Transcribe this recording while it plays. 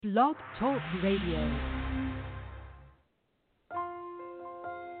Blog Talk Radio.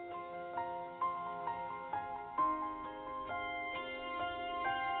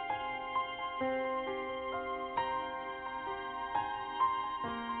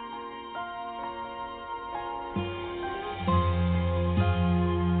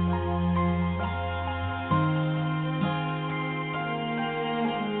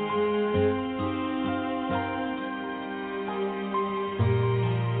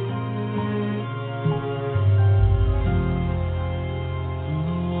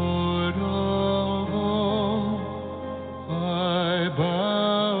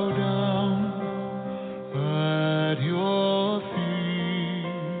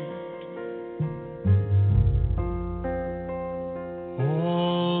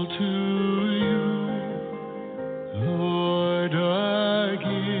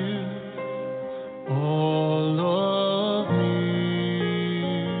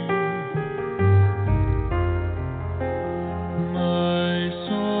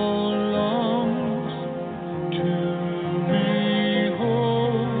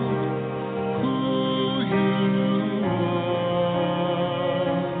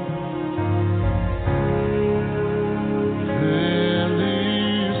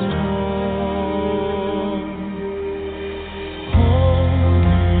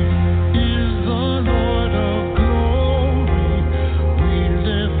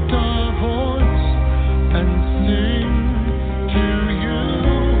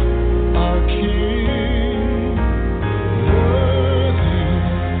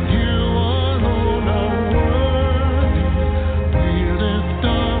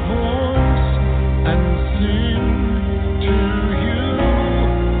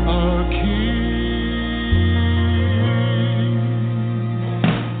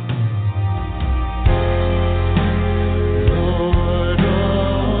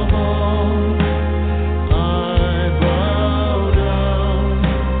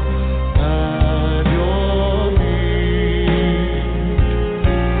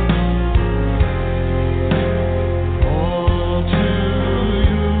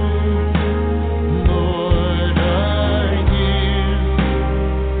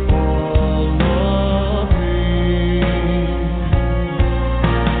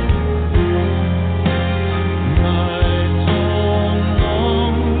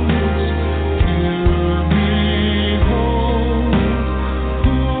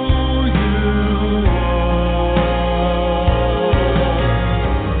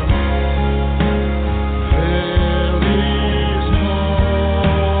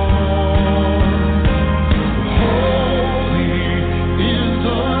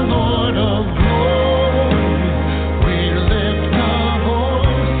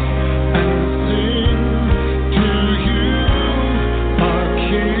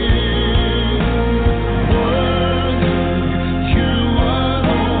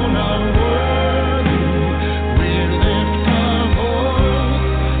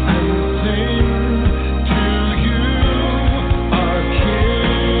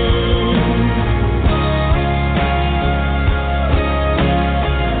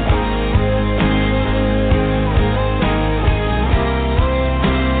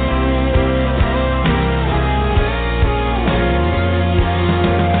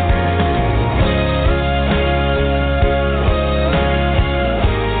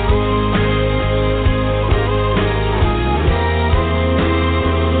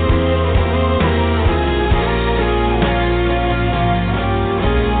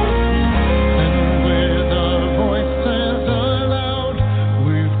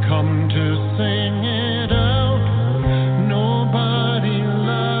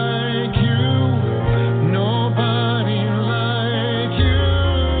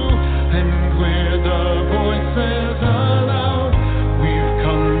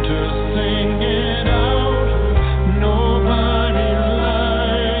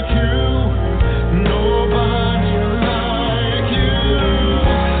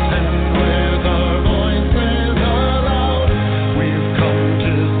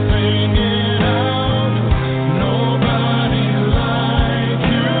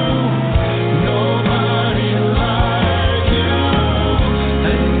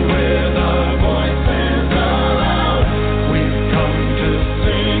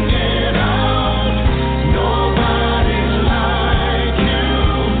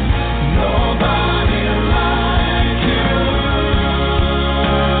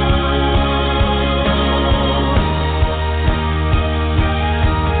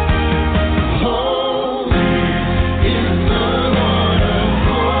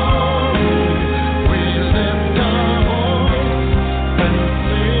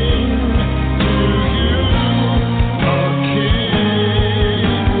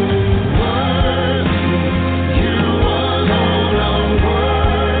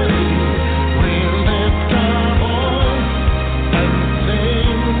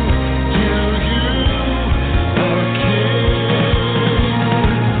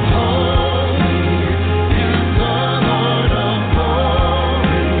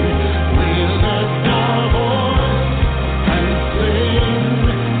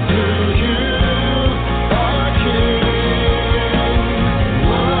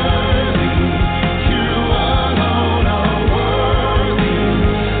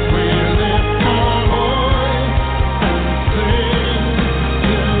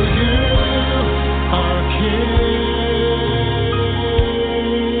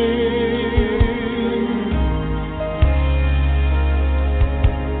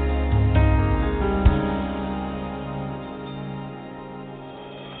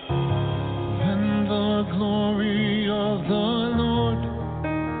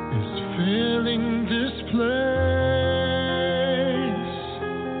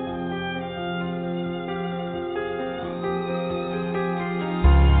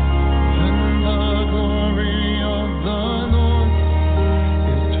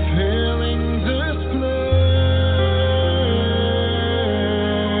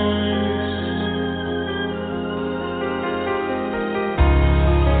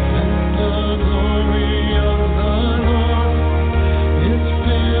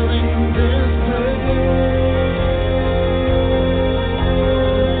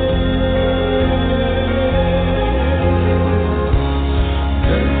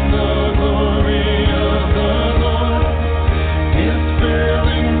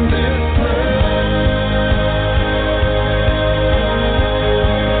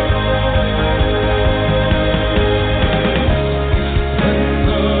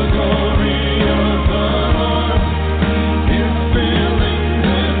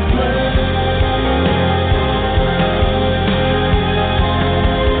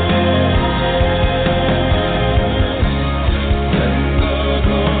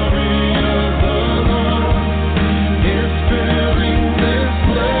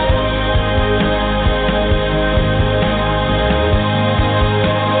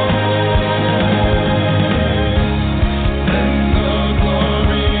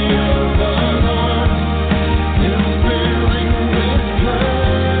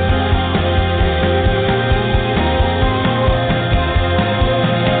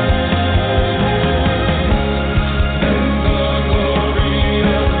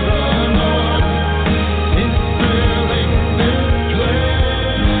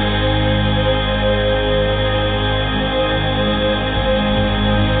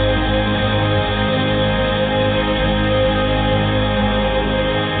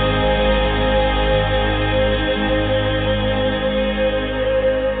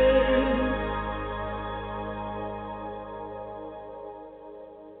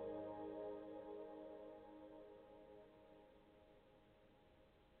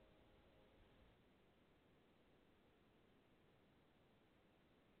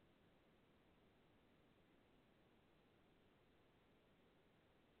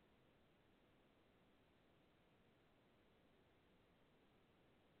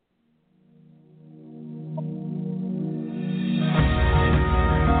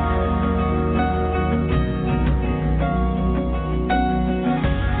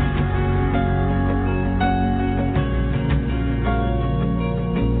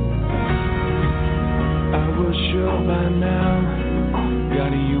 thought by now,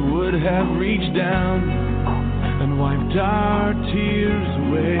 God, you would have reached down and wiped our tears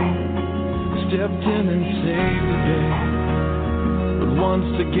away, stepped in and saved the day. But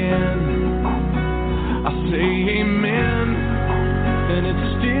once again, I say amen, and it's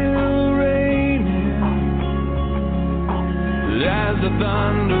still raining. As the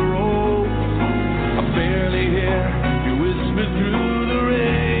thunder rolls, I barely hear you whisper through the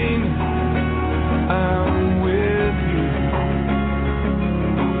rain, I'm with you.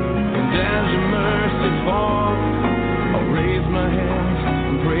 And as your mercy falls, I'll raise my hands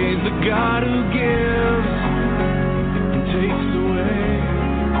and praise the God who gives and takes away.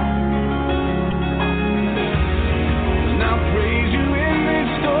 And I'll praise you in this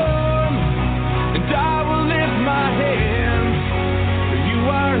storm, and I will lift my hands, for you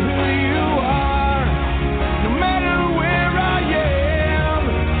are who you are, no matter where I am,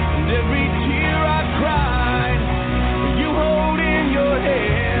 and every tear I cried, you hold in your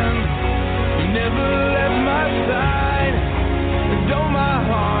hand, you never left my side, and though my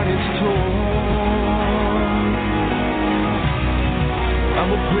heart is torn, I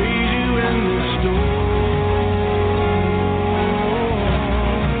will praise you in the storm.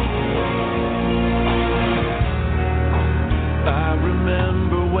 I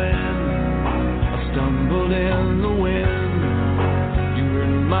remember when I stumbled in the wind, you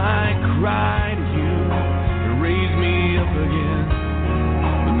heard my cry to you and raised me up again.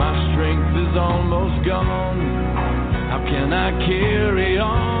 But my strength is almost gone. How can I carry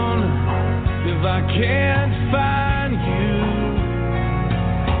on if I can't find you?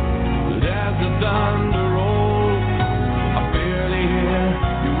 But as the thunder rolls, I barely hear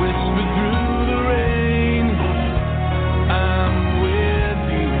you whisper through the rain, I'm with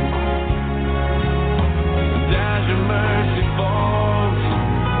you. And as your mercy falls,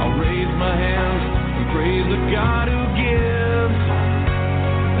 I'll raise my hands and praise the God who gives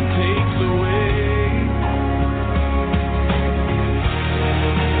and takes away.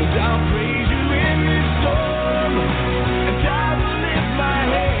 And I'll praise you in this storm, and I will lift my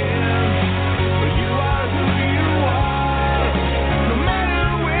hands, for you are who you are, no matter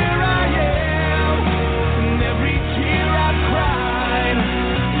where I am, and every tear I cried,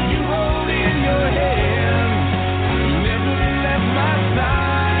 you hold in your hand, you never left my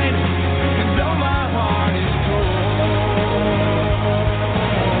side, and though my heart is torn,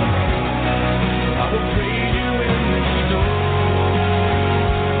 I will praise you in this storm.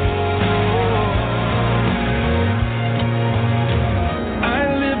 I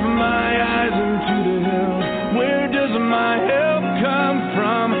lift my eyes into the hills. Where does my help come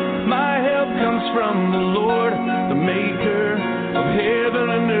from? My help comes from the Lord, the maker of heaven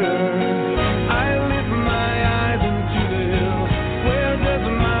and earth. I lift my eyes into the hills. Where does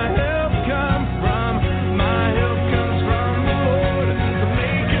my help come from? My help comes from the Lord, the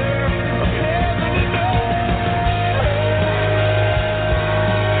maker of heaven and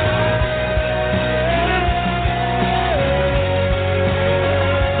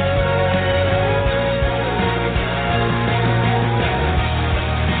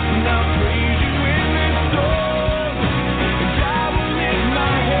and I'll praise you in this storm, and I will lift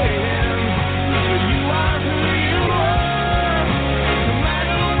my hands, for you are who you are, no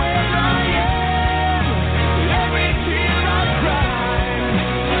matter where I am, every tear I cry,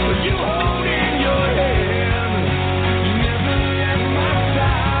 you hold in your hand, you never left my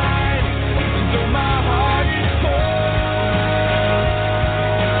side, and though my heart is torn,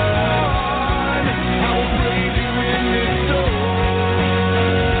 I will praise you in this storm.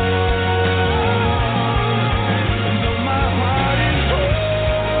 And though my heart is torn,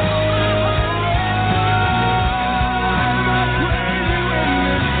 I praise you in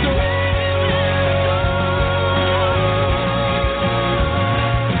this storm.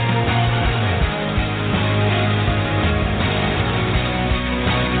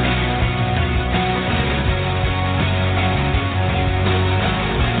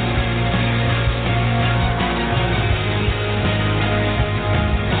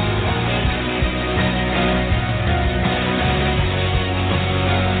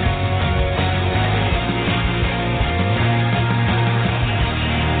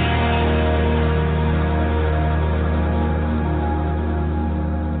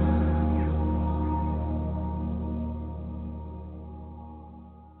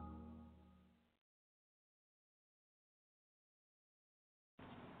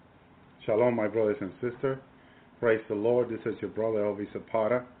 Shalom, my brothers and sisters. Praise the Lord. This is your brother Elvis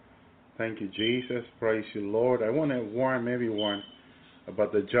Zapata. Thank you, Jesus. Praise you, Lord. I want to warn everyone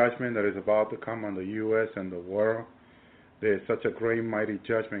about the judgment that is about to come on the U.S. and the world. There is such a great, mighty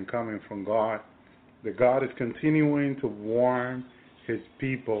judgment coming from God. that God is continuing to warn His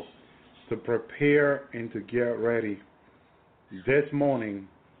people to prepare and to get ready. This morning,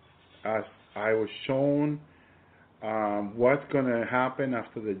 as I was shown what's going to happen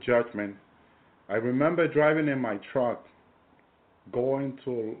after the judgment, I remember driving in my truck going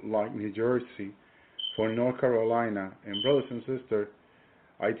to like New Jersey for North Carolina. And brothers and sisters,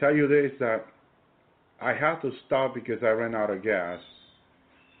 I tell you this, that I had to stop because I ran out of gas.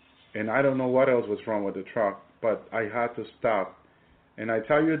 And I don't know what else was wrong with the truck, but I had to stop. And I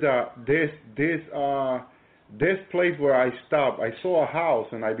tell you that this place where I stopped, I saw a house,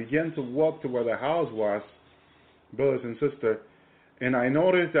 and I began to walk to where the house was, brothers and sisters, and I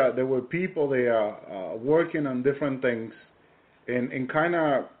noticed that there were people there working on different things and kind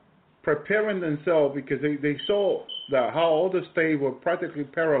of preparing themselves, because they saw that how all the state were practically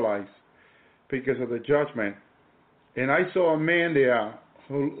paralyzed because of the judgment. And I saw a man there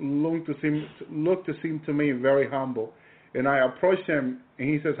who looked to seem to me very humble. And I approached him, and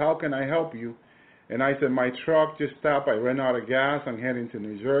he says, "How can I help you?" And I said, "My truck just stopped. I ran out of gas. I'm heading to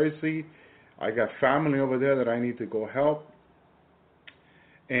New Jersey. I got family over there that I need to go help."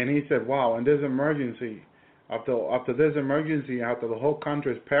 And he said, "Wow, and there's emergency. After this emergency, after the whole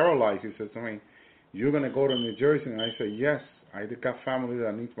country is paralyzed," he says to me, "you're going to go to New Jersey?" And I said, "Yes, I got family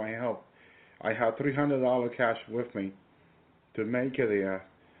that needs my help. I have $300 cash with me to make it there."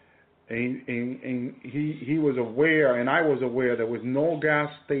 And he was aware, and I was aware, there was no gas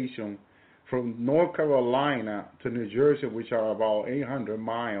station from North Carolina to New Jersey, which are about 800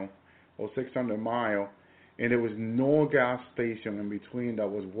 miles or 600 miles, and there was no gas station in between that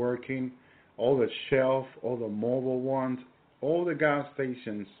was working. All the Shell, all the mobile ones, all the gas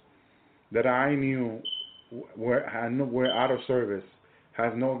stations that I knew were out of service,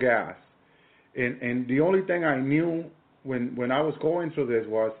 has no gas. And the only thing I knew when I was going through this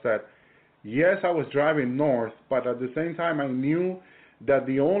was that, yes, I was driving north, but at the same time I knew that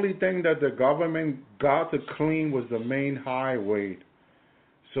the only thing that the government got to clean was the main highway,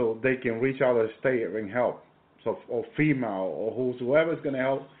 so they can reach out of the state and help. So, or FEMA, or whoever's going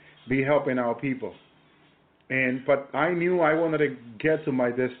to be helping our people. But I knew I wanted to get to my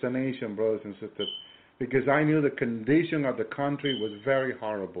destination, brothers and sisters, because I knew the condition of the country was very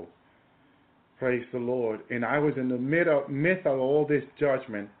horrible. Praise the Lord. And I was in the midst of all this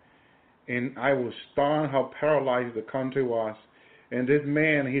judgment, and I was stunned how paralyzed the country was. And this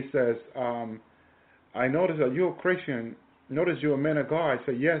man, he says, "I noticed that you're a Christian. Notice you're a man of God." I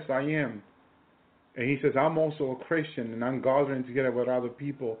said, "Yes, I am." And he says, "I'm also a Christian, and I'm gathering together with other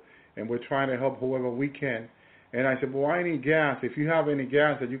people, and we're trying to help whoever we can." And I said, "Well, I need gas. If you have any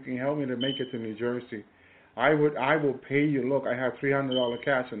gas that you can help me to make it to New Jersey, I will pay you. Look, I have $300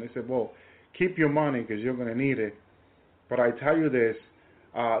 cash." And they said, "Well, keep your money because you're going to need it. But I tell you this,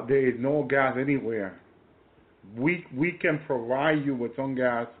 there is no gas anywhere. We can provide you with some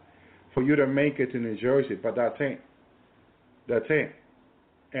gas for you to make it to New Jersey, but that's it. That's it."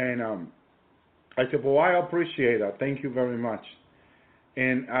 And I said, "Well, I appreciate that. Thank you very much."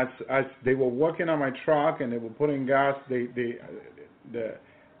 And as they were working on my truck and they were putting gas, the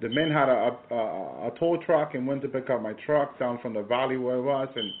men had a tow truck and went to pick up my truck down from the valley where it was,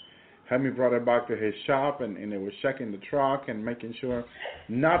 and had me brought it back to his shop, and they were checking the truck and making sure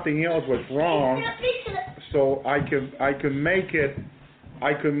nothing else was wrong, so I could make it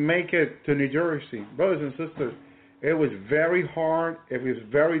to New Jersey. Brothers and sisters, it was very hard. It was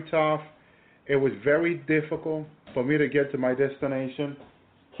very tough. It was very difficult for me to get to my destination.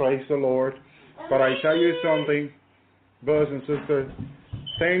 Praise the Lord. But I tell you something, brothers and sisters,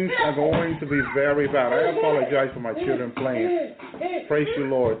 things are going to be very bad. I apologize for my children playing. Praise you,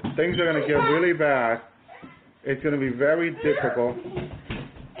 Lord. Things are going to get really bad. It's going to be very difficult.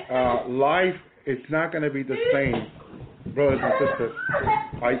 Life is not going to be the same, brothers and sisters.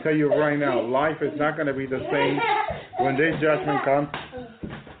 I tell you right now, life is not going to be the same when this judgment comes.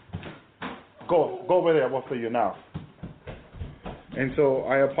 Go over there. What's for you now? And so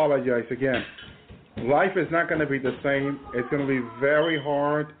I apologize again. Life is not going to be the same. It's going to be very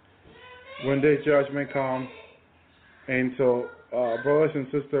hard when this judgment comes. And so, brothers and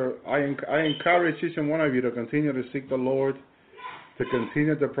sisters, I encourage each and one of you to continue to seek the Lord, to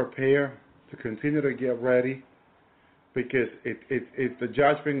continue to prepare, to continue to get ready, because it's the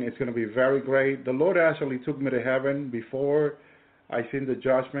judgment is going to be very great. The Lord actually took me to heaven before I seen the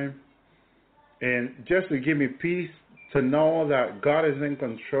judgment, and just to give me peace to know that God is in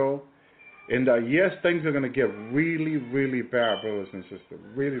control, and that, yes, things are going to get really, really bad, brothers and sisters,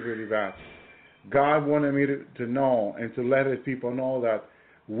 really, really bad. God wanted me to know and to let His people know that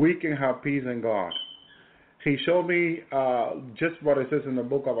we can have peace in God. He showed me just what it says in the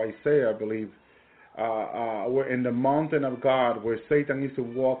book of Isaiah, I believe, we're in the mountain of God, where Satan used to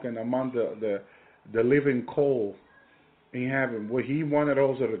walk in among the living coal in heaven, where he wanted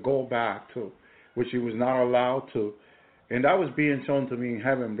also to go back to, which he was not allowed to. And that was being shown to me in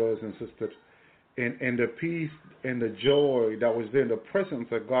heaven, brothers and sisters. And the peace and the joy that was there, the presence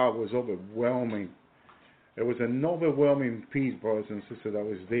of God was overwhelming. It was an overwhelming peace, brothers and sisters, that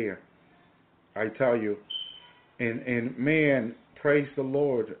was there. I tell you. And man, praise the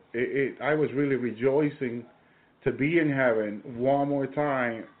Lord. I was really rejoicing to be in heaven one more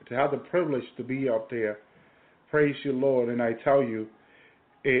time, to have the privilege to be up there. Praise you, Lord. And I tell you,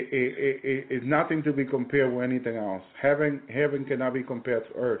 it's nothing to be compared with anything else. Heaven cannot be compared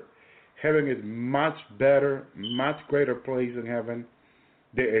to earth. Heaven is much better, much greater place in heaven.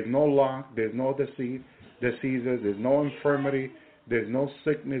 There is no lack, there's no diseases, there's no infirmity, there's no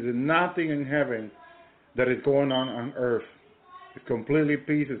sickness, there's nothing in heaven that is going on earth. It's completely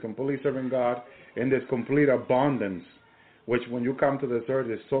peace, it's completely serving God, and there's complete abundance, which when you come to this earth,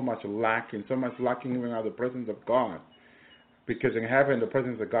 there's so much lacking even out of the presence of God. Because in heaven, the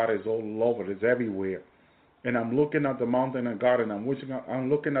presence of God is all over, it's everywhere. And I'm looking at the mountain of God, and I'm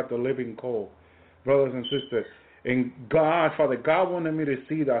looking at the living coal, brothers and sisters. And God, Father God wanted me to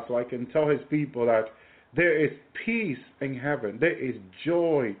see that so I can tell his people that there is peace in heaven. There is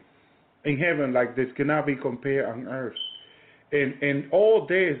joy in heaven like this cannot be compared on earth. And all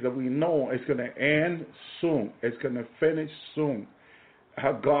days that we know it's going to end soon. It's going to finish soon.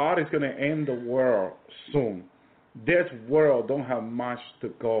 God is going to end the world soon. This world don't have much to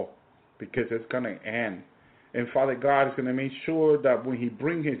go because it's going to end. And Father God is going to make sure that when he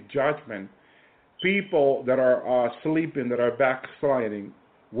brings his judgment, people that are sleeping, that are backsliding,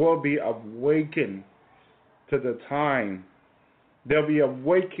 will be awakened to the time. They'll be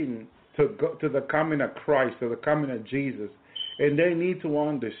awakened to the coming of Christ, to the coming of Jesus. And they need to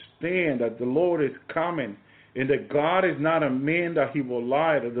understand that the Lord is coming, and that God is not a man that he will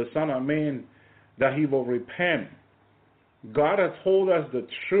lie, or the Son of Man that he will repent. God has told us the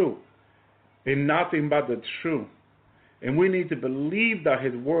truth, and nothing but the truth. And we need to believe that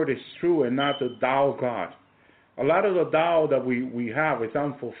his word is true and not to doubt God. A lot of the doubt that we have is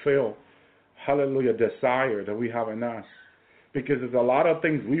unfulfilled, hallelujah, desire that we have in us. Because there's a lot of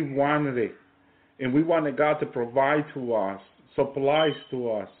things we wanted it, and we wanted God to provide to us, supplies to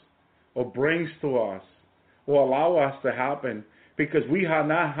us, or brings to us, or allow us to happen, because we have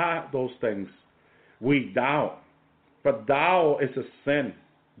not had those things. We doubt. But doubt is a sin.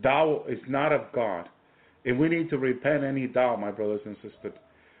 Doubt is not of God. And we need to repent any doubt, my brothers and sisters.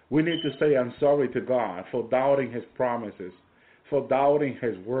 We need to say, I'm sorry to God for doubting his promises, for doubting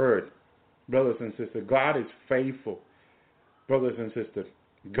his word. Brothers and sisters, God is faithful. Brothers and sisters,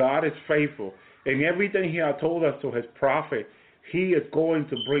 God is faithful. And everything he has told us to his prophet, he is going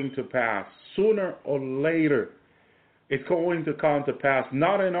to bring to pass. Sooner or later, it's going to come to pass.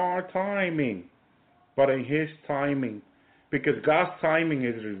 Not in our timing, but in his timing. Because God's timing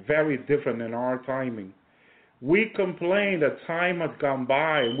is very different than our timing. We complain that time has gone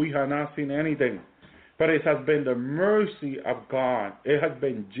by and we have not seen anything. But it has been the mercy of God. It has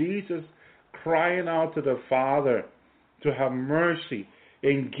been Jesus crying out to the Father to have mercy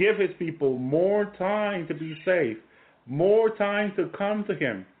and give his people more time to be saved, more time to come to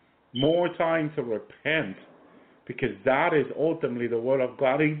him, more time to repent. Because that is ultimately the word of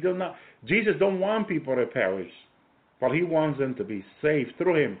God. Jesus don't want people to perish, but he wants them to be saved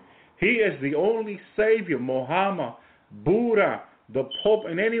through him. He is the only Savior. Muhammad, Buddha, the Pope,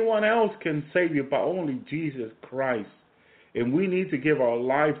 and anyone else can save you, but only Jesus Christ. And we need to give our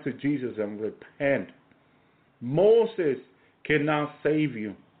lives to Jesus and repent. Moses cannot save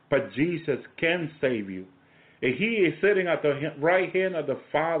you, but Jesus can save you. And he is sitting at the right hand of the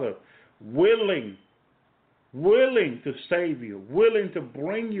Father, willing to save you, willing to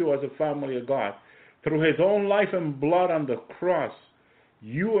bring you as a family of God. Through his own life and blood on the cross,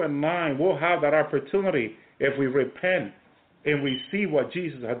 you and I will have that opportunity if we repent and we see what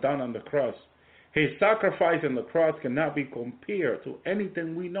Jesus had done on the cross. His sacrifice on the cross cannot be compared to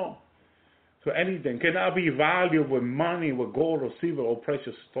anything we know. To anything. Cannot be valued with money, with gold or silver or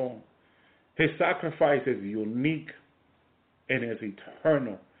precious stone. His sacrifice is unique and is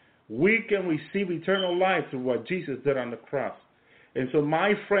eternal. We can receive eternal life through what Jesus did on the cross. And so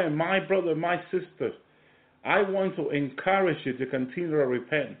my friend, my brother, my sister, I want to encourage you to continue to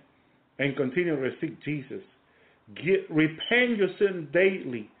repent and continue to seek Jesus. Repent your sin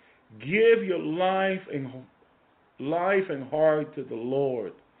daily. Give your life and heart to the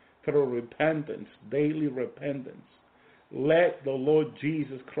Lord through repentance, daily repentance. Let the Lord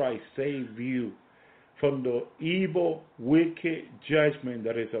Jesus Christ save you from the evil, wicked judgment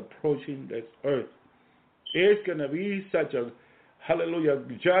that is approaching this earth. It's going to be such a, hallelujah,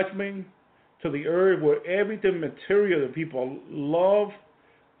 judgment to the earth where everything material that people love,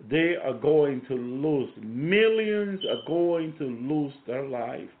 they are going to lose. Millions are going to lose their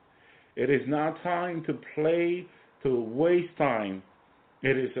life. It is not time to play, to waste time.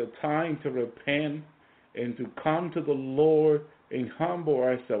 It is a time to repent and to come to the Lord and humble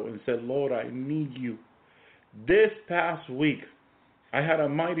ourselves and say, Lord, I need you. This past week, I had a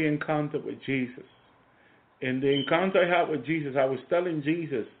mighty encounter with Jesus. In the encounter I had with Jesus, I was telling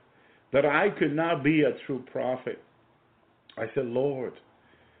Jesus that I could not be a true prophet. I said, Lord,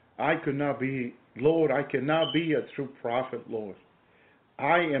 I cannot be a true prophet, Lord.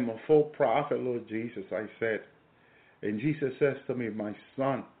 I am a full prophet, Lord Jesus, I said. And Jesus says to me, my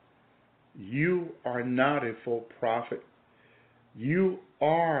son, you are not a full prophet. You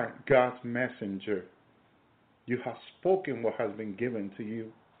are God's messenger. You have spoken what has been given to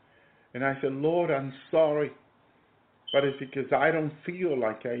you. And I said, Lord, I'm sorry, but it's because I don't feel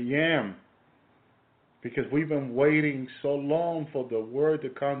like I am. Because we've been waiting so long for the word to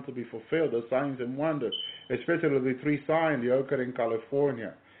come to be fulfilled, the signs and wonders, especially the 3 signs, the earthquake in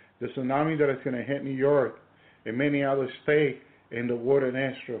California, the tsunami that is going to hit New York, and many other states in the word in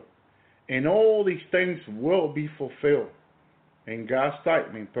Israel. And all these things will be fulfilled in God's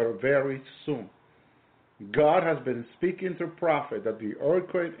timing, but very soon. God has been speaking to prophet that the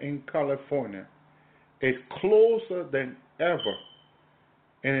earthquake in California is closer than ever.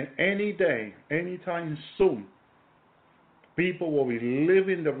 And any day, anytime soon, people will be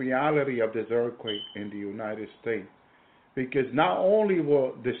living the reality of this earthquake in the United States. Because not only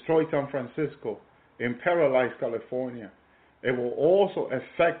will it destroy San Francisco and paralyze California, it will also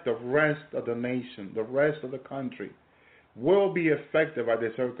affect the rest of the nation, the rest of the country will be affected by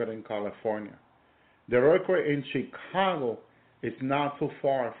this earthquake in California. The earthquake in Chicago is not too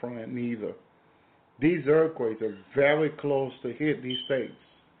far from it neither. These earthquakes are very close to hit these states.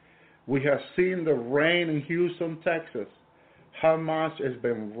 We have seen the rain in Houston, Texas, how much it's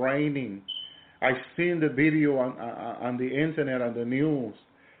been raining. I've seen the video on the internet, on the news,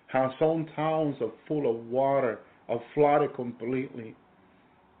 how some towns are full of water, are flooded completely.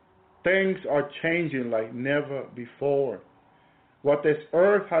 Things are changing like never before. What this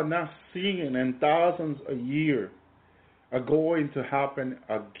earth has not seen in thousands of years are going to happen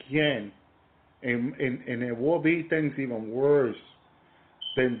again. And it will be things even worse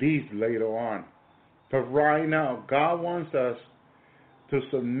than these later on. But right now, God wants us to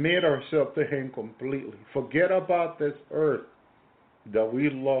submit ourselves to Him completely. Forget about this earth that we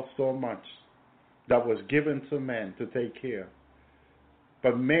love so much, that was given to man to take care.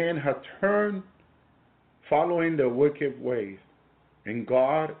 But man has turned following the wicked ways, and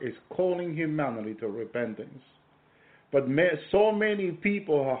God is calling humanity to repentance. But so many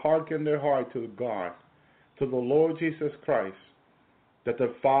people have hearkened their heart to God, to the Lord Jesus Christ, that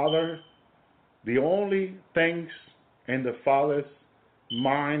the Father, the only things in the Father's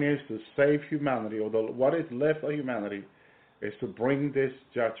mind is to save humanity, or what is left of humanity is to bring this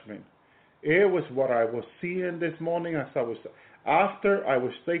judgment. It was what I was seeing this morning after I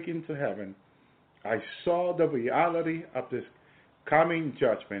was taken to heaven. I saw the reality of this coming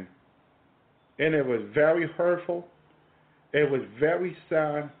judgment, and it was very hurtful. It was very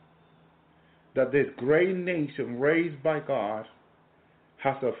sad that this great nation raised by God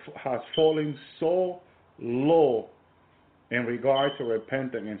has fallen so low in regard to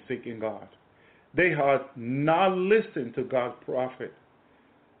repenting and seeking God. They have not listened to God's prophet.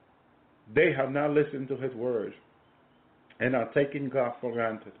 They have not listened to His word and are taking God for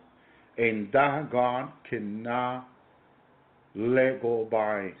granted. And that God cannot let go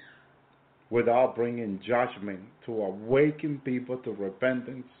by without bringing judgment to awaken people to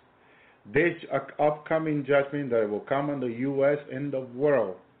repentance. This upcoming judgment that will come on the U.S. and the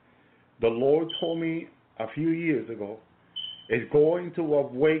world, the Lord told me a few years ago, is going to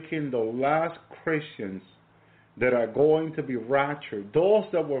awaken the last Christians that are going to be raptured. Those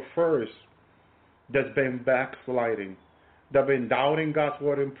that were first, that's been backsliding, that have been doubting God's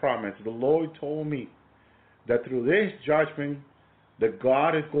word and promise. The Lord told me that through this judgment that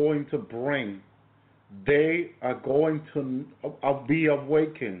God is going to bring, they are going to be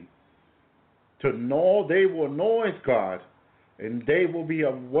awakened to know, they will know it's God, and they will be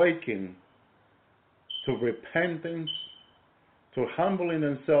awakened to repentance, to humbling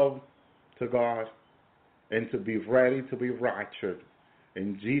themselves to God, and to be ready to be raptured.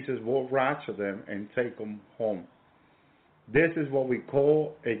 And Jesus will rapture them and take them home. This is what we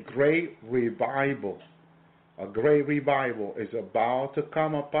call a great revival. A great revival is about to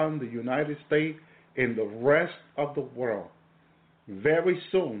come upon the United States and the rest of the world. Very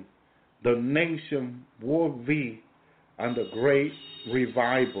soon, the nation will be under great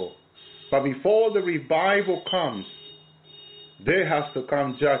revival. But before the revival comes, there has to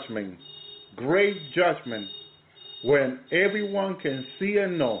come judgment, great judgment, when everyone can see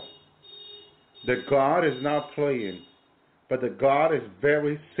and know that God is not playing, but that God is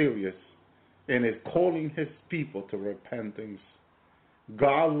very serious and is calling his people to repentance.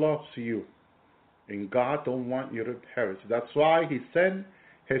 God loves you, and God don't want you to perish. That's why he sent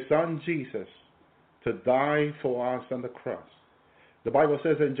his son Jesus to die for us on the cross. The Bible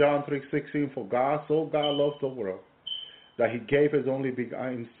says in John 3:16, for God loved the world, that he gave his only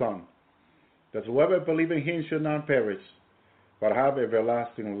begotten Son, that whoever believes in him should not perish, but have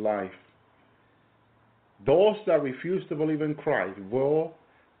everlasting life. Those that refuse to believe in Christ will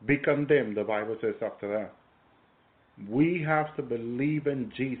be condemned, the Bible says after that. We have to believe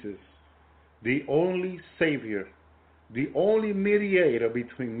in Jesus, the only Savior, the only mediator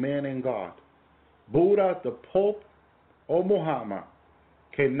between man and God. Buddha, the Pope, or Muhammad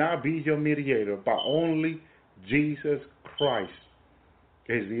cannot be your mediator, but only Jesus Christ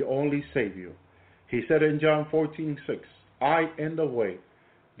is the only Savior. He said in John 14:6, I am the way,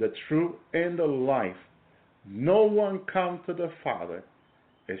 the truth, and the life. No one comes to the Father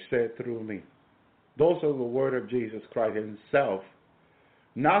except through me. Those are the word of Jesus Christ himself,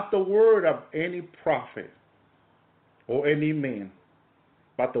 not the word of any prophet or any man,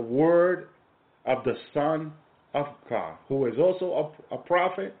 but the word of the Son of God, who is also a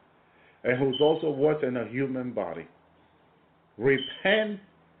prophet and who's also was in a human body. Repent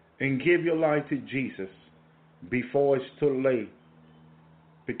and give your life to Jesus before it's too late,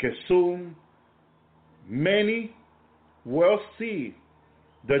 because soon many will see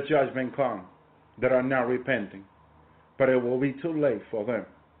the judgment come that are not repenting, but it will be too late for them.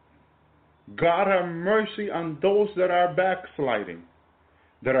 God have mercy on those that are backsliding,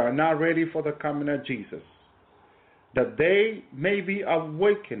 that are not ready for the coming of Jesus, that they may be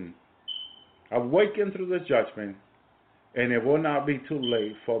awakened through the judgment, and it will not be too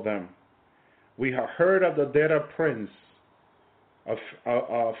late for them. We have heard of the dead of Prince,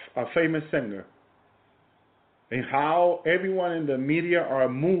 a famous singer, and how everyone in the media are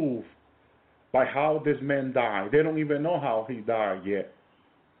moved by how this man died. They don't even know how he died yet.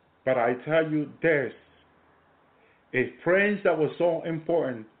 But I tell you this, a Prince that was so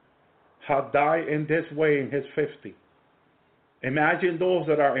important had died in this way in his 50s. Imagine those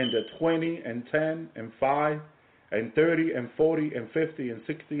that are in the 20 and 10 and 5 and 30 and 40 and 50 and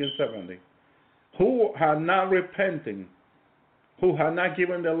 60 and 70, who are not repenting, who have not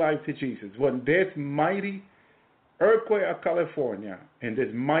given their life to Jesus. When this mighty earthquake of California and this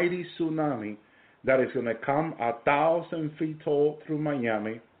mighty tsunami that is going to come 1,000 feet tall through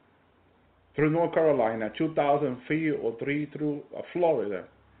Miami, through North Carolina, 2,000 feet or 3 through Florida,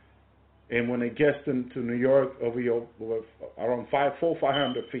 and when it gets into New York, over around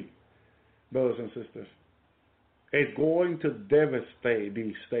 500 feet, brothers and sisters, it's going to devastate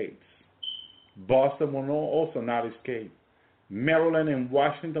these states. Boston will also not escape. Maryland and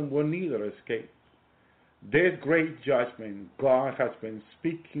Washington will neither escape. This great judgment, God has been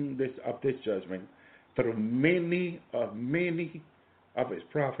speaking of this judgment through many of his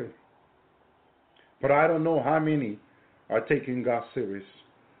prophets. But I don't know how many are taking God serious,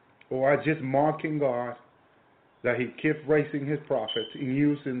 or are just mocking God that he keeps raising his prophets and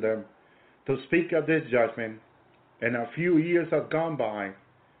using them to speak of this judgment. And a few years have gone by,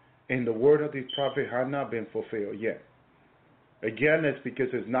 and the word of these prophets has not been fulfilled yet. Again, it's because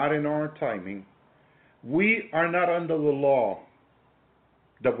it's not in our timing. We are not under the law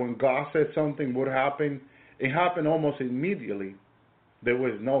that when God said something would happen, it happened almost immediately. There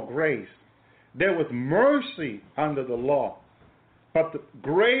was no grace. There was mercy under the law. But the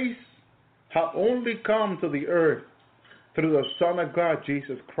grace had only come to the earth through the Son of God,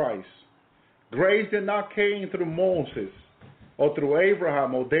 Jesus Christ. Grace did not came through Moses or through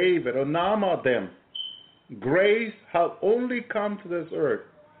Abraham or David or none of them. Grace had only come to this earth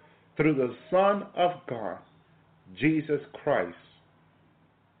through the Son of God, Jesus Christ.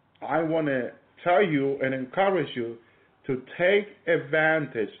 I want to tell you and encourage you to take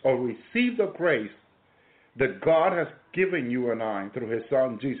advantage or receive the grace that God has given you and I through his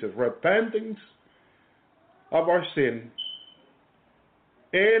Son Jesus. Repentance of our sin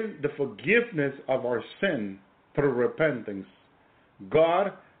and the forgiveness of our sin through repentance.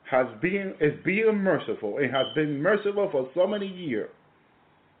 God is being merciful and has been merciful for so many years.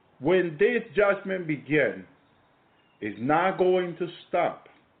 When this judgment begins, it's not going to stop.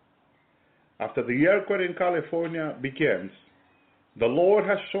 After the earthquake in California begins, the Lord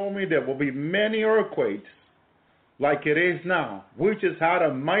has shown me there will be many earthquakes like it is now. We just had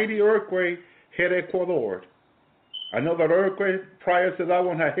a mighty earthquake hit Ecuador. Another earthquake prior to that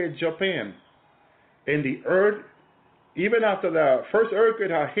one had hit Japan. And the earth, even after the first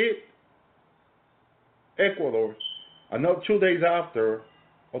earthquake had hit Ecuador, another 2 days after,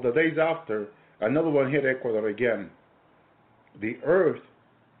 or the days after, another one hit Ecuador again. The earth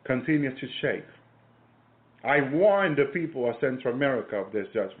continues to shake. I warned the people of Central America of this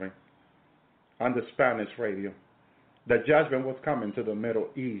judgment on the Spanish radio. The judgment was coming to the Middle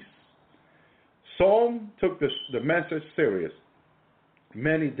East. Some took the message serious.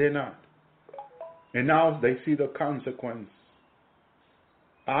 Many did not. And now they see the consequence.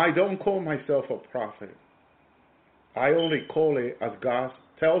 I don't call myself a prophet. I only call it as God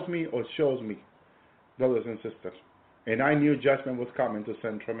tells me or shows me, brothers and sisters. And I knew judgment was coming to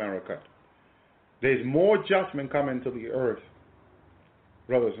Central America. There's more judgment coming to the earth,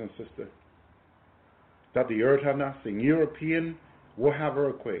 brothers and sisters, that the earth has not seen. European will have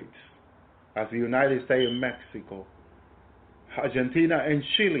earthquakes, as the United States and Mexico. Argentina and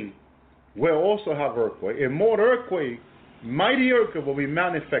Chile will also have earthquakes. And more earthquakes, mighty earthquakes will be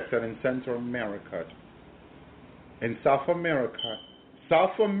manifested in Central America. In South America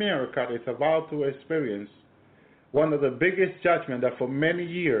is about to experience one of the biggest judgments that for many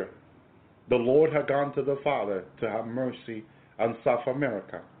years the Lord had gone to the Father to have mercy on South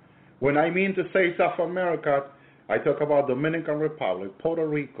America. When I mean to say South America, I talk about Dominican Republic, Puerto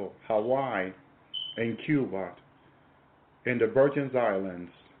Rico, Hawaii, and Cuba, and the Virgin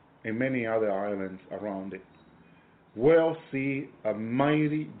Islands, and many other islands around it. We'll see a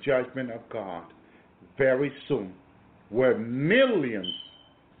mighty judgment of God very soon, where millions,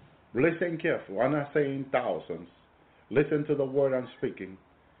 listen careful, I'm not saying thousands, listen to the word I'm speaking.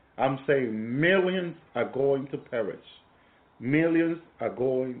 I'm saying millions are going to perish. Millions are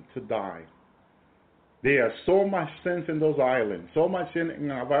going to die. There are so much sin in those islands, so much sin in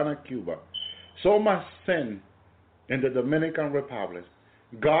Havana, Cuba, so much sin in the Dominican Republic.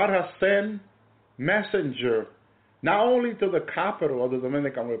 God has sent messenger not only to the capital of the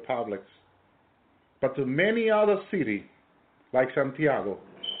Dominican Republic, but to many other cities like Santiago,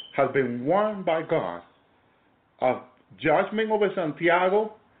 has been warned by God of judgment over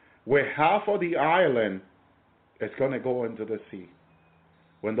Santiago, where half of the island is going to go into the sea.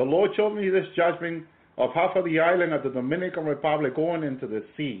 When the Lord showed me this judgment of half of the island of the Dominican Republic going into the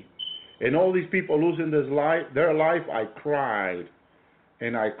sea, and all these people losing their life, I cried.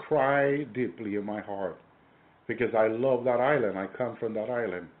 And I cried deeply in my heart, because I love that island. I come from that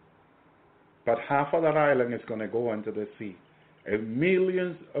island. But half of that island is going to go into the sea. And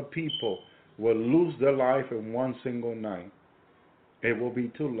millions of people will lose their life in one single night. It will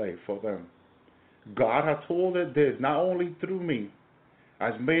be too late for them. God has told us this, not only through me,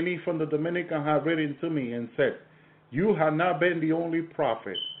 as many from the Dominican have written to me and said, you have not been the only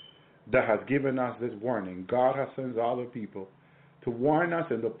prophet that has given us this warning. God has sent other people to warn us,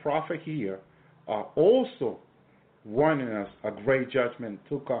 and the prophet here are also warning us a great judgment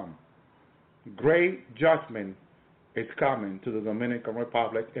to come. Great judgment is coming to the Dominican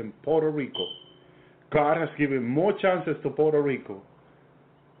Republic and Puerto Rico. God has given more chances to Puerto Rico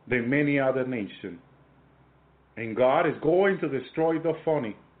than many other nations. And God is going to destroy the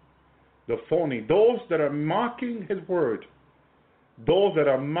phony, those that are mocking his word, those that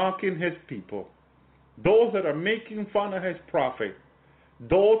are mocking his people, those that are making fun of his prophet,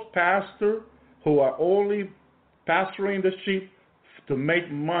 those pastors who are only pastoring the sheep to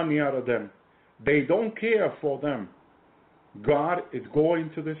make money out of them. They don't care for them. God is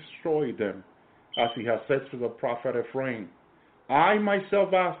going to destroy them, as he has said to the prophet Ephraim. I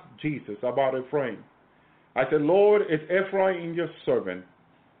myself asked Jesus about Ephraim. I said, Lord, is Ephraim your servant?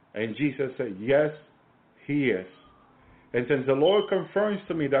 And Jesus said, yes, he is. And since the Lord confirms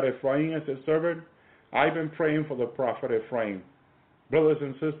to me that Ephraim is his servant, I've been praying for the prophet Ephraim. Brothers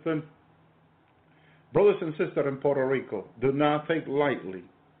and sisters in Puerto Rico, do not take lightly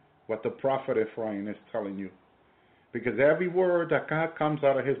what the prophet Ephraim is telling you. Because every word that God comes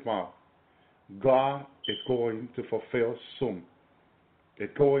out of his mouth, God is going to fulfill soon.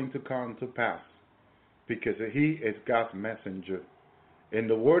 It's going to come to pass. Because he is God's messenger. And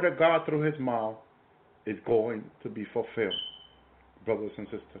the word of God through his mouth is going to be fulfilled. Brothers and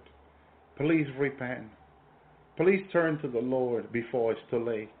sisters, please repent. Please turn to the Lord before it's too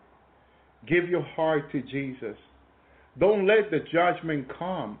late. Give your heart to Jesus. Don't let the judgment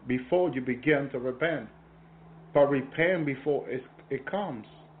come before you begin to repent. But repent before it comes.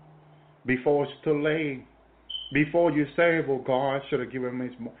 Before it's too late. Before you say, well, God should have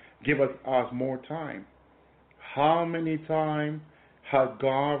given us more time. How many times has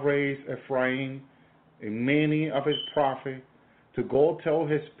God raised Ephraim and many of his prophets to go tell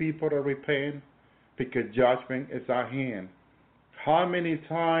his people to repent because judgment is at hand. How many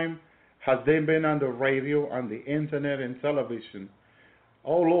times has they been on the radio, on the internet, and television,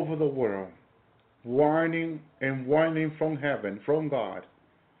 all over the world, warning and warning from heaven, from God,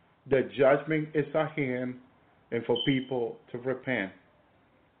 that judgment is at hand and for people to repent.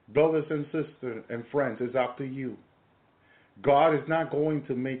 Brothers and sisters and friends, it's up to you. God is not going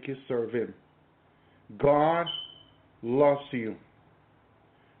to make you serve him. God loves you.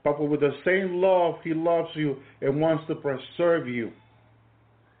 But with the same love he loves you and wants to preserve you,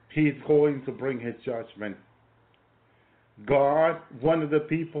 he's going to bring his judgment. God wanted the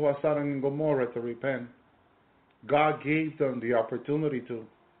people of Sodom and Gomorrah to repent. God gave them the opportunity to,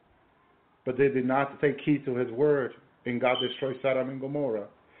 but they did not take heed to his word, and God destroyed Sodom and Gomorrah.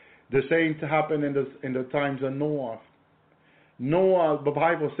 The same happened in the times of Noah. Noah, the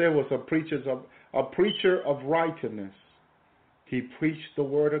Bible said, was a preacher of righteousness. He preached the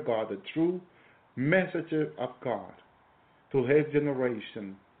word of God, the true message of God to his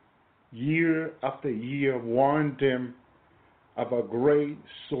generation. Year after year, warned them of a great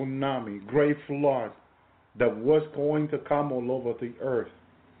tsunami, great flood that was going to come all over the earth,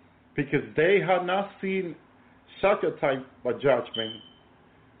 because they had not seen such a type of judgment.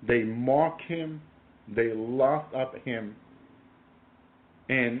 They mocked him, they laughed at him,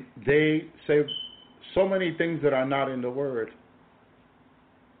 and they say so many things that are not in the Word,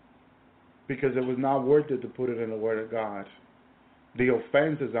 because it was not worth it to put it in the Word of God. The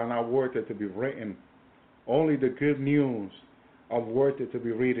offenses are not worth it to be written. Only the good news are worth it to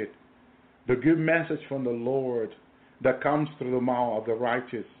be read. The good message from the Lord that comes through the mouth of the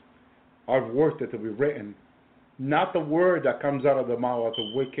righteous are worth it to be written. Not the word that comes out of the mouth of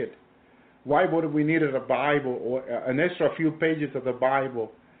the wicked. Why would we need a Bible or an extra few pages of the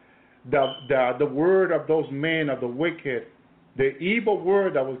Bible? The word of those men of the wicked, the evil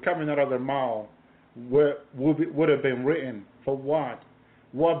word that was coming out of their mouth would have been written. For what?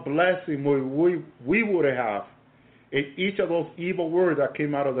 What blessing we would have if each of those evil words that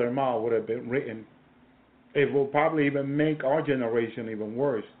came out of their mouth would have been written. It will probably even make our generation even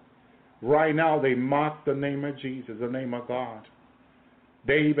worse. Right now, they mock the name of Jesus, the name of God.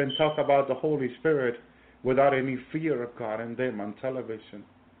 They even talk about the Holy Spirit without any fear of God in them on television.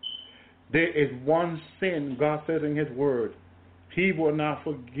 There is one sin God said in his word he will not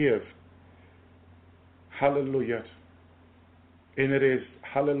forgive. Hallelujah. And it is,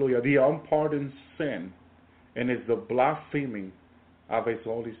 hallelujah, the unpardoned sin, and it's the blaspheming of his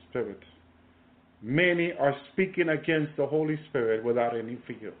Holy Spirit. Many are speaking against the Holy Spirit without any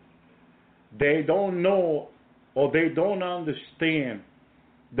fear. They don't know or they don't understand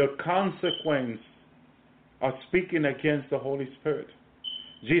the consequence of speaking against the Holy Spirit.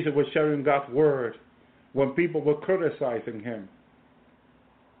 Jesus was sharing God's word when people were criticizing him.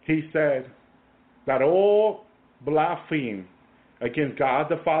 He said that all blaspheme against God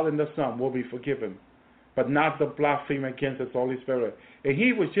the Father and the Son will be forgiven, but not the blaspheme against the Holy Spirit. And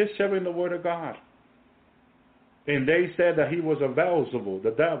he was just sharing the word of God. And they said that he was a Beelzebub,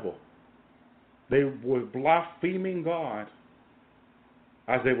 the devil. They were blaspheming God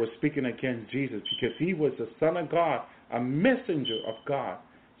as they were speaking against Jesus, because he was the Son of God, a messenger of God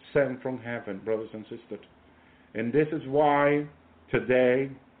sent from heaven, brothers and sisters. And this is why today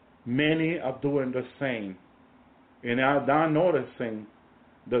many are doing the same and are not noticing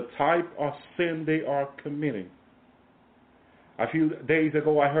the type of sin they are committing. A few days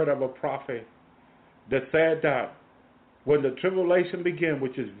ago I heard of a prophet that said that when the tribulation begins,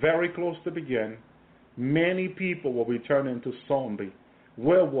 which is very close to begin, many people will be turned into zombie,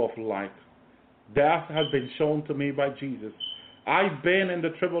 werewolf-like. That has been shown to me by Jesus. I've been in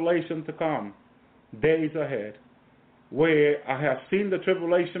the tribulation to come, days ahead, where I have seen the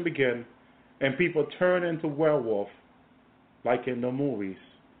tribulation begin and people turn into werewolf, like in the movies,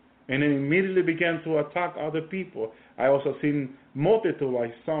 and then immediately began to attack other people. I also seen multitude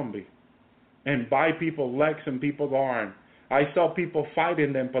like zombie, and bite people's legs and people's arms. I saw people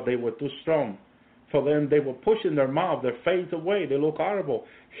fighting them, but they were too strong. For them, they were pushing their mouth, their face away. They look horrible.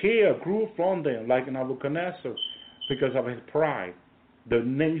 Hair grew from them like Nebuchadnezzar because of his pride. The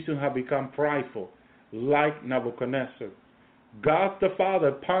nation had become prideful like Nebuchadnezzar. God the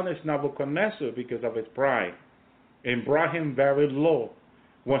Father punished Nebuchadnezzar because of his pride and brought him very low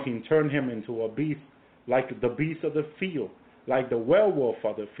when he turned him into a beast, like the beast of the field, like the werewolf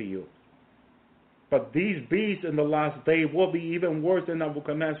of the field. But these beasts in the last day will be even worse than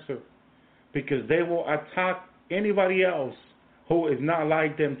Nebuchadnezzar, because they will attack anybody else who is not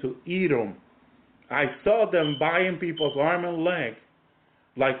like them to eat them. I saw them buying people's arm and leg,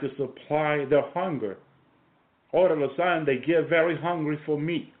 like to supply their hunger, all of a sudden they get very hungry for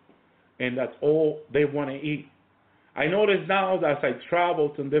meat, and that's all they want to eat. I notice now that as I travel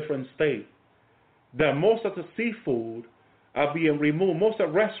to different states, that most of the seafood are being removed. Most of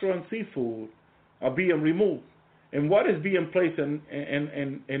the restaurant seafood are being removed. And what is being placed in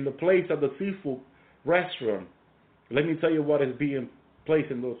the place of the seafood restaurant? Let me tell you what is being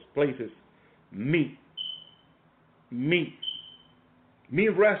placed in those places. Meat. Meat. Meat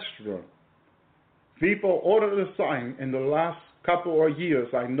restaurant. People order the sign in the last couple of years.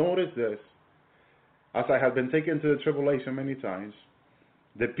 I noticed this as I have been taken to the tribulation many times.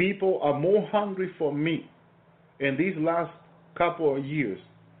 The people are more hungry for meat in these last couple of years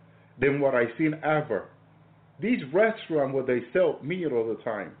than what I've seen ever. These restaurants where they sell meat all the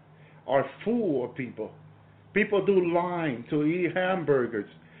time are full of people. People do line to eat hamburgers,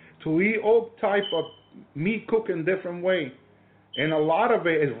 to eat all type of meat cooked in different way. And a lot of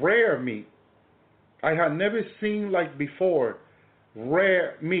it is rare meat. I had never seen like before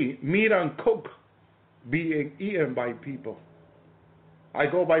rare meat uncooked being eaten by people. I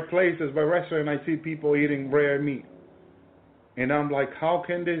go by places, by restaurants, and I see people eating rare meat. And I'm like, how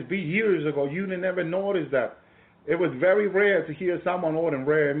can this be? Years ago, you never noticed that. It was very rare to hear someone ordering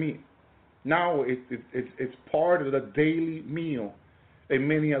rare meat. Now it's part of the daily meal in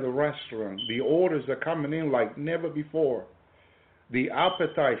many of the restaurants. The orders are coming in like never before. The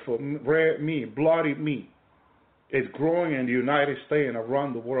appetite for rare meat, bloody meat, is growing in the United States and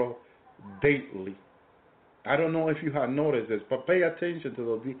around the world daily. I don't know if you have noticed this, but pay attention to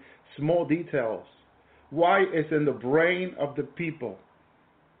those small details. Why is in the brain of the people?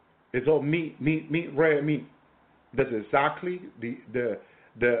 It's all meat, rare meat. That's exactly the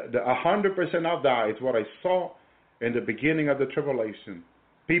 100% of that is what I saw in the beginning of the tribulation.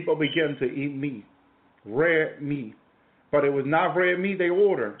 People began to eat meat, rare meat. But it was not rare meat they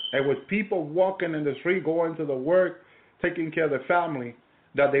ordered. It was people walking in the street, going to the work, taking care of their family,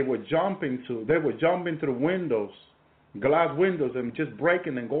 that they were jumping to. They were jumping through windows, glass windows, and just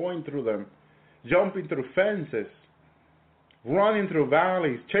breaking and going through them, jumping through fences, running through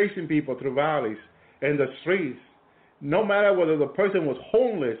valleys, chasing people through valleys in the streets. No matter whether the person was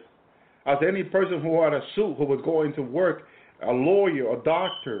homeless, as any person who had a suit, who was going to work, a lawyer, a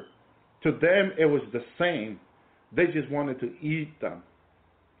doctor, to them it was the same. They just wanted to eat them.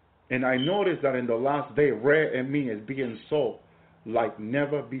 And I noticed that in the last day, rare and meat is being sold like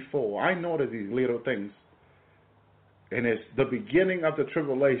never before. I noticed these little things. And it's the beginning of the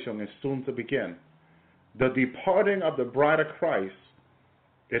tribulation is soon to begin. The departing of the bride of Christ,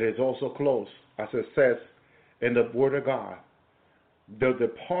 it is also close, as it says in the Word of God. The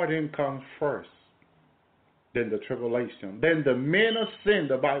departing comes first, then the tribulation. Then the men of sin,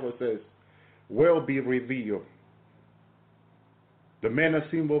 the Bible says, will be revealed. The men of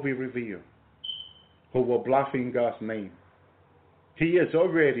sin will be revealed, who will blaspheme God's name. He is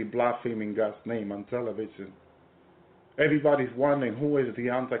already blaspheming God's name on television. Everybody's wondering who is the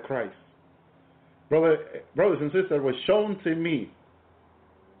Antichrist. Brothers and sisters, it was shown to me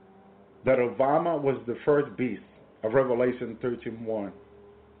that Obama was the first beast of Revelation 13:1.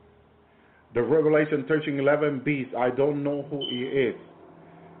 The Revelation 13:11 beast, I don't know who he is.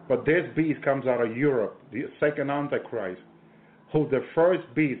 But this beast comes out of Europe, the second Antichrist, who the first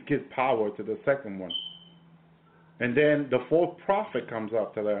beast gives power to the second one. And then the fourth prophet comes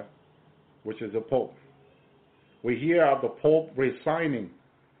after that, which is the Pope. We hear of the Pope resigning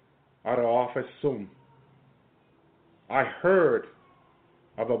out of office soon. I heard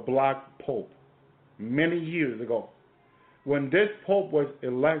of a black Pope many years ago. When this Pope was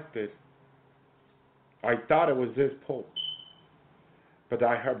elected, I thought it was this Pope. But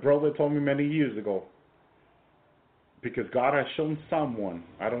a brother told me many years ago, because God has shown someone,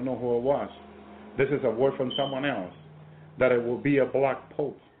 I don't know who it was, this is a word from someone else, that it will be a black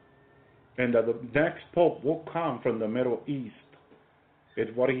Pope. And that the next Pope will come from the Middle East.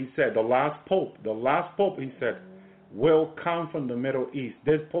 It's what he said. The last Pope, he said, will come from the Middle East.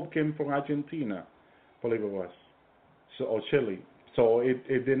 This Pope came from Argentina, I believe it was, or Chile. So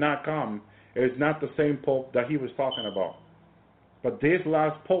it did not come. It's not the same Pope that he was talking about. But this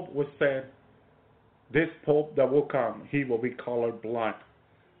last Pope was said, this Pope that will come, he will be colored black,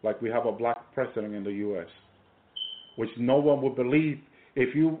 like we have a black president in the U.S., which no one would believe.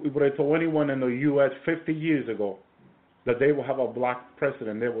 If you would have told anyone in the U.S. 50 years ago that they will have a black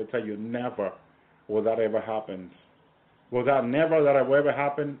president, they will tell you never will that ever happen. Will that never that ever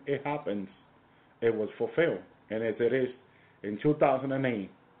happen? It happens. It was fulfilled. And as it is in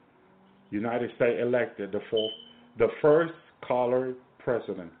 2008, United States elected the first colored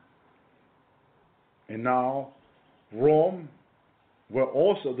president. And now Rome will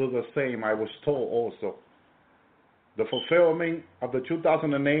also do the same, I was told also. The fulfillment of the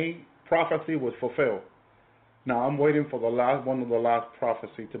 2008 prophecy was fulfilled. Now I'm waiting for the last one of the last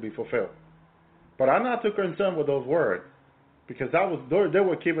prophecy to be fulfilled. But I'm not too concerned with those words because they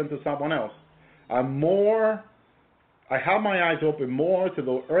were given to someone else. I have my eyes open more to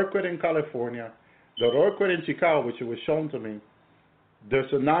the earthquake in California, the earthquake in Chicago, which was shown to me, the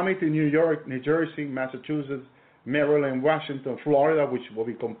tsunami to New York, New Jersey, Massachusetts, Maryland, Washington, Florida, which will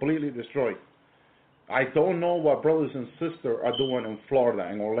be completely destroyed. I don't know what brothers and sisters are doing in Florida,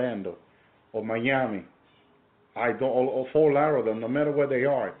 in Orlando, or Miami. Or Fort Lauderdale, no matter where they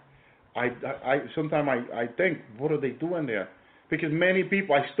are. Sometimes I think, what are they doing there? Because many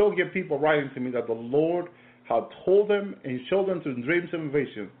people, I still get people writing to me that the Lord had told them and showed them through dreams and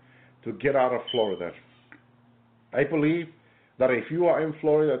visions to get out of Florida. I believe that if you are in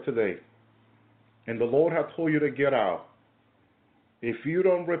Florida today and the Lord has told you to get out, if you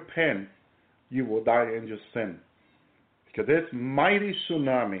don't repent, you will die in your sin. Because this mighty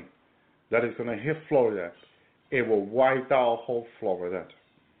tsunami that is going to hit Florida, it will wipe out whole Florida.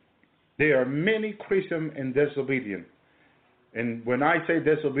 There are many Christians in disobedience. And when I say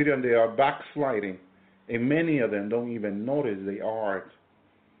disobedient, they are backsliding. And many of them don't even notice they are.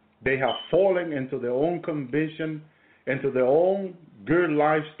 They have fallen into their own conviction, into their own good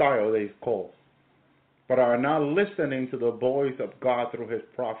lifestyle, they call, but are not listening to the voice of God through his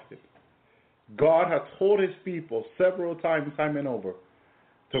prophet. God has told his people several times, time and over,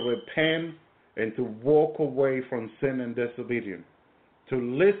 to repent and to walk away from sin and disobedience, to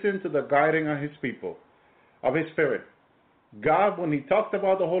listen to the guiding of his people, of his Spirit. God, when he talked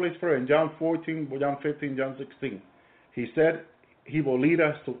about the Holy Spirit in John 14, John 15, John 16, he said he will lead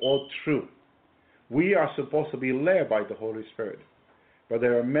us to all truth. We are supposed to be led by the Holy Spirit. But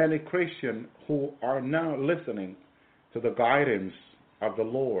there are many Christians who are not listening to the guidance of the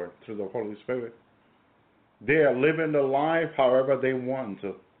Lord through the Holy Spirit. They are living their life however they want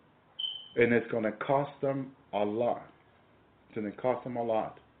to. And it's going to cost them a lot. It's going to cost them a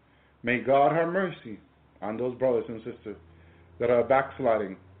lot. May God have mercy on those brothers and sisters that are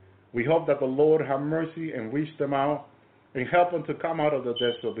backsliding. We hope that the Lord have mercy and reach them out and help them to come out of the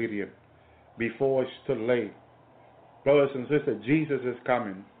disobedience before it's too late. Brothers and sisters, Jesus is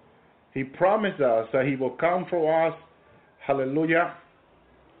coming. He promised us that he will come for us. Hallelujah.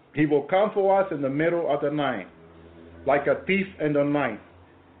 He will come for us in the middle of the night, like a thief in the night.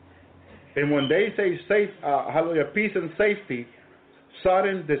 And when they say hallelujah, peace and safety,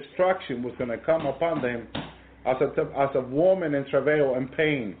 sudden destruction was going to come upon them as a woman in travail and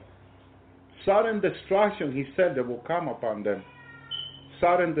pain. Sudden destruction, he said, that will come upon them.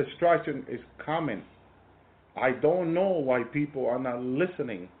 Sudden destruction is coming. I don't know why people are not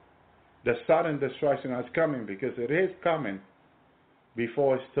listening. The sudden destruction is coming because it is coming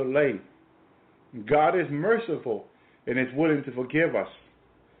before it's too late. God is merciful and is willing to forgive us.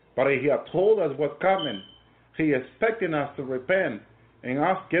 But he has told us what's coming. He is expecting us to repent and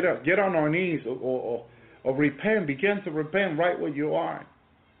us get on our knees or repent. Begin to repent right where you are.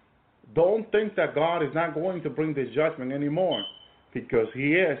 Don't think that God is not going to bring this judgment anymore, because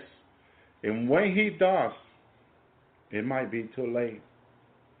he is. And when he does, it might be too late.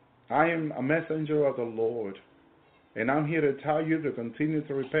 I am a messenger of the Lord, and I'm here to tell you to continue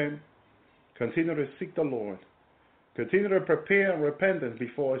to repent, continue to seek the Lord, continue to prepare repentance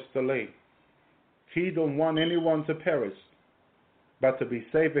before it's too late. He don't want anyone to perish, but to be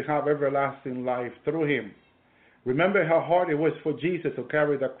saved and have everlasting life through him. Remember how hard it was for Jesus to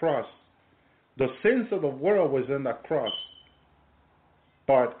carry the cross. The sins of the world was in the cross.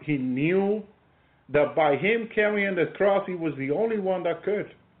 But he knew that by him carrying the cross, he was the only one that could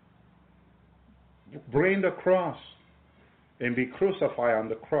bring the cross and be crucified on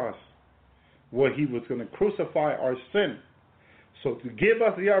the cross, where he was going to crucify our sin. So to give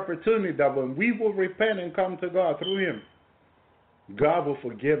us the opportunity that when we will repent and come to God through him, God will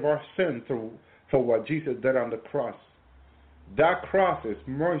forgive our sin for what Jesus did on the cross. That cross is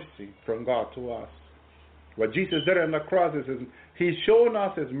mercy from God to us. What Jesus did on the cross is he's shown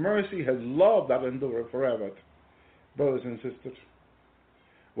us his mercy, his love that endures forever. Brothers and sisters,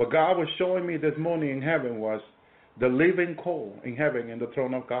 what God was showing me this morning in heaven was the living coal in heaven in the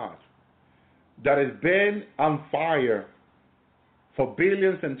throne of God that has been on fire for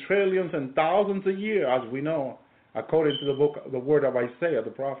billions and trillions and thousands of years, as we know, according to the word of Isaiah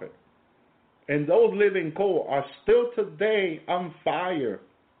the prophet. And those living coal are still today on fire.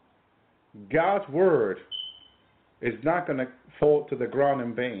 God's word is not going to fall to the ground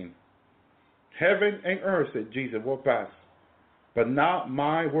in vain. Heaven and earth, said Jesus, will pass, but not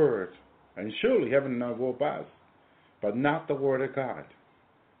my word. And surely heaven and earth will pass, but not the word of God.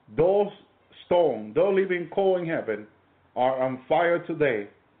 Those stone, though living coal in heaven, are on fire today,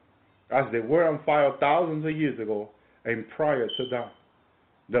 as they were on fire thousands of years ago and prior to that.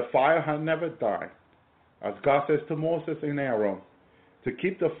 The fire had never died. As God says to Moses and Aaron, to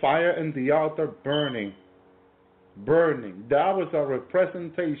keep the fire in the altar burning. Burning. That was a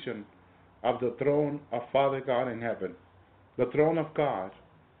representation of the throne of Father God in heaven. The throne of God.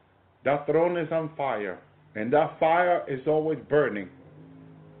 That throne is on fire. And that fire is always burning.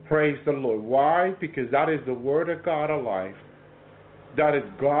 Praise the Lord. Why? Because that is the Word of God alive. That is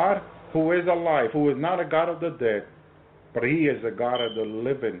God who is alive, who is not a God of the dead, but He is a God of the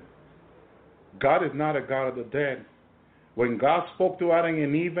living. God is not a God of the dead. When God spoke to Adam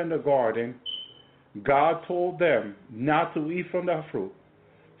and Eve in the garden, God told them not to eat from that fruit.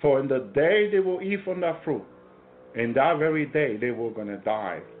 For in the day they will eat from that fruit, in that very day they were going to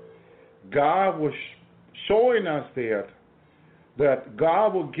die. God was showing us there that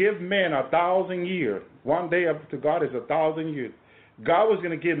God will give men 1,000 years. One day to God is 1,000 years. God was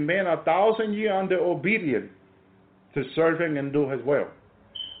going to give men 1,000 years under obedience to serve Him and do His will.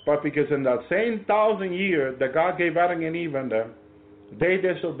 But because in that same 1,000 years that God gave Adam and Eve and them, they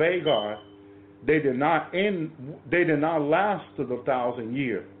disobeyed God. They did not last to the 1,000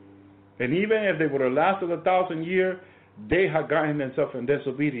 years. And even if they would have lasted 1,000 years, they had gotten themselves in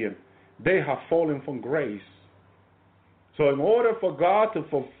disobedience. They have fallen from grace. So in order for God to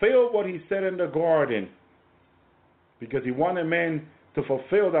fulfill what He said in the garden, because He wanted men to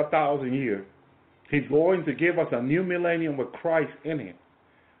fulfill that 1,000 years, He's going to give us a new millennium with Christ in it,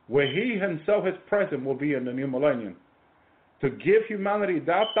 where He Himself, His presence, will be in the new millennium. To give humanity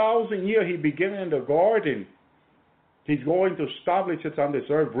that 1,000 years He began in the garden, He's going to establish it on this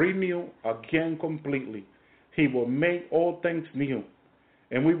earth, renew again completely. He will make all things new.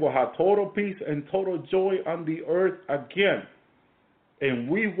 And we will have total peace and total joy on the earth again. And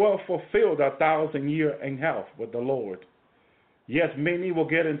we will fulfill that 1,000 years in health with the Lord. Yes, many will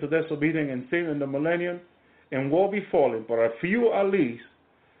get into disobedience and sin in the millennium and will be fallen, but a few at least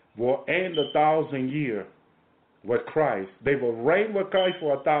will end the 1,000 years with Christ. They will reign with Christ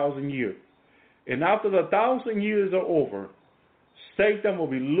for 1,000 years. And after the 1,000 years are over, Satan will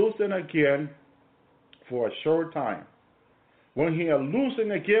be loosened again for a short time. When he is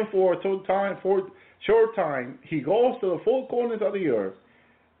loosened again for a short time, he goes to the four corners of the earth,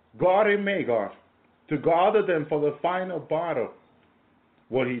 God and Magog, to gather them for the final battle,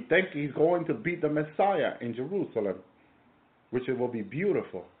 where he thinks he's going to beat the Messiah in Jerusalem, which it will be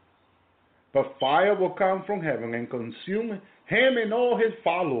beautiful. But fire will come from heaven and consume him and all his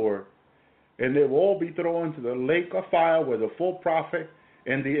followers, and they will all be thrown into the lake of fire where the false prophet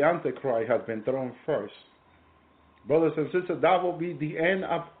and the Antichrist has been thrown first. Brothers and sisters, that will be the end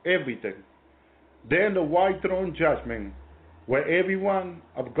of everything. Then the white throne judgment, where everyone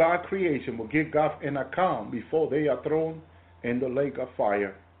of God's creation will give God an account before they are thrown in the lake of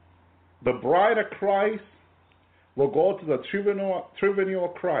fire. The bride of Christ will go to the tribunal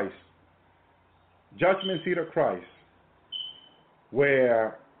of Christ, judgment seat of Christ,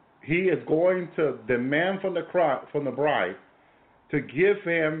 where he is going to demand from the bride to give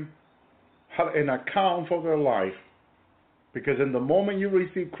him an account for their life. Because in the moment you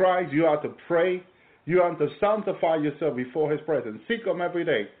receive Christ, you have to pray. You have to sanctify yourself before His presence. Seek Him every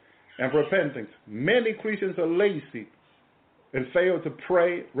day and repentance. Many Christians are lazy and fail to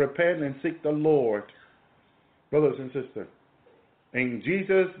pray, repent, and seek the Lord. Brothers and sisters, in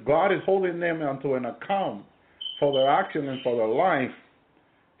Jesus, God is holding them unto an account for their action and for their life.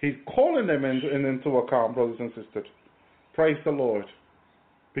 He's calling them into account, brothers and sisters. Praise the Lord.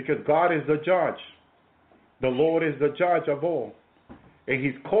 Because God is the judge. The Lord is the judge of all. And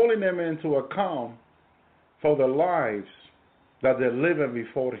He's calling them into account for the lives that they're living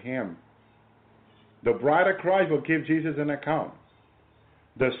before Him. The bride of Christ will give Jesus an account.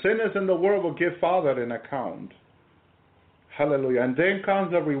 The sinners in the world will give Father an account. Hallelujah. And then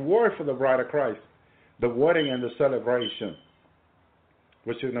comes the reward for the bride of Christ, the wedding and the celebration,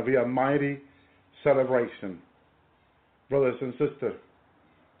 which is going to be a mighty celebration. Brothers and sisters,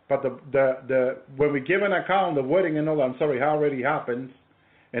 but when we give an account, the wedding and all that, already happens,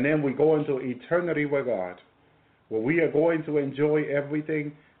 and then we go into eternity with God, where we are going to enjoy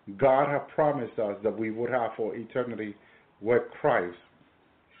everything God has promised us that we would have for eternity with Christ.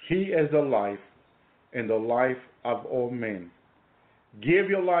 He is the life and the life of all men. Give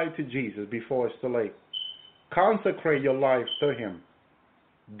your life to Jesus before it's too late. Consecrate your life to Him.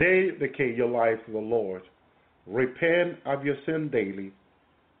 Dedicate your life to the Lord. Repent of your sin daily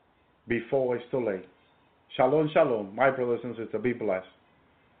before it's too late. Shalom, shalom. My brothers and sisters, be blessed.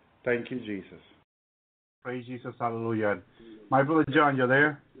 Thank you, Jesus. Praise Jesus, hallelujah. My brother John, you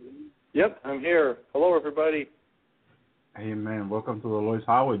there? Yep, I'm here. Hello, everybody. Amen. Welcome to the Lord's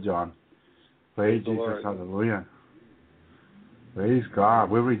Hour, John. Praise Jesus. Lord. Hallelujah. Praise God.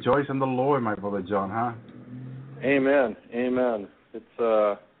 We rejoice in the Lord, my brother John, huh? Amen. Amen. It's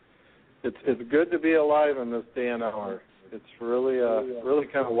good to be alive in this day and hour. It's really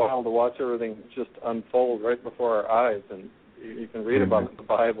kind of wild to watch everything just unfold right before our eyes, and you can read about it in the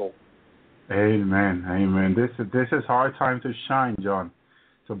Bible. Amen. Amen. This is our time to shine, John,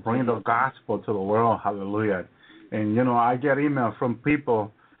 to bring the gospel to the world. Hallelujah. And you know, I get email from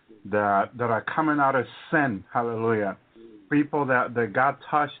people that are coming out of sin. Hallelujah. People that God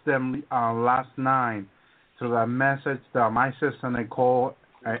touched them last night through that message that my sister Nicole,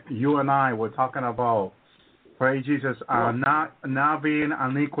 you and I were talking about. Praise Jesus. Not being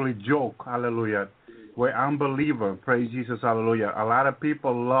unequally yoked. Hallelujah. We're unbeliever. Praise Jesus. Hallelujah. A lot of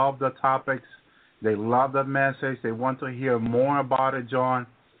people love the topics. They love the message. They want to hear more about it, John.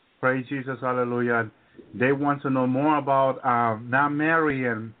 Praise Jesus. Hallelujah. They want to know more about not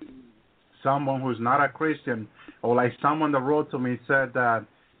marrying someone who's not a Christian, or like someone that wrote to me said that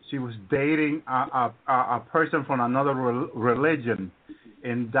she was dating a person from another religion,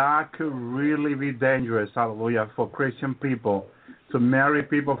 and that could really be dangerous, hallelujah, for Christian people to marry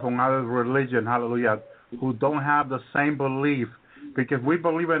people from other religion, hallelujah, who don't have the same belief, because we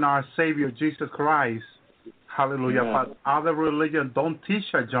believe in our Savior Jesus Christ, hallelujah, but other religions don't teach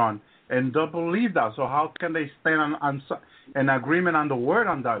that, John, and don't believe that. So how can they stand on an agreement on the word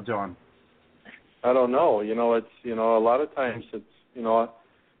on that, John? I don't know. It's a lot of times it's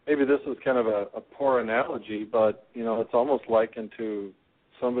maybe this is kind of a poor analogy, but it's almost likened to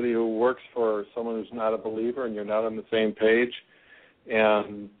somebody who works for someone who's not a believer, and you're not on the same page,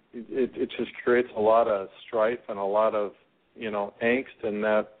 and it just creates a lot of strife and a lot of angst in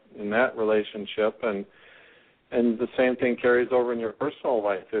that relationship, and the same thing carries over in your personal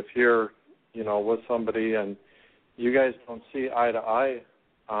life. If you're with somebody and you guys don't see eye to eye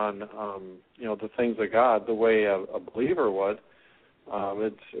on the things of God the way a believer would,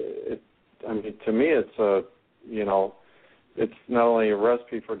 to me it's it's not only a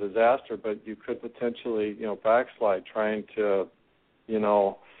recipe for disaster, but you could potentially backslide trying to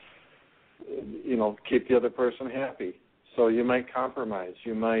keep the other person happy. So you might compromise.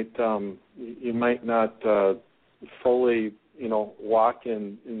 You might not fully walk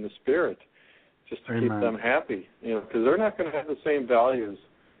in the Spirit just to keep them happy, because they're not going to have the same values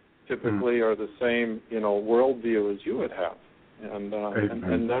typically or the same worldview as you would have, and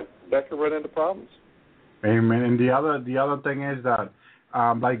that could run into problems. Amen. And the other thing is that,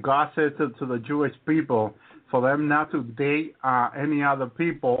 like God said to the Jewish people, for them not to date any other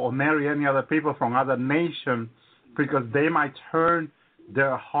people or marry any other people from other nations, because they might turn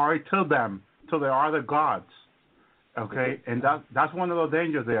their heart to them, to their other gods. Okay, and that's one of the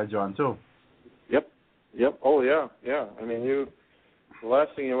dangers there, John, too. Yep. Oh yeah. I mean, the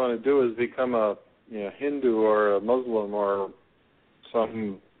last thing you want to do is become a Hindu or a Muslim or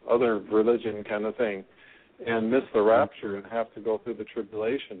some other religion kind of thing, and miss the rapture and have to go through the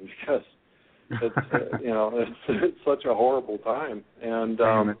tribulation, because it's it's such a horrible time, and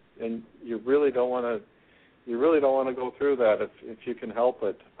you really don't want to go through that if you can help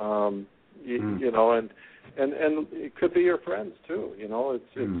it. And it could be your friends too.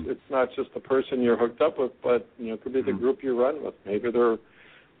 It's not just the person you're hooked up with, but it could be the group you run with. Maybe they're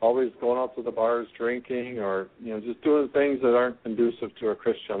always going out to the bars drinking, or just doing things that aren't conducive to a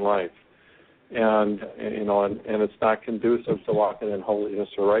Christian life. And it's not conducive to walking in holiness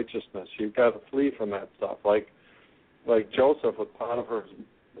or righteousness. You've got to flee from that stuff. Like Joseph with Potiphar's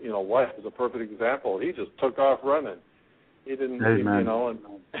wife is a perfect example. He just took off running. He didn't,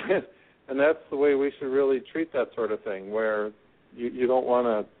 and that's the way we should really treat that sort of thing, where you don't want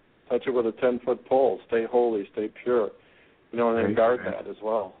to touch it with a 10-foot pole. Stay holy, stay pure, and then guard that as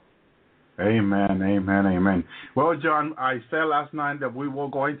well. Amen. Well, John, I said last night that we were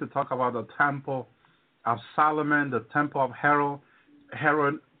going to talk about the temple of Solomon, the temple of Herod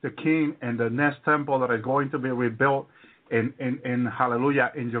the king, and the next temple that is going to be rebuilt in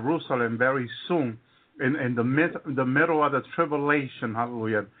Hallelujah, in Jerusalem very soon, in the middle of the tribulation.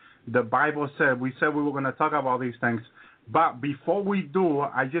 Hallelujah. The Bible said, we said we were going to talk about these things. But before we do,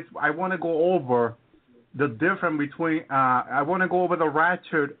 I want to go over the difference between, I want to go over the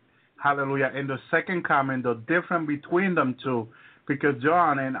rapture, hallelujah, and the second coming, the difference between them two. Because,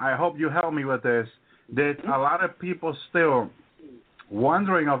 John, and I hope you help me with this, there's a lot of people still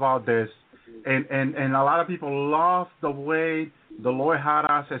wondering about this, and a lot of people love the way the Lord had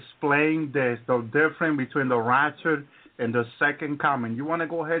us explain this, the difference between the rapture and the second coming. You want to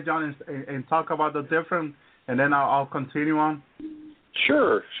go ahead, John, and talk about the difference, and then I'll continue on?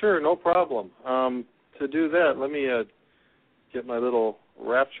 Sure, no problem. To do that, let me get my little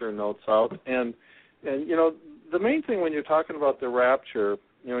rapture notes out. And you know, the main thing when you're talking about the rapture,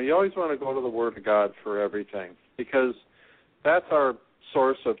 you know, you always want to go to the Word of God for everything, because that's our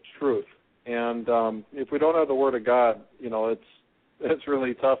source of truth. And if we don't have the Word of God, you know, it's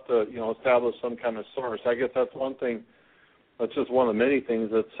really tough to, you know, establish some kind of source. I guess that's one thing. That's just one of many things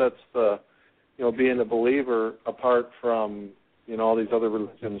that sets the, you know, being a believer apart from, you know, all these other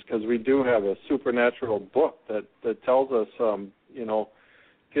religions, because we do have a supernatural book that tells us, you know,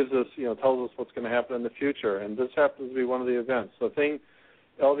 gives us, you know, tells us what's going to happen in the future, and this happens to be one of the events. The thing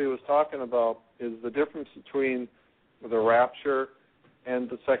Elvie was talking about is the difference between the rapture and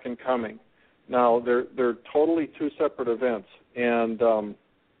the second coming. Now, they're totally two separate events, and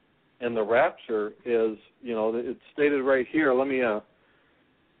the rapture is, you know, it's stated right here. Let me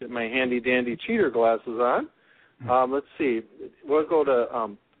get my handy-dandy cheater glasses on. Let's see. We'll go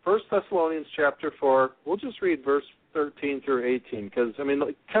to 1 Thessalonians chapter 4. We'll just read verse 13 through 18, because, I mean,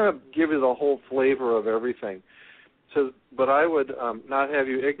 kind of give you the whole flavor of everything. It says, but I would not have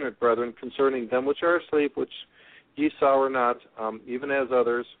you ignorant, brethren, concerning them which are asleep, which ye sorrow not, even as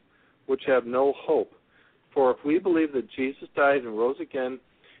others, which have no hope. For if we believe that Jesus died and rose again,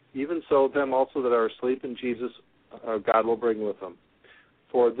 even so them also that are asleep in Jesus God will bring with him.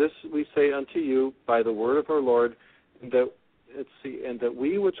 For this we say unto you by the word of our Lord, and that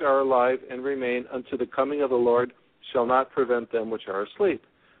we which are alive and remain unto the coming of the Lord shall not prevent them which are asleep.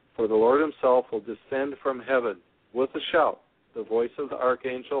 For the Lord himself will descend from heaven with a shout, the voice of the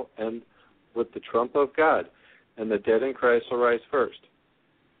archangel, and with the trump of God, and the dead in Christ shall rise first.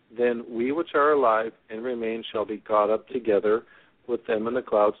 Then we which are alive and remain shall be caught up together with them in the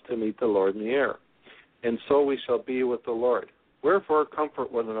clouds to meet the Lord in the air. And so we shall be with the Lord. Wherefore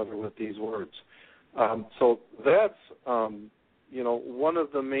comfort one another with these words. So that's, you know, one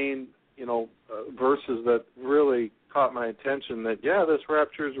of the main, you know, verses that really caught my attention, that, yeah, this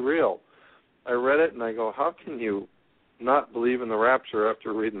rapture is real. I read it and I go, how can you not believe in the rapture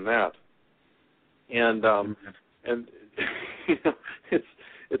after reading that? And you know,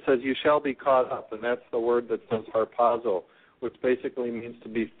 it says you shall be caught up, and that's the word that says harpazo, which basically means to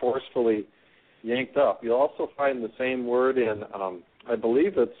be forcefully yanked up. You'll also find the same word in, I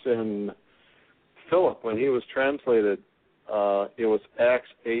believe it's in Philip when he was translated. It was Acts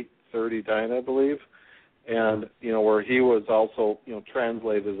 8:39, I believe, and you know where he was also, you know,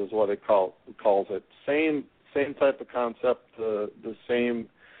 translated is what it calls it. Same type of concept, the same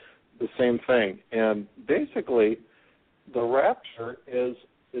thing. And basically, the rapture is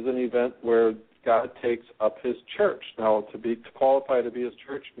an event where God takes up his church. Now, to qualify to be his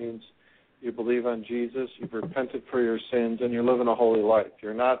church means you believe on Jesus, you've repented for your sins, and you're living a holy life.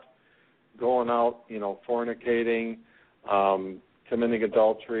 You're not going out, you know, fornicating, committing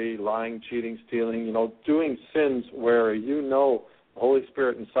adultery, lying, cheating, stealing, you know, doing sins where you know the Holy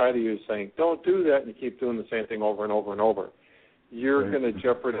Spirit inside of you is saying, don't do that, and you keep doing the same thing over and over and over. You're going to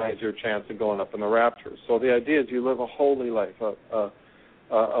jeopardize your chance of going up in the rapture. So the idea is you live a holy life,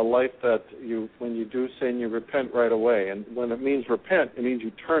 a life that you, when you do sin, you repent right away. And when it means repent, it means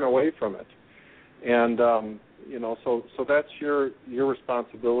you turn away from it. And, you know, so that's your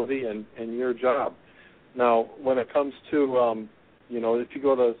responsibility and your job. Now, when it comes to, you know, if you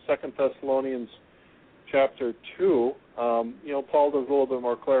go to 2 Thessalonians chapter 2, you know, Paul does a little bit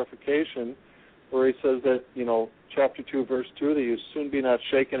more clarification where he says that, you know, chapter 2, verse 2, that you soon be not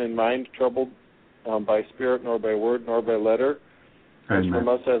shaken in mind, troubled by spirit, nor by word, nor by letter, as from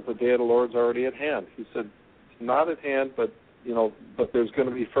us as the day of the Lord's already at hand. He said, it's not at hand, but, you know, but there's going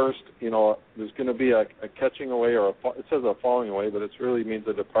to be first, you know, there's going to be a catching away, or it says a falling away, but it really means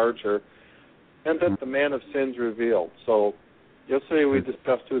a departure, and that the man of sin's revealed. So yesterday we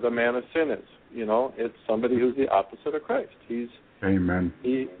discussed who the man of sin is. You know, it's somebody who's the opposite of Christ. Amen.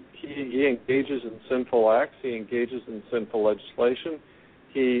 He engages in sinful acts. He engages in sinful legislation.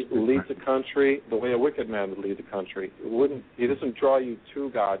 He leads a country the way a wicked man would lead a country. He doesn't draw you to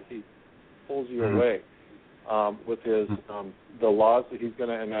God. He pulls you away with his the laws that he's going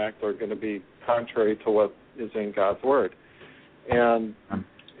to enact are going to be contrary to what is in God's word. And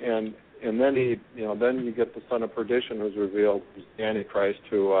then then you get the son of perdition who's revealed, who's the Antichrist,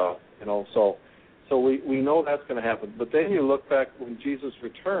 who so we know that's going to happen. But then you look back when Jesus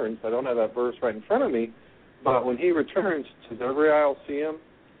returns. I don't have that verse right in front of me, but when he returns, does every eye will see him?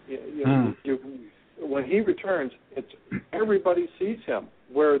 When he returns, everybody sees him.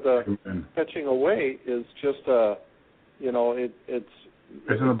 Where the catching away is just it's in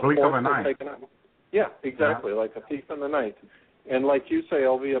the blink of an eye. Yeah, exactly, like a thief in the night. And like you say,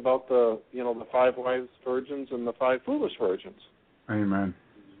 Elvie, about the 5 wise virgins and the 5 foolish virgins. Amen.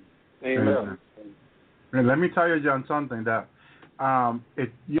 Amen. And let me tell you, John, something that,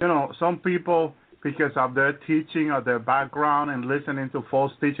 some people, because of their teaching or their background and listening to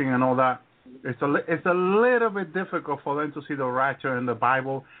false teaching and all that, it's a little bit difficult for them to see the rapture in the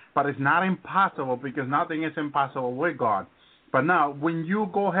Bible, but it's not impossible because nothing is impossible with God. But now, when you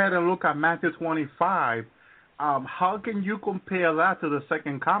go ahead and look at Matthew 25, how can you compare that to the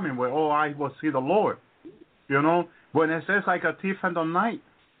second coming where, I will see the Lord? When it says like a thief in the night,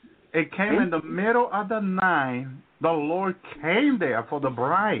 it came in the middle of the night, the Lord came there for the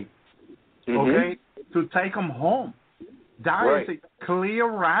bride, okay, to take them home. That is a clear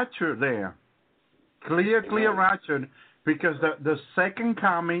rapture there. Clear rapture, because the second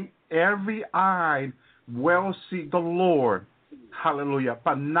coming, every eye will see the Lord. Hallelujah.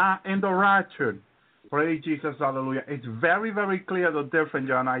 But not in the rapture. Praise Jesus. Hallelujah. It's very, very clear the difference,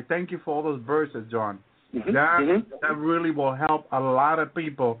 John. I thank you for all those verses, John. That really will help a lot of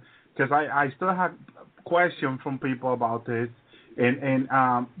people, because I still have questions from people about this. And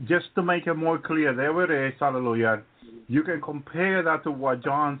just to make it more clear, there it is. Hallelujah. You can compare that to what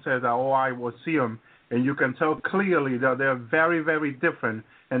John says, that, I will see him. And you can tell clearly that they're very, very different.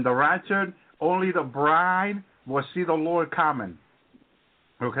 In the rapture, only the bride will see the Lord coming.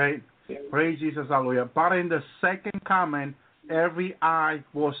 Okay? Praise Jesus, hallelujah. But in the second coming, every eye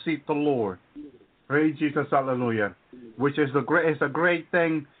will see the Lord. Praise Jesus, hallelujah. Which is it's a great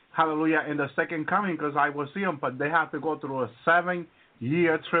thing, hallelujah, in the second coming, because I will see him. But they have to go through a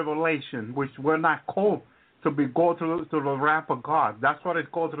 7-year tribulation, which we're not called to go through the wrath of God. That's what it's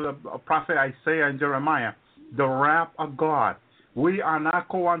called through the prophet Isaiah and Jeremiah, the wrath of God. We are not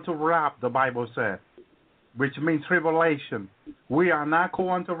going to wrath, the Bible says, which means tribulation. We are not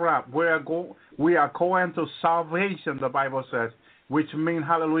going to wrath. We are going to salvation, the Bible says, which means,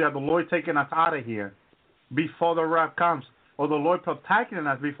 hallelujah, the Lord taking us out of here before the wrath comes, or the Lord protecting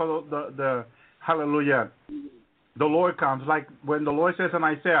us before the hallelujah, the Lord comes. Like when the Lord says in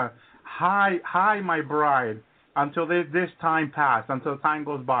Isaiah, hide my bride until this time pass, until time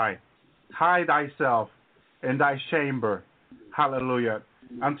goes by. Hide thyself in thy chamber, hallelujah,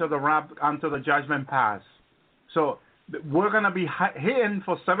 until the judgment pass. So we're going to be hidden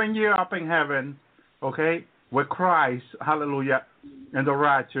for 7 years up in heaven, okay, with Christ, hallelujah, in the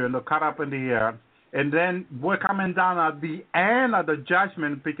rapture, and the caught up in the air. And then we're coming down at the end of the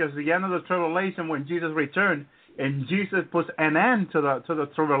judgment, because the end of the tribulation, when Jesus returned, and Jesus puts an end to the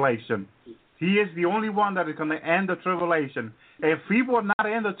tribulation. He is the only one that is going to end the tribulation. If he will not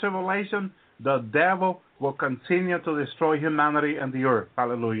end the tribulation, the devil will continue to destroy humanity and the earth.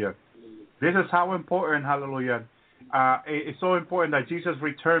 Hallelujah. This is how important, hallelujah, it's so important that Jesus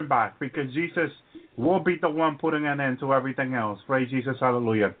return back, because Jesus will be the one putting an end to everything else. Praise Jesus,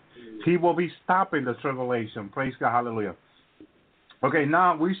 hallelujah. He will be stopping the tribulation. Praise God, hallelujah. Okay,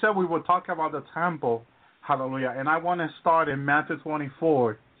 now we said we would talk about the temple, hallelujah, and I want to start in Matthew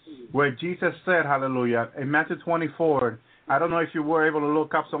 24, where Jesus said, hallelujah, in Matthew 24, I don't know if you were able to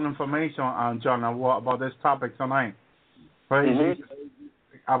look up some information on John about this topic tonight. Praise Jesus,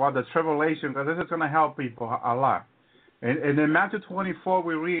 about the tribulation, because this is going to help people a lot. And in Matthew 24,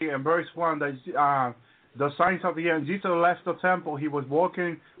 we read in verse 1 that the signs of the end, Jesus left the temple. He was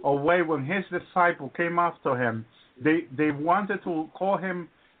walking away when his disciple came after him. They wanted to call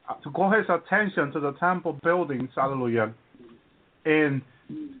his attention to the temple buildings, hallelujah. And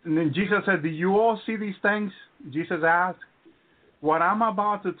then Jesus said, do you all see these things? Jesus asked, what I'm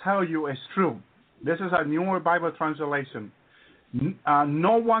about to tell you is true. This is a newer Bible translation.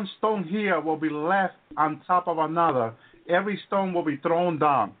 No one stone here will be left on top of another. Every stone will be thrown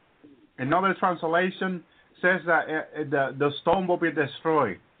down. Another translation says that the stone will be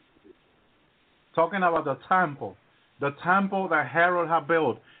destroyed. Talking about the temple that Herod had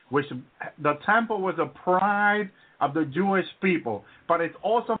built, which the temple was the pride of the Jewish people, but it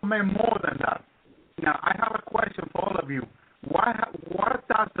also meant more than that. Now, I have a question for all of you. What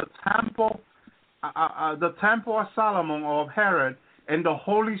does the temple of Solomon or of Herod and the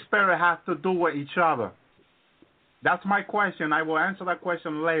Holy Spirit have to do with each other? That's my question. I will answer that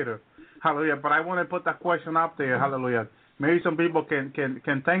question later. Hallelujah. But I want to put that question up there. Hallelujah. Maybe some people can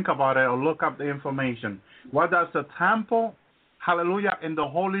think about it or look up the information. What does the temple, hallelujah, and the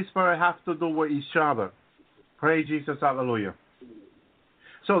Holy Spirit have to do with each other? Praise Jesus. Hallelujah.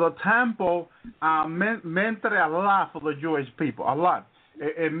 So the temple meant a lot for the Jewish people, a lot.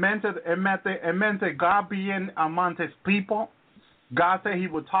 It meant that God being among his people. God said he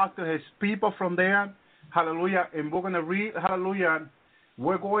would talk to his people from there. Hallelujah. And we're going to read, hallelujah.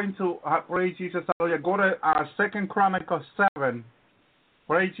 We're going to, praise Jesus, hallelujah. Go to 2 Chronicles 7.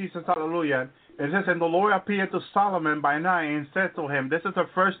 Praise Jesus, hallelujah. It says, and the Lord appeared to Solomon by night and said to him, this is the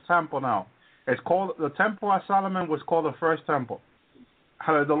first temple now. It's called, the temple of Solomon was called the first temple.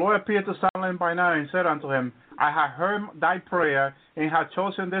 The Lord appeared to Solomon by night and said unto him, I have heard thy prayer and have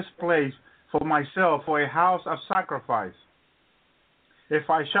chosen this place for myself for a house of sacrifice. If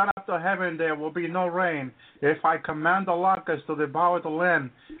I shut up the heaven, there will be no rain. If I command the locusts to devour the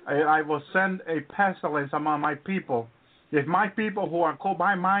land, I will send a pestilence among my people. If my people who are called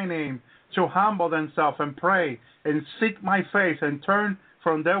by my name shall humble themselves and pray and seek my face and turn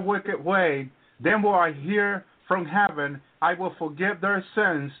from their wicked way, then will I hear from heaven, I will forgive their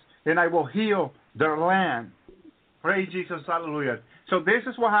sins, and I will heal their land. Praise Jesus, hallelujah. So this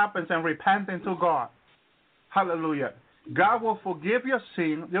is what happens in repenting to God. Hallelujah. God will forgive your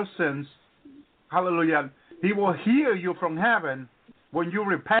sins. Hallelujah. He will hear you from heaven when you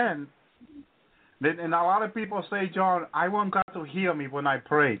repent. And a lot of people say, John, I want God to hear me when I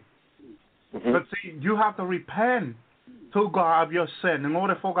pray. Mm-hmm. But see, you have to repent to God of your sin in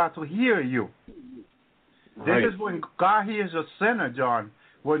order for God to hear you. Right. This is when God hears a sinner, John,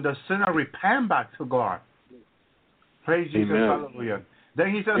 when the sinner repent back to God. Praise Jesus, hallelujah.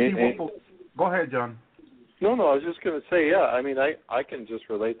 Then he says he will. Go ahead, John. No, I was just going to say, yeah, I mean, I can just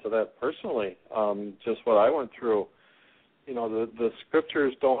relate to that personally, just what I went through. You know, the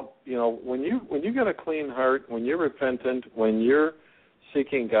scriptures don't, you know, when you get a clean heart, when you're repentant, when you're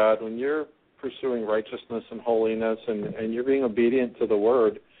seeking God, when you're pursuing righteousness and holiness and you're being obedient to the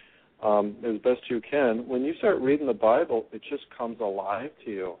word as best you can, when you start reading the Bible, it just comes alive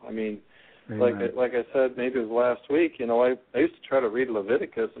to you. I mean, like I said, maybe it was last week, you know, I used to try to read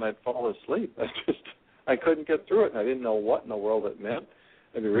Leviticus and I'd fall asleep. I couldn't get through it, and I didn't know what in the world it meant.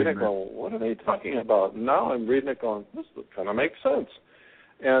 I'd be reading it going, what are they talking about? And now I'm reading it going, this kind of makes sense.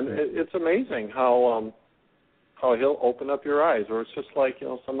 And it's amazing how he'll open up your eyes. Or it's just like, you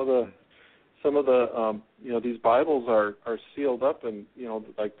know, some of the you know, these Bibles are sealed up, and, you know,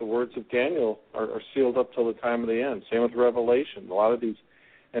 like the words of Daniel are sealed up till the time of the end. Same with Revelation. A lot of these,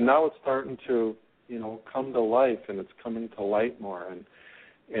 and now it's starting to, you know, come to life, and it's coming to light more. And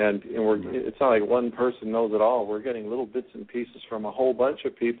it's not like one person knows it all. We're getting little bits and pieces from a whole bunch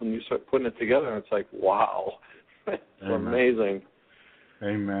of people, and you start putting it together, and it's like, wow, it's amazing.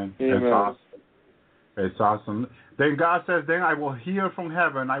 Amen. It's awesome. It's awesome. Then God says, then I will hear from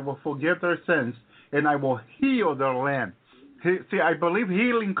heaven, I will forgive their sins, and I will heal their land. See, I believe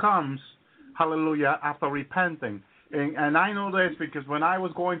healing comes, hallelujah, after repenting. And I know this because when I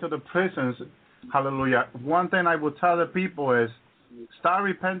was going to the prisons, hallelujah, one thing I would tell the people is, start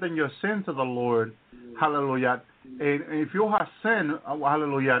repenting your sin to the Lord, hallelujah. And if you have sinned,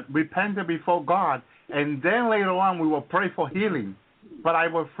 hallelujah, repent it before God, and then later on we will pray for healing. But I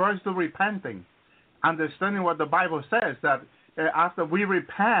will first do repenting, understanding what the Bible says, that after we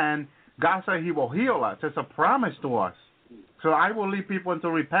repent, God said he will heal us. It's a promise to us. So I will lead people into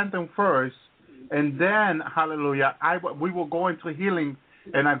repenting first, and then, hallelujah, we will go into healing,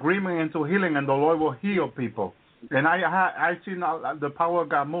 an agreement into healing, and the Lord will heal people. And I see now the power of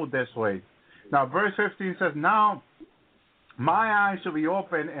God move this way. Now, verse 15 says, now my eyes shall be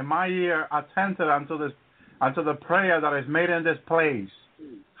open and my ear attentive unto the prayer that is made in this place.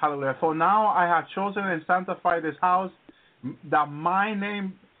 Hallelujah. For now I have chosen and sanctified this house, that my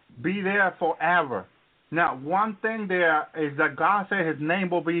name be there forever. Now, one thing there is that God said his name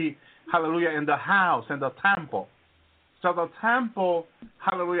will be, hallelujah, in the house, in the temple. So the temple,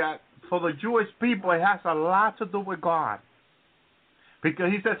 hallelujah, for the Jewish people, it has a lot to do with God. Because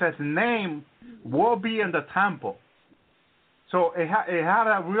he says his name will be in the temple. So it had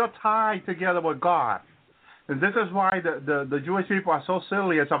a real tie together with God. And this is why the Jewish people are so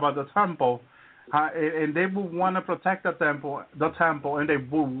serious about the temple. And they would want to protect the temple, and they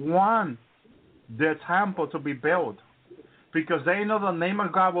would want their temple to be built. Because they know the name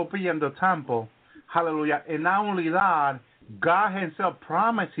of God will be in the temple. Hallelujah. And not only that, God himself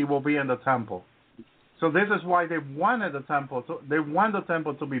promised he will be in the temple. So this is why they wanted the temple. They want the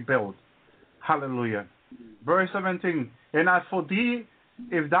temple to be built. Hallelujah. Verse 17. And as for thee,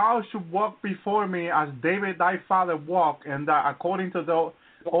 if thou should walk before me as David thy father walked, and that according to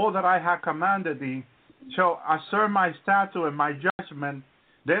all that I have commanded thee, shall assert my statute and my judgment,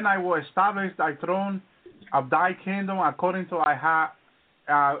 then I will establish thy throne of thy kingdom according to I have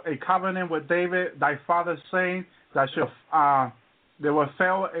a covenant with David thy father, saying, that they will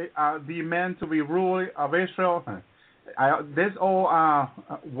fail the men to be ruler of Israel. This whole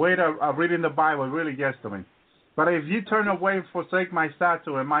way of reading the Bible really gets to me. But if you turn away and forsake my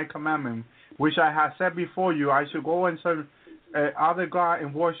statute and my commandment, which I have set before you, I shall go and serve other gods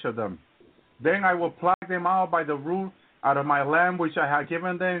and worship them. Then I will pluck them out by the root out of my land which I have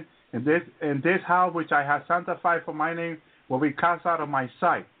given them, And this house which I have sanctified for my name will be cast out of my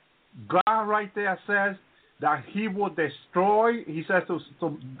sight. God right there says that he will destroy, he says to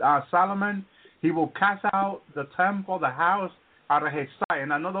Solomon, he will cast out the temple, the house, out of his sight.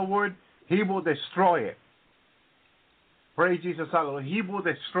 In another word, he will destroy it. Praise Jesus, hallelujah. He will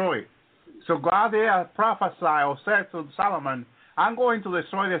destroy it. So God there prophesied or said to Solomon, I'm going to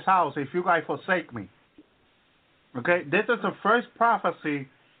destroy this house if you guys forsake me. Okay, this is the first prophecy,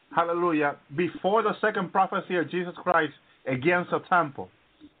 hallelujah, before the second prophecy of Jesus Christ against the temple.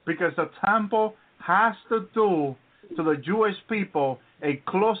 Because the temple has to do to the Jewish people a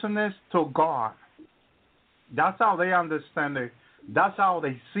closeness to God. That's how they understand it. That's how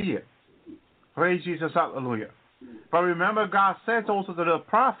they see it. Praise Jesus, hallelujah. But remember, God says also to the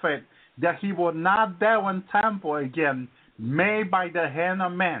prophet that he will not dwell in temple again made by the hand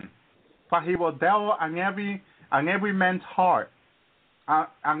of men, but he will dwell on every man's heart,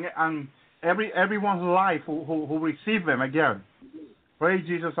 on everyone's life who receive him again. Praise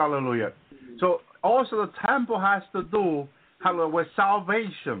Jesus, hallelujah. So also the temple has to do, hallelujah, with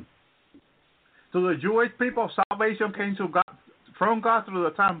salvation. To the Jewish people, salvation came to God, from God through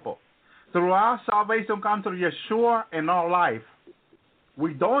the temple. Through our salvation comes through Yeshua in our life.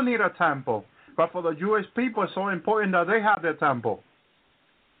 We don't need a temple, but for the Jewish people, it's so important that they have their temple.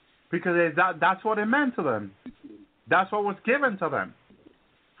 Because that's what it meant to them. That's what was given to them.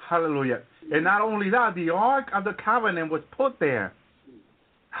 Hallelujah. And not only that, the Ark of the Covenant was put there.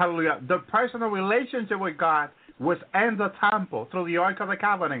 Hallelujah. The personal relationship with God was in the temple through the Ark of the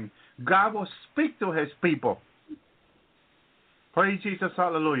Covenant. God will speak to his people. Praise Jesus,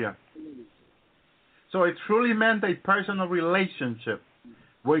 hallelujah. So it truly meant a personal relationship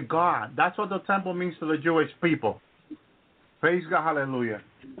with God. That's what the temple means to the Jewish people. Praise God, hallelujah.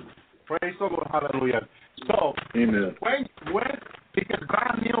 Praise the Lord, hallelujah. So, amen. When because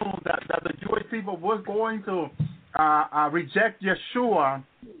God knew that the Jewish people was going to reject Yeshua,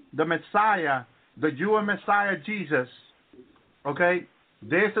 the Messiah, the Jewish Messiah Jesus. Okay,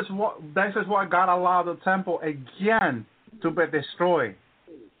 this is what God allowed the temple again to be destroyed,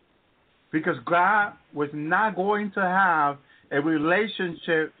 because God was not going to have a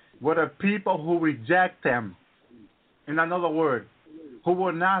relationship with the people who reject him. In another word, who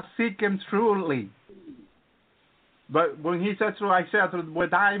will not seek him truly. But when he said through Isaiah,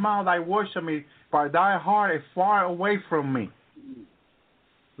 with thy mouth I worship me, but thy heart is far away from me.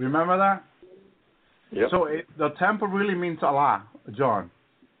 Remember that? Yep. So the temple really means a lot, John.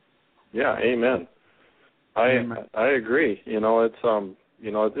 Yeah, amen. I agree. It's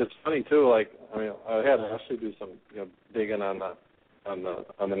it's funny too. Like, I had to actually do some digging on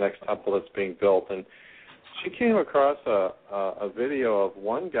the next temple that's being built, and she came across a video of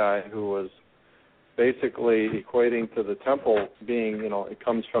one guy who was basically equating to the temple being, it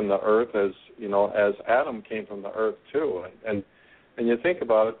comes from the earth as Adam came from the earth too. And you think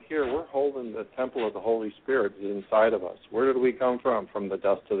about it, here we're holding the temple of the Holy Spirit inside of us. Where did we come from? From the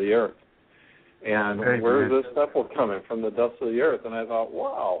dust of the earth. And where's this temple coming? From the dust of the earth. And I thought,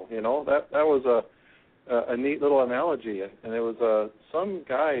 wow, that was a neat little analogy. And it was some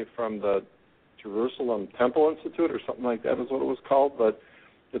guy from the Jerusalem Temple Institute or something like that is what it was called, but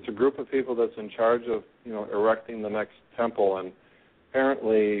it's a group of people that's in charge of, erecting the next temple. And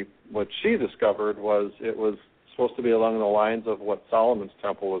apparently what she discovered was it was supposed to be along the lines of what Solomon's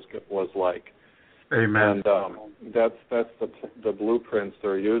temple was like. Amen. And that's the blueprints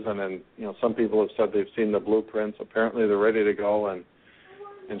they're using. And, some people have said they've seen the blueprints. Apparently they're ready to go. And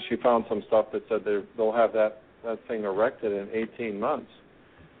she found some stuff that said they'll have that thing erected in 18 months.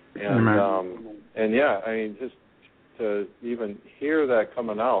 And, and yeah, just to even hear that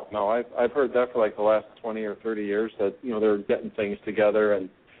coming out. Now, I've heard that for like the last 20 or 30 years that, they're getting things together. And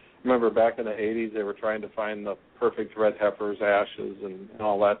I remember back in the 80s they were trying to find the perfect red heifer's ashes and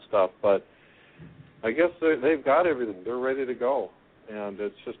all that stuff. But I guess they've got everything. They're ready to go. And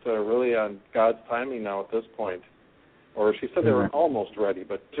it's just really on God's timing now at this point. Or she said they were almost ready,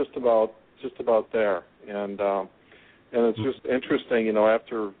 but just about there. And it's just interesting,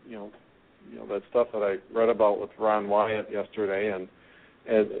 after, that stuff that I read about with Ron Wyatt yesterday, and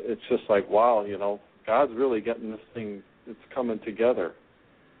it's just like, wow, God's really getting this thing, it's coming together.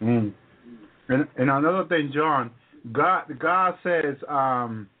 And another thing, John, God says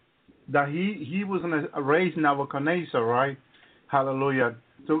that he was going to raise Nebuchadnezzar, right? Hallelujah.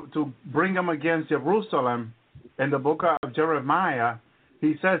 To bring him against Jerusalem. In the book of Jeremiah,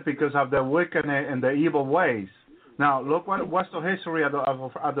 he says because of their wickedness and their evil ways. Now, look what's the history of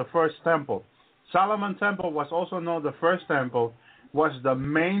the first temple. Solomon's temple was also known, the first temple was the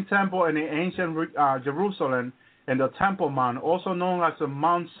main temple in the ancient Jerusalem, and the Temple Mount, also known as the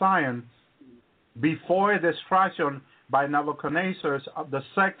Mount Zion, before destruction by Nebuchadnezzar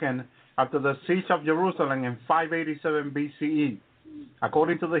II after the siege of Jerusalem in 587 BCE.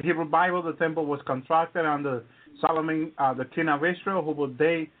 According to the Hebrew Bible, the temple was constructed under Solomon, the king of Israel, who would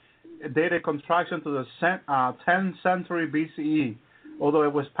date the construction to the 10th century BCE, although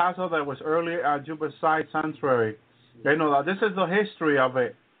it was possible that it was early Jebusite sanctuary. You know, this is the history of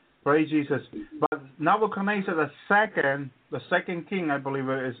it. Praise Jesus. But Nebuchadnezzar the second king, I believe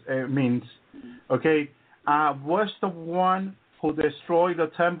it means, okay, was the one who destroyed the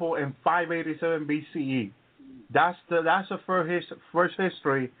temple in 587 BCE. That's the first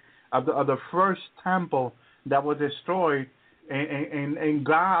history of the first temple that was destroyed, and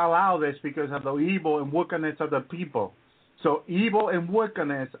God allowed this because of the evil and wickedness of the people. So evil and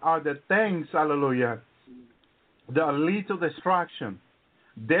wickedness are the things, hallelujah, that lead to destruction.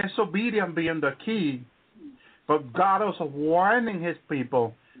 Disobedience being the key, but God also warning His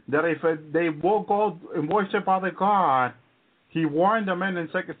people that if they will go and worship other God, He warned them in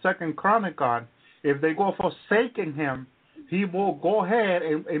Second Chronicle, if they go forsaking Him, He will go ahead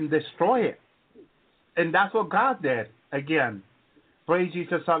and destroy it. And that's what God did again. Praise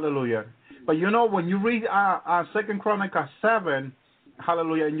Jesus, hallelujah. But you know, when you read Second Chronicle 7,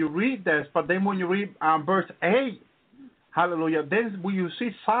 hallelujah, and you read this, but then when you read verse 8, hallelujah, then when you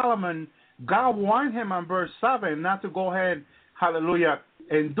see Solomon, God warned him on verse 7 not to go ahead, hallelujah,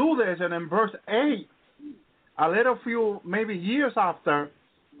 and do this. And in verse 8, a little few, maybe years after,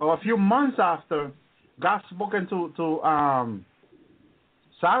 or a few months after, God spoken to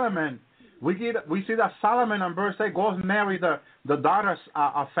Solomon. We see that Solomon in verse 8 goes and marry the daughters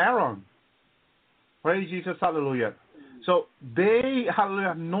of Pharaoh. Praise Jesus, hallelujah. So they,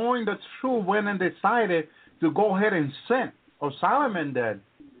 hallelujah, knowing the truth, went and decided to go ahead and sin, or Solomon did.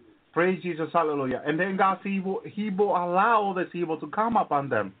 Praise Jesus, hallelujah. And then God's evil, He will allow this evil to come upon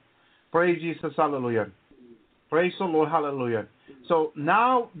them. Praise Jesus, hallelujah. Praise the Lord, hallelujah. So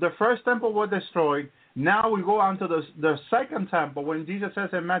now the first temple was destroyed. Now we go on to the second temple. When Jesus says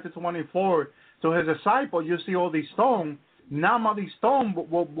in Matthew 24 to His disciples, you see all these stones. Now all these stones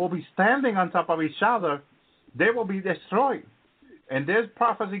will be standing on top of each other. They will be destroyed. And this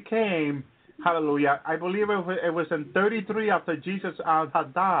prophecy came, hallelujah, I believe it was in 33 after Jesus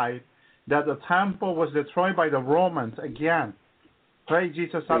had died, that the temple was destroyed by the Romans again. Praise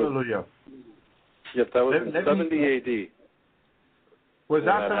Jesus, hallelujah. Yes, that was in 70 A.D. Was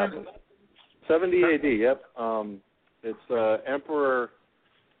that 70 A.D., yep. It's Emperor,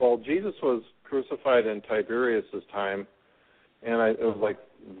 well, Jesus was crucified in Tiberius' time, and it was like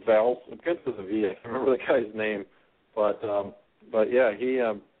it begins with a V. I can't remember the guy's name, but yeah, he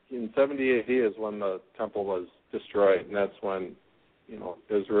in 70 A.D. is when the temple was destroyed, and that's when, you know,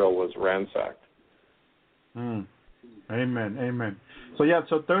 Israel was ransacked. Amen, amen. So yeah,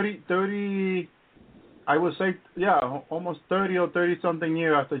 so 30 I would say, yeah, almost 30 or 30-something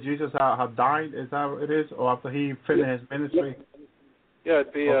years after Jesus had died, is that what it is? Or after He finished His ministry? Yeah,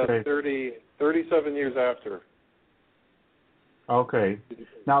 it'd be 37 years after. Okay.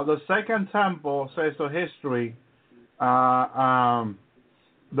 Now, the second temple, says the history, the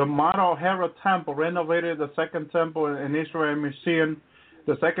model Herod temple renovated the second temple in Israel Museum.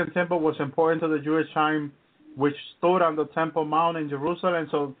 The second temple was important to the Jewish time, which stood on the Temple Mount in Jerusalem.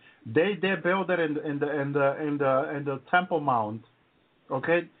 So they built it in the Temple Mount.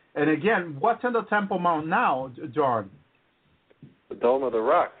 Okay. And again, what's in the Temple Mount now, John? The Dome of the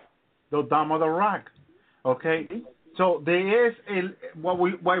Rock. The Dome of the Rock. Okay. Mm-hmm. So there is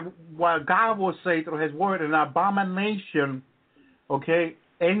what God will say through His word, an abomination, okay,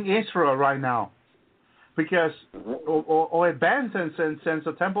 in Israel right now, because or advanced since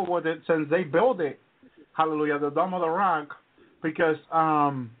the temple was since they built it, hallelujah, the Dome of the Rock, because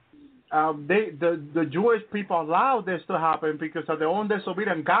the Jewish people allowed this to happen because of their own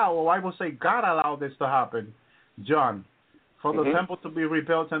disobedience. God, or I will say God allowed this to happen, John, for the temple to be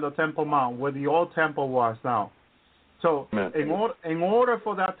rebuilt in the Temple Mount where the old temple was now. So in order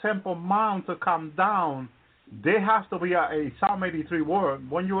for that Temple Mount to come down, there has to be a Psalm 83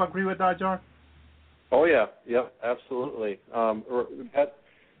 word. Wouldn't you agree with that, John? Oh, yeah. Yep, absolutely.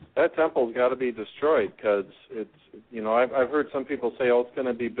 That temple's got to be destroyed because it's, you know, I've heard some people say, oh, it's going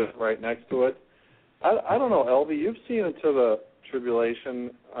to be built right next to it. I don't know, Elvie, you've seen into the tribulation.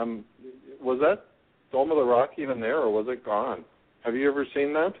 Was that Dome of the Rock even there, or was it gone? Have you ever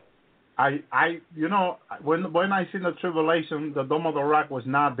seen that? You know, when I see the tribulation, the Dome of the Rock was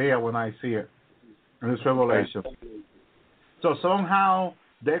not there when I see it in the tribulation. Okay. So somehow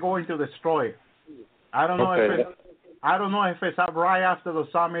they're going to destroy it. I don't know if it's right after the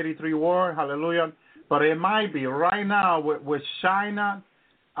Psalm 83 war, hallelujah, but it might be right now with China,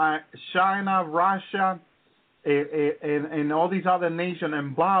 Russia, and all these other nations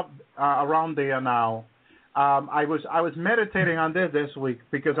involved around there now. I was meditating on this week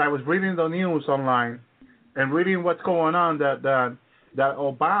because I was reading the news online and reading what's going on that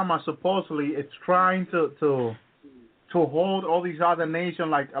Obama supposedly is trying to hold all these other nations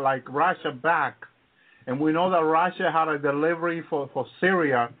like Russia back, and we know that Russia had a delivery for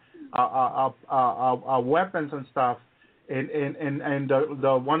Syria, weapons and stuff, and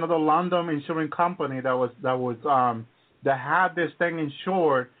the one of the London insurance company that had this thing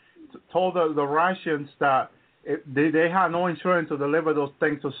insured told the Russians that they had no insurance to deliver those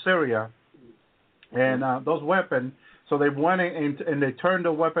things to Syria and those weapons. So they went and they turned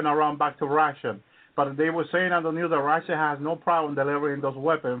the weapon around back to Russia. But they were saying on the news that Russia has no problem delivering those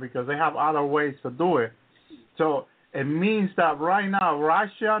weapons because they have other ways to do it. So it means that right now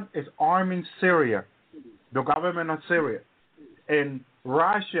Russia is arming Syria, the government of Syria. And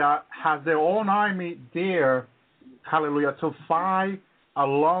Russia has their own army there, hallelujah, to fight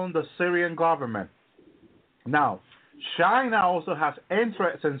along the Syrian government. Now, China also has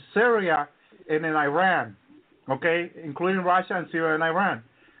interests in Syria and in Iran, okay, including Russia and Syria and Iran.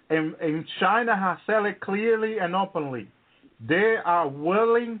 And China has said it clearly and openly. They are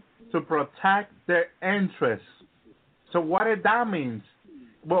willing to protect their interests. So what does that mean?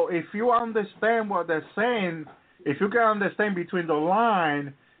 Well, if you understand what they're saying, if you can understand between the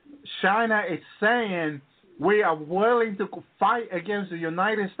line, China is saying we are willing to fight against the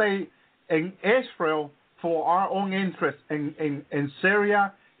United States and Israel for our own interests in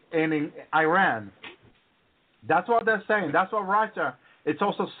Syria and in Iran. That's what they're saying. That's what Russia is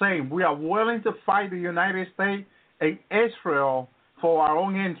also saying. We are willing to fight the United States and Israel for our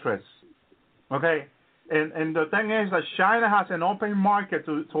own interests. Okay? And the thing is that China has an open market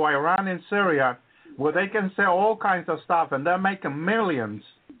to Iran and Syria where they can sell all kinds of stuff, and they're making millions.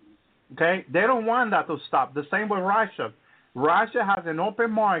 Okay? They don't want that to stop. The same with Russia. Russia has an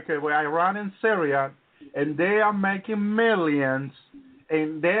open market with Iran and Syria, and they are making millions,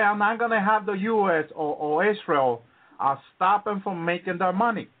 and they are not going to have the U.S. or Israel stop them from making their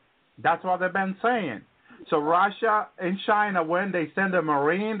money. That's what they've been saying. So Russia and China, when they send a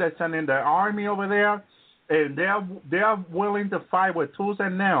Marine, they send in their army over there, and they are willing to fight with tooth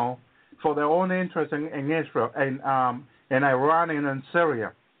and nail for their own interest in Israel and Iran and in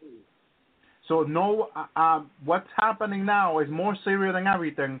Syria. So what's happening now is more serious than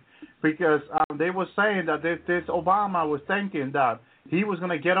everything, because they were saying that this Obama was thinking that he was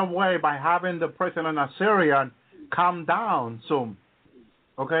going to get away by having the president of Syria calm down soon.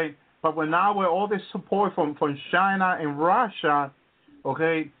 Okay? But now with all this support from China and Russia,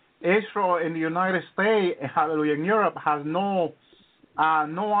 okay, Israel and the United States, hallelujah, and Europe has no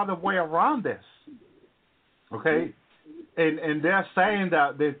other way around this. Okay? And they're saying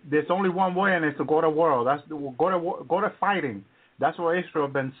that there's only one way, and it's to go to war. That's go to fighting. That's what Israel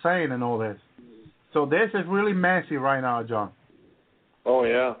has been saying and all this. So this is really messy right now, John. Oh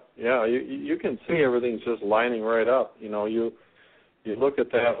yeah. You can see everything's just lining right up. You know, you look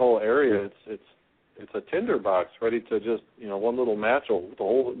at that whole area. It's a tinderbox ready to just one little match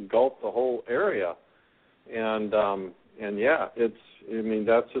will engulf the whole area. And yeah,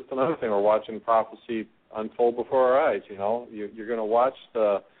 that's just another thing. We're watching prophecy unfold before our eyes. You're going to watch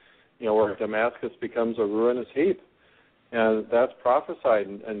where Damascus becomes a ruinous heap, and that's prophesied.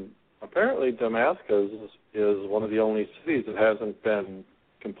 And apparently Damascus is one of the only cities that hasn't been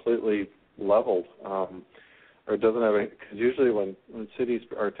completely leveled, or doesn't have any. Because usually when cities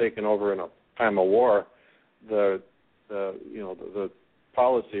are taken over in a time of war, the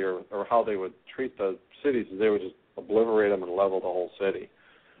policy or how they would treat the cities is they would just obliterate them and level the whole city.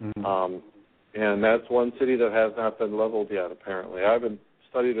 Mm-hmm. And that's one city that has not been leveled yet. Apparently, I haven't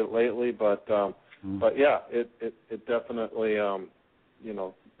studied it lately, but yeah, it definitely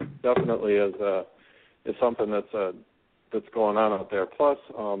definitely is something that's going on out there. Plus,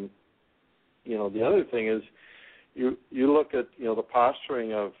 the other thing is you look at the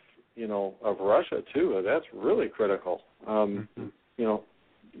posturing of Russia too. That's really critical.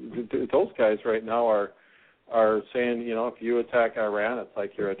 Those guys right now are saying, if you attack Iran, it's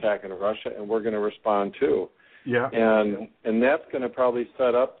like you're attacking Russia, and we're going to respond too. Yeah. And that's going to probably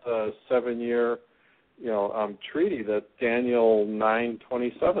set up the 7-year, treaty that Daniel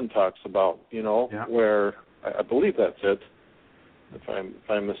 9:27 talks about. Where I believe that's it, if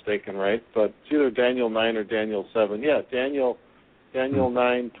I'm mistaken, right? But it's either Daniel 9 or Daniel 7. Yeah, Daniel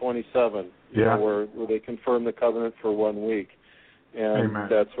 9:27. Where they confirm the covenant for 1 week. And Amen.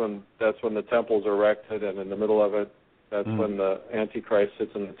 that's when the temple's erected, and in the middle of it, that's when the Antichrist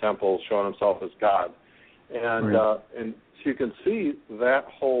sits in the temple showing himself as God. And Right. and so you can see that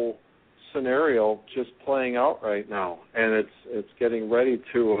whole scenario just playing out right now, and it's getting ready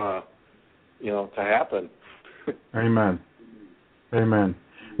to to happen. Amen. Amen.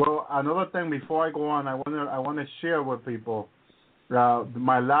 Well, another thing before I go on, I want to share with people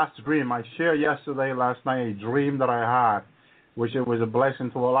my last dream. I shared last night, a dream that I had, which it was a blessing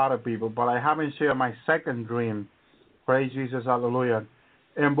to a lot of people. But I haven't shared my second dream. Praise Jesus, hallelujah.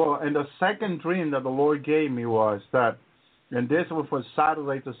 And the second dream that the Lord gave me was that, and this was for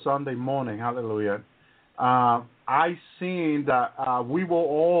Saturday to Sunday morning, hallelujah. I seen that we were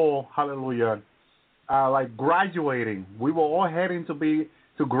all, hallelujah, like graduating. We were all heading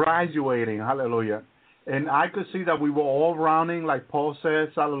to graduating, hallelujah. And I could see that we were all running, like Paul says,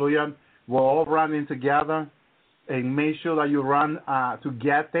 hallelujah. We're all running together, and make sure that you run to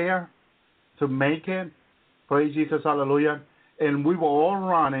get there, to make it. Praise Jesus, hallelujah. And we were all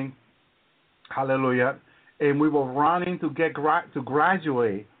running, hallelujah. And we were running to to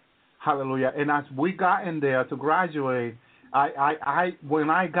graduate, hallelujah. And as we got in there to graduate, when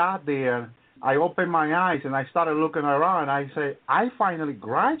I got there, I opened my eyes and I started looking around. I say, I finally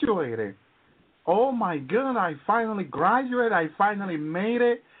graduated. Oh my goodness, I finally graduated. I finally made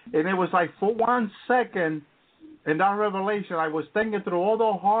it. And it was like for 1 second in that revelation, I was thinking through all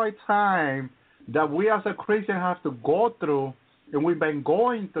the hard time that we as a Christian have to go through, and we've been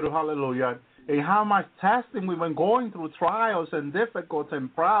going through, hallelujah, and how much testing we've been going through, trials and difficulties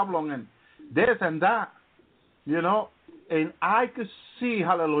and problems and this and that, And I could see,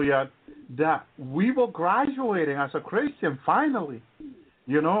 hallelujah, that we were graduating as a Christian finally,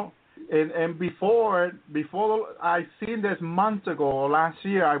 And before I seen this months ago or last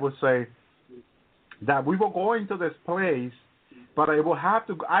year, I would say that we were going to this place, but we will have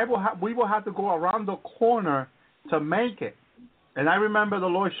to go around the corner to make it. And I remember the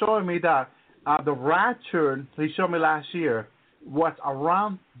Lord showing me that the rapture He showed me last year was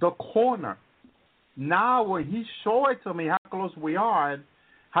around the corner. Now, when He showed it to me how close we are,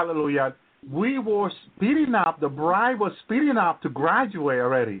 hallelujah, we were speeding up. The bride was speeding up to graduate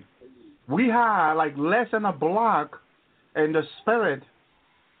already. We had like less than a block in the spirit,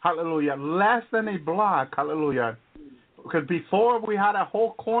 hallelujah, less than a block, hallelujah. Because before we had a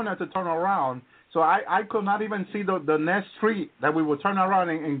whole corner to turn around, so I could not even see the next street that we would turn around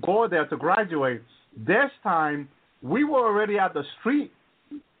and go there to graduate. This time, we were already at the street,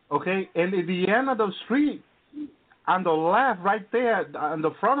 okay? And at the end of the street, on the left, right there, in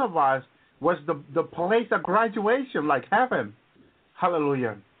the front of us, was the place of graduation, like heaven.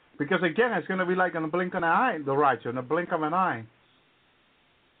 Hallelujah. Because, again, it's going to be like in a blink of an eye, the righteous, in a blink of an eye.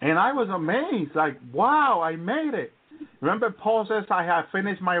 And I was amazed, like, wow, I made it. Remember Paul says, I have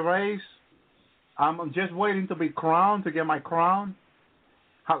finished my race. I'm just waiting to be crowned, to get my crown.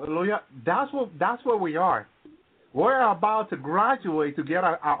 Hallelujah. That's where we are. We're about to graduate to get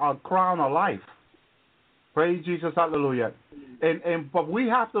our crown of life. Praise Jesus, hallelujah. But we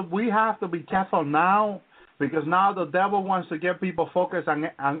have to be careful now, because now the devil wants to get people focused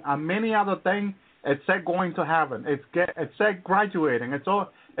on many other things except going to heaven. Except graduating.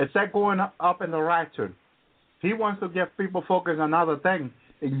 Except going up in the rapture. He wants to get people focused on other things.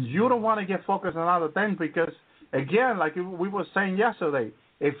 And you don't want to get focused on other things because, again, like we were saying yesterday,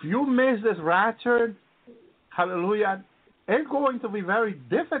 if you miss this rapture, hallelujah, it's going to be very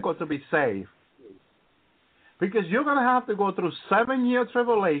difficult to be saved. Because you're going to have to go through 7-year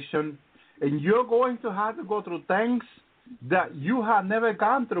tribulation, and you're going to have to go through things that you have never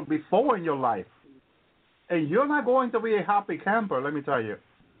gone through before in your life. And you're not going to be a happy camper, let me tell you.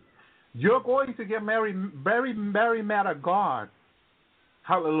 You're going to get very, very mad at God.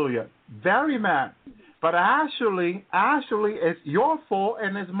 Hallelujah. Very mad. But actually, it's your fault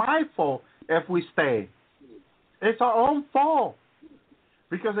and it's my fault if we stay. It's our own fault.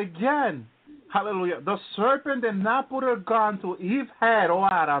 Because again, hallelujah, the serpent did not put a gun to Eve's head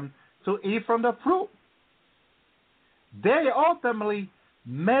or Adam to eat from the fruit. They ultimately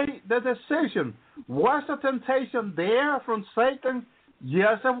made the decision. Was the temptation there from Satan?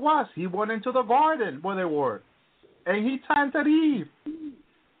 Yes, it was. He went into the garden where they were, and he tempted Eve.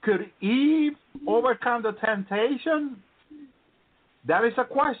 Could Eve overcome the temptation? That is a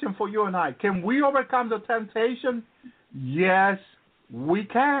question for you and I. Can we overcome the temptation? Yes, we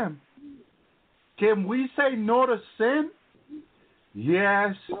can. Can we say no to sin?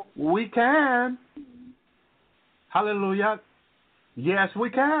 Yes, we can. Hallelujah. Yes, we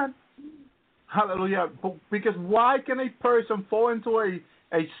can. Hallelujah. Because why can a person fall into a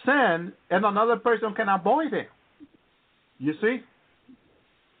sin and another person can avoid it? You see?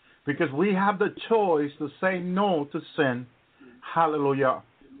 Because we have the choice to say no to sin. Hallelujah.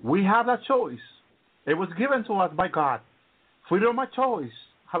 We have that choice. It was given to us by God. Freedom of choice.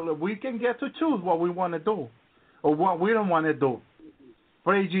 We can get to choose what we want to do or what we don't want to do.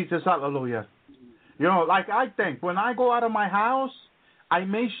 Praise Jesus, hallelujah. You know, like I think, when I go out of my house, I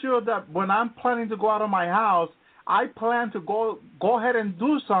make sure that when I'm planning to go out of my house, I plan to go ahead and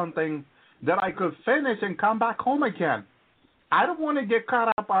do something that I could finish and come back home again. I don't want to get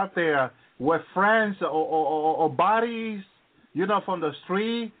caught up out there with friends or buddies, you know, from the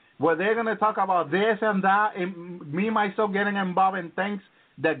street, where they're going to talk about this and that, and me, myself, getting involved in things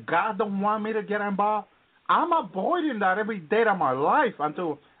that God don't want me to get involved. I'm avoiding that every day of my life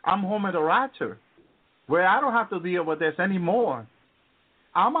until I'm home at the rapture, where I don't have to deal with this anymore.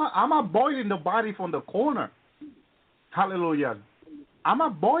 I'm avoiding the body from the corner. Hallelujah. I'm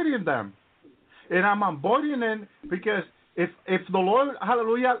avoiding them. And I'm avoiding it because if the Lord,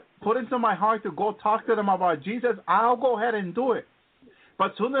 hallelujah, put into my heart to go talk to them about Jesus, I'll go ahead and do it.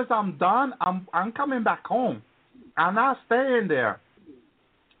 But as soon as I'm done, I'm coming back home. I'm not staying there.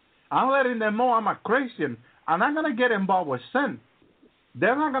 I'm letting them know I'm a Christian. I'm not going to get involved with sin.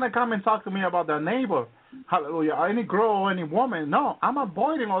 They're not going to come and talk to me about their neighbor, hallelujah, or any girl or any woman. No, I'm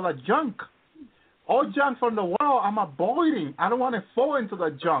avoiding all the junk. All junk from the world, I'm avoiding. I don't want to fall into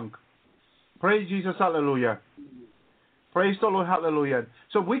the junk. Praise Jesus, hallelujah. Praise the Lord, hallelujah.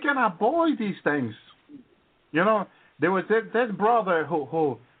 So we can avoid these things. You know, there was this brother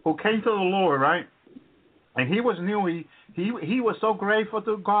who came to the Lord, right? And he was new. He was so grateful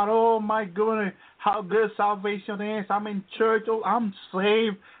to God. Oh, my goodness, how good salvation is. I'm in church. Oh, I'm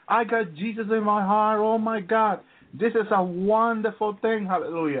saved. I got Jesus in my heart. Oh, my God. This is a wonderful thing.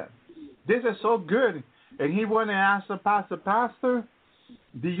 Hallelujah. This is so good. And he went and asked the pastor,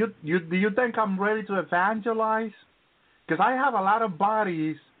 do you think I'm ready to evangelize? Because I have a lot of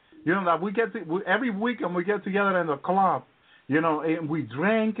buddies, you know, that every weekend we get together in the club, you know, and we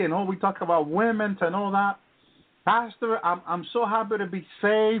drink and we talk about women and all that. Pastor, I'm so happy to be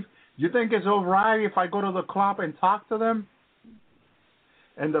saved. You think it's all right if I go to the club and talk to them?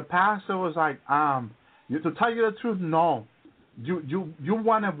 And the pastor was like, to tell you the truth, no. You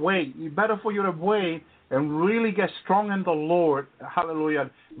want to wait. It's better for you to wait and really get strong in the Lord.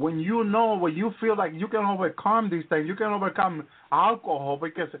 Hallelujah. When you feel like you can overcome these things, you can overcome alcohol,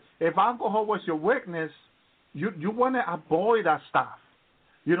 because if alcohol was your weakness, you want to avoid that stuff.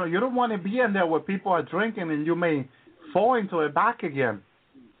 You know, you don't want to be in there where people are drinking and you may fall into it back again.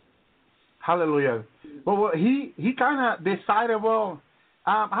 Hallelujah. But he kind of decided,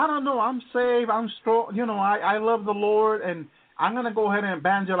 I don't know, I'm saved, I'm strong, you know, I love the Lord, and I'm going to go ahead and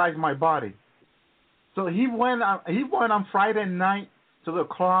evangelize my body. So he went on Friday night to the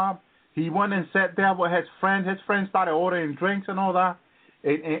club. He went and sat there with his friends. His friends started ordering drinks and all that.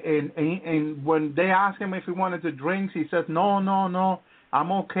 And when they asked him if he wanted to drink, he said, no,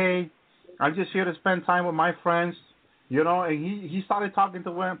 I'm okay. I'm just here to spend time with my friends, you know. And he started talking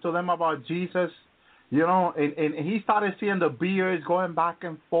to them about Jesus, you know. And he started seeing the beers going back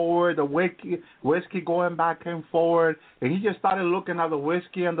and forward, the whiskey going back and forward. And he just started looking at the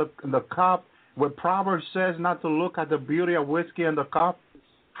whiskey in the cup, where Proverbs says not to look at the beauty of whiskey in the cup.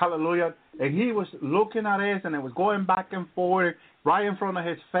 Hallelujah. And he was looking at it, and it was going back and forward right in front of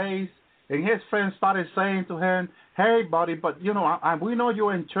his face. And his friends started saying to him, hey, buddy, but, you know, we know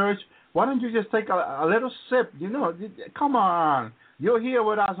you're in church. Why don't you just take a little sip? You know, come on. You're here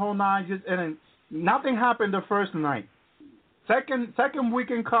with us all night. And nothing happened the first night. Second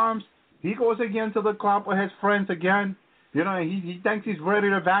weekend comes. He goes again to the club with his friends again. You know, he thinks he's ready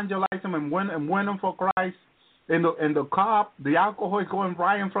to evangelize them and win them for Christ. In the cup, the alcohol is going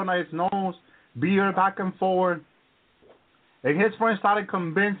right in front of his nose, beer back and forward. And his friends started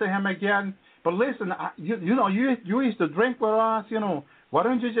convincing him again. But listen, you used to drink with us, you know. Why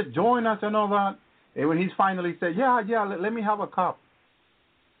don't you just join us and all that? And when he finally said, yeah, let me have a cup.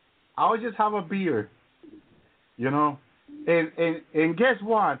 I'll just have a beer, you know. And guess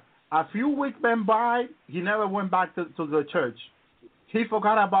what? A few weeks went by, he never went back to the church. He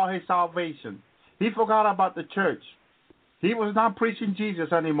forgot about his salvation. He forgot about the church. He was not preaching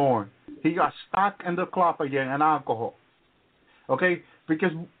Jesus anymore. He got stuck in the club again and alcohol. Okay?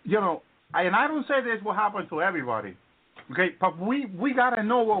 Because, you know, and I don't say this will happen to everybody. Okay? But we got to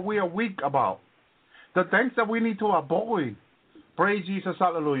know what we are weak about. The things that we need to avoid. Praise Jesus,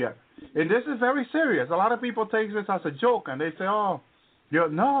 hallelujah. And this is very serious. A lot of people take this as a joke, and they say, no. You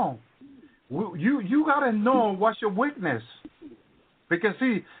got to know what's your weakness. Because,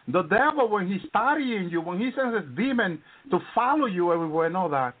 see, the devil, when he's studying you, when he sends his demon to follow you everywhere and all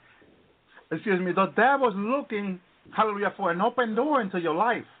that, the devil's looking, hallelujah, for an open door into your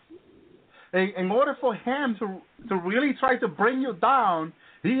life. In order for him to really try to bring you down,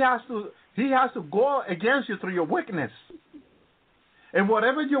 he has to go against you through your weakness. And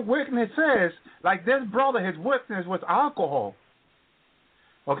whatever your weakness is, like this brother, his weakness was alcohol.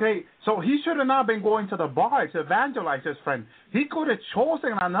 Okay, so he should have not been going to the bar to evangelize his friend. He could have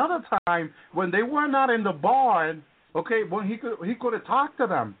chosen another time when they were not in the bar. Okay, when he could have talked to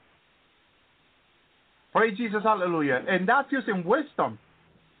them. Praise Jesus, hallelujah. And that's using wisdom.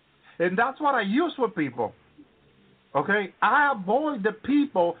 And that's what I use with people. Okay, I avoid the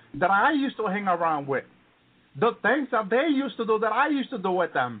people that I used to hang around with. The things that they used to do that I used to do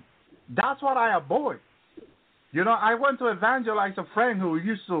with them. That's what I avoid. You know, I went to evangelize a friend we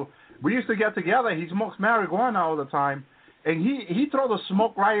used to get together. He smokes marijuana all the time. And he threw the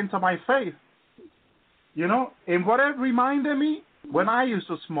smoke right into my face. You know, and what it reminded me when I used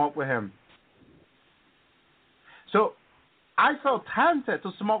to smoke with him. So I felt tempted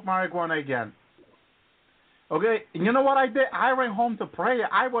to smoke marijuana again. Okay, and you know what I did? I ran home to pray.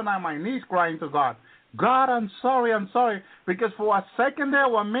 I went on my knees crying to God. God, I'm sorry. Because for a second there,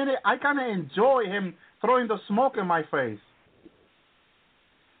 1 minute, I kind of enjoy him throwing the smoke in my face.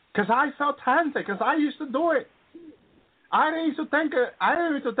 Because I felt tempted, because I used to do it. I didn't used to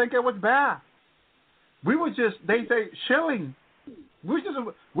think it was bad. We were just, they say, chilling. We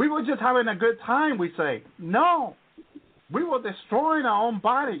were just having a good time, we say. No. We were destroying our own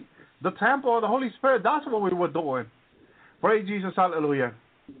body. The temple of the Holy Spirit, that's what we were doing. Praise Jesus, hallelujah.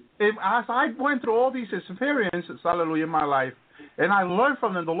 As I went through all these experiences, hallelujah, in my life, and I learned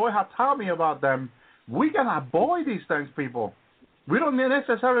from them, the Lord had taught me about them, we can avoid these things, people. We don't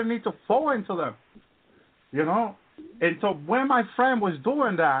necessarily need to fall into them, you know. And so when my friend was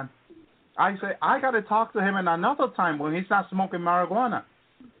doing that, I said, I got to talk to him in another time when he's not smoking marijuana.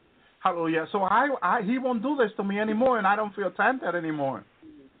 Hallelujah. So he won't do this to me anymore, and I don't feel tempted anymore.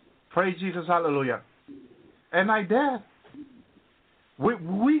 Praise Jesus, hallelujah. And I did.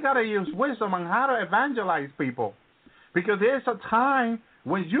 We got to use wisdom on how to evangelize people. Because there's a time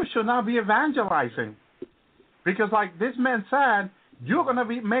when you should not be evangelizing. Because like this man said, you're going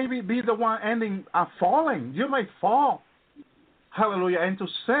to maybe be the one ending up falling. You may fall, hallelujah, into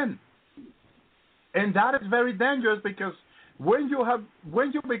sin. And that is very dangerous because when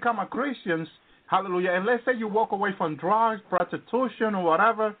you become a Christian, hallelujah, and let's say you walk away from drugs, prostitution, or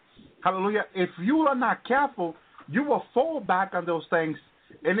whatever, hallelujah, if you are not careful, you will fall back on those things.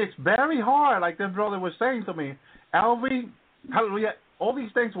 And it's very hard, like this brother was saying to me, Elvi, hallelujah, all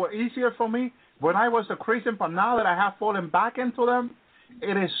these things were easier for me when I was a Christian, but now that I have fallen back into them,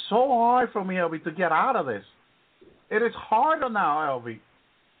 it is so hard for me, Elvi, to get out of this. It is harder now, Elvi.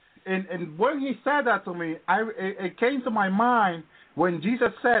 And when he said that to me, it came to my mind when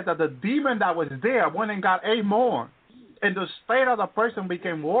Jesus said that the demon that was there went and got 8 more, and the state of the person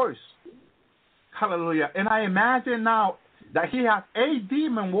became worse. Hallelujah. And I imagine now that he has 8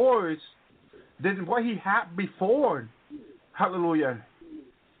 demon worse than what he had before. Hallelujah.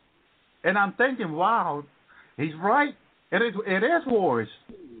 And I'm thinking, wow, he's right. It is worse.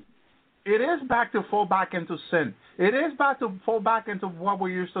 It is back to fall back into sin. It is back to fall back into what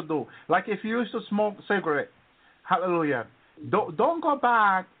we used to do. Like if you used to smoke cigarette, hallelujah. Don't go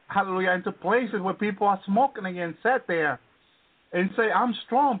back, hallelujah, into places where people are smoking again. Sit there and say, I'm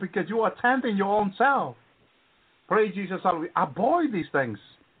strong because you are tempting your own self. Praise Jesus, hallelujah. Avoid these things.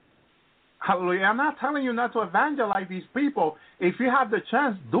 Hallelujah. I'm not telling you not to evangelize these people. If you have the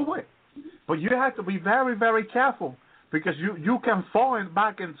chance, do it. But you have to be very, very careful. Because you can fall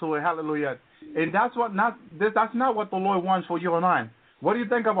back into it, hallelujah. And that's not what the Lord wants for you and I. What do you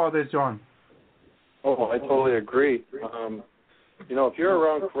think about this, John? Oh, I totally agree. You know, if you're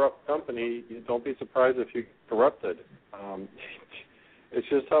around a corrupt company, don't be surprised if you get corrupted. It's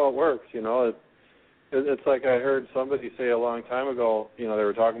just how it works, you know. It's like I heard somebody say a long time ago, you know, they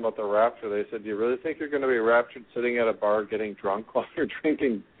were talking about the rapture. They said, do you really think you're going to be raptured sitting at a bar getting drunk while you're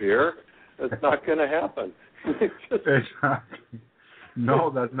drinking beer? That's not going to happen. No,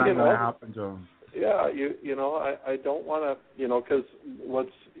 that's not going to happen, John. Yeah, you know, I don't want to, you know, because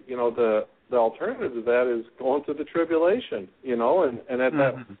what's, you know, the alternative to that is going through the tribulation, you know, and at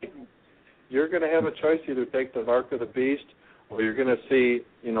that point, you're going to have a choice: either take the mark of the beast, or you're going to see,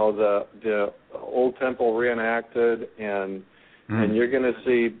 you know, the old temple reenacted, and you're going to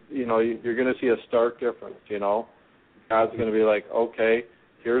see, you know, you're going to see a stark difference. You know, God's going to be like, okay,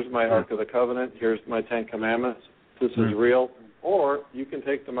 here's my Ark of the Covenant, here's my 10 Commandments, this is real. Or you can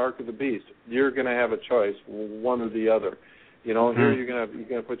take the mark of the beast. You're going to have a choice, one or the other. You know, here you're going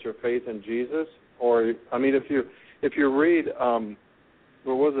to put your faith in Jesus, or I mean, if you read,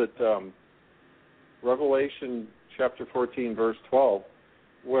 what was it, Revelation chapter 14, verse 12,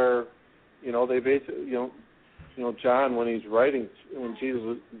 where they basically, John, when he's writing, when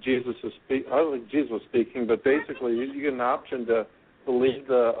Jesus is speaking, I don't think Jesus was speaking, but basically you get an option to believe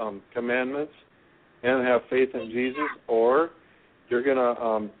the commandments and have faith in Jesus, or you're going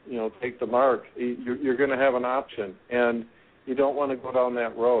to, take the mark. You're going to have an option, and you don't want to go down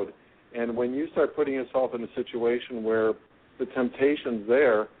that road. And when you start putting yourself in a situation where the temptation's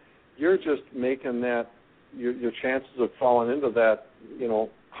there, you're just making that, your chances of falling into that,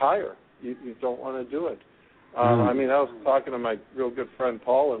 higher. You don't want to do it. I was talking to my real good friend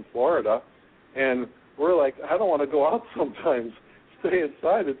Paul in Florida, and we're like, I don't want to go out sometimes. Stay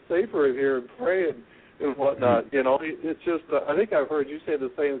inside. It's safer in here and pray and whatnot. It's just, I think I've heard you say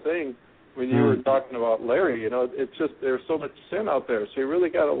the same thing when you were talking about Larry. It's just there's so much sin out there, so you really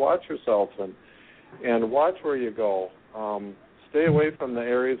got to watch yourself and watch where you go. Stay away from the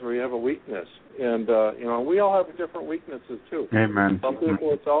areas where you have a weakness. And, we all have different weaknesses, too. Amen. Some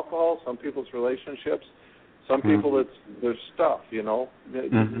people it's alcohol, some people it's relationships, some people it's their stuff,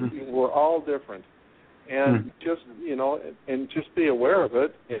 We're all different. And just, and just be aware of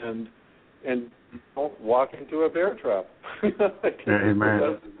it and don't walk into a bear trap.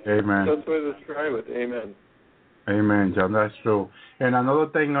 Amen. Amen. That's the way to describe it. Amen. Amen, John. That's true. And another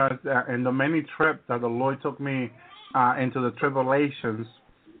thing, in the many trips that the Lord took me into the tribulations,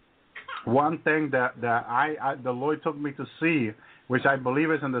 one thing that the Lord took me to see, which I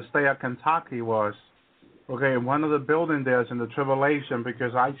believe is in the state of Kentucky, was, one of the buildings there is in the tribulation,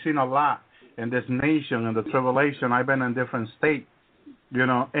 because I've seen a lot in this nation in the tribulation. I've been in different states,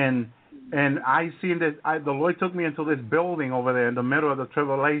 and I seen this. The Lord took me into this building over there in the middle of the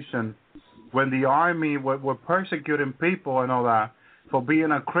tribulation, when the army were persecuting people and all that for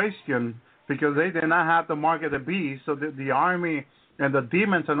being a Christian, because they did not have the mark of the beast. So the army and the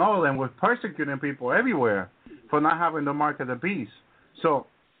demons and all of them were persecuting people everywhere for not having the mark of the beast. So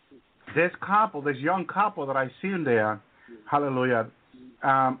this young couple that I seen there, hallelujah,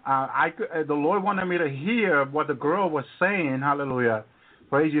 the Lord wanted me to hear what the girl was saying, hallelujah,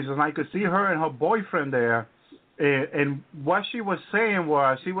 praise Jesus. And I could see her and her boyfriend there. And what she was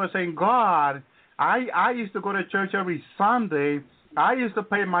saying, God, I used to go to church every Sunday. I used to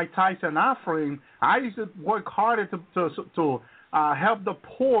pay my tithes and offering. I used to work harder to help the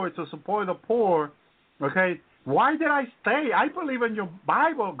poor, to support the poor. Okay, why did I stay? I believe in your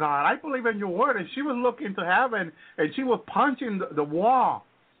Bible, God. I believe in your word. And she was looking to heaven, and she was punching the wall.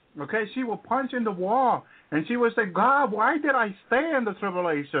 Okay, she was punching the wall, and she was saying, God, why did I stay in the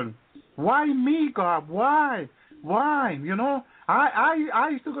tribulation? Why me, God? Why? I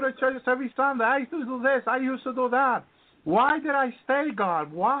used to go to church every Sunday. I used to do this. I used to do that. Why did I stay,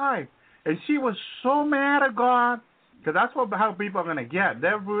 God? Why? And she was so mad at God, because that's how people are going to get.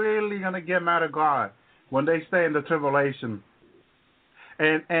 They're really going to get mad at God when they stay in the tribulation.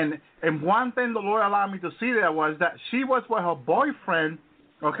 And one thing the Lord allowed me to see there was that she was with her boyfriend.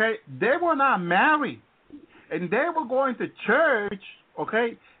 Okay, they were not married, and they were going to church.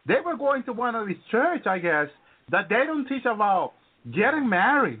 Okay, they were going to one of these church, I guess, that they don't teach about getting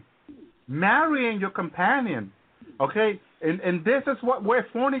married, marrying your companion. Okay, and this is where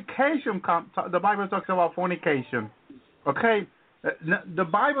fornication comes. The Bible talks about fornication. Okay, the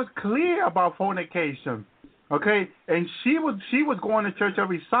Bible's clear about fornication. Okay, and she was going to church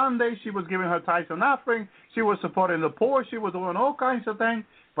every Sunday. She was giving her tithes and offering. She was supporting the poor. She was doing all kinds of things.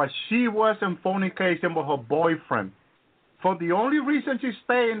 But she was in fornication with her boyfriend. For the only reason she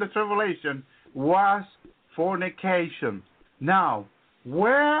stayed in the tribulation was fornication. Now,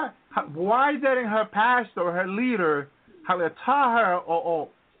 why didn't her pastor, her leader, taught her or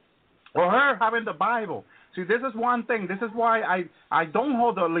her having the Bible? See, this is one thing. This is why I don't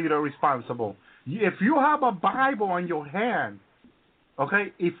hold the leader responsible. If you have a Bible in your hand,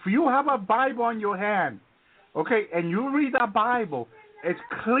 okay, if you have a Bible in your hand, okay, and you read that Bible, it's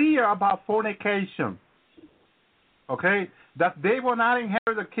clear about fornication, okay, that they will not inherit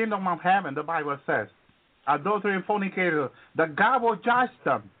the kingdom of heaven, the Bible says. Adultery and fornicator, that God will judge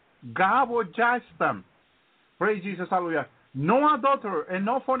them. God will judge them. Praise Jesus, hallelujah. No adulterer and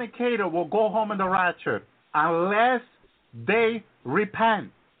no fornicator will go home in the rapture unless they repent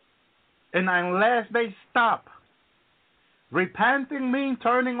and unless they stop. Repenting means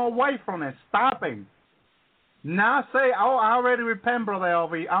turning away from it, stopping. Not say, oh, I already repent, Brother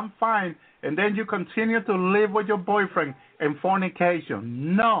Elvi, I'm fine, and then you continue to live with your boyfriend in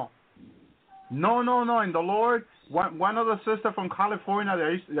fornication. No. And the Lord, one of the sisters from California,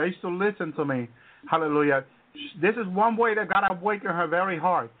 they used to listen to me, hallelujah. This is one way that God awakened her very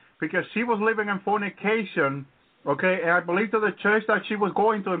hard, because she was living in fornication, okay, and I believe to the church that she was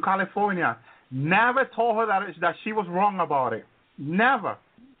going to in California never told her that she was wrong about it. Never.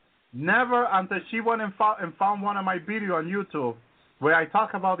 Never until she went and found one of my videos on YouTube where I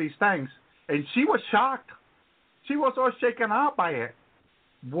talk about these things. And she was shocked. She was all shaken out by it.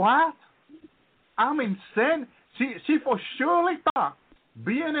 What? I'm in sin? She for surely thought,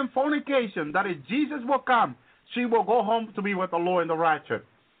 being in fornication, that if Jesus will come, she will go home to be with the Lord in the rapture.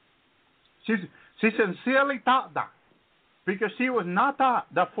 She sincerely thought that, because she was not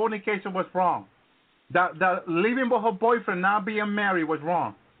taught that fornication was wrong, that living with her boyfriend, not being married, was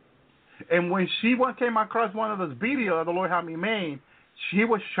wrong. And when she came across one of those videos the Lord had me made, she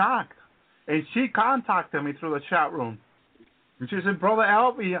was shocked, and she contacted me through the chat room. And she said, Brother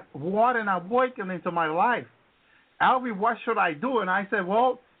Albie, what an awakening to my life. Albie, what should I do? And I said,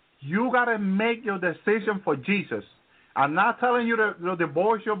 well, you got to make your decision for Jesus. I'm not telling you to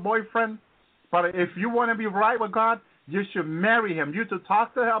divorce your boyfriend, but if you want to be right with God, you should marry him. You should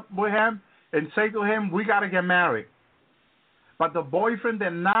talk with him and say to him, we got to get married. But the boyfriend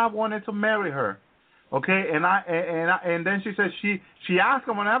did not want to marry her. Okay, and then she said she asked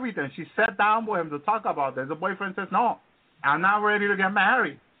him on everything. She sat down with him to talk about this. The boyfriend says, no, I'm not ready to get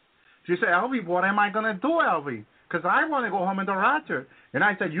married. She said, Elvie, what am I going to do, Elvie? Because I want to go home in the rapture. And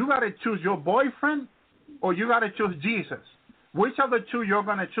I said, you got to choose your boyfriend or you got to choose Jesus. Which of the two you're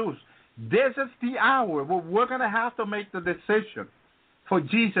going to choose? This is the hour where we're going to have to make the decision for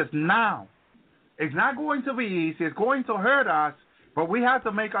Jesus now. It's not going to be easy. It's going to hurt us, but we have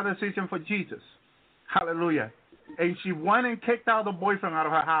to make our decision for Jesus. Hallelujah. And she went and kicked out the boyfriend out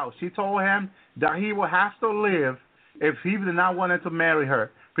of her house. She told him that he would have to live if he did not want to marry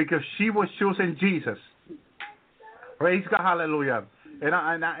her, because she was choosing Jesus. Praise God, hallelujah. And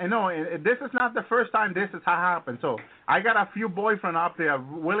I know this is not the first time this has happened. So I got a few boyfriends up there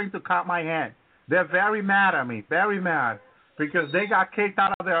willing to cut my hand. They're very mad at me, very mad, because they got kicked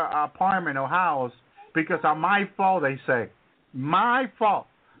out of their apartment or house because of my fault, they say. My fault.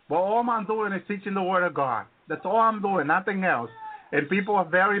 Well, all I'm doing is teaching the Word of God. That's all I'm doing, nothing else. And people are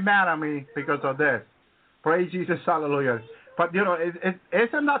very mad at me because of this. Praise Jesus, hallelujah. But, you know,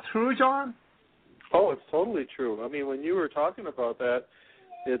 isn't that true, John? Oh, it's totally true. I mean, when you were talking about that,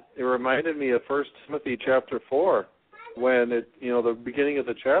 it reminded me of 1 Timothy chapter 4, when the beginning of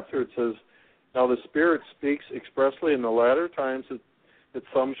the chapter, it says, now the Spirit speaks expressly in the latter times that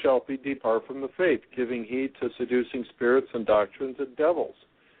some shall depart from the faith, giving heed to seducing spirits and doctrines of devils.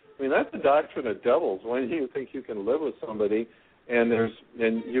 I mean, that's a doctrine of devils. When you think you can live with somebody and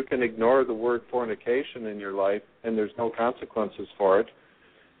you can ignore the word fornication in your life and there's no consequences for it.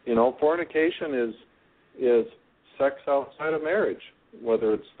 You know, fornication is sex outside of marriage,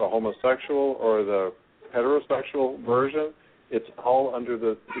 whether it's the homosexual or the heterosexual version. It's all under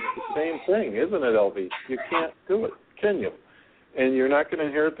it's the same thing, isn't it, LV? You can't do it, can you? And you're not going to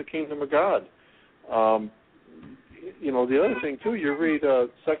inherit the kingdom of God. The other thing, too, you read 2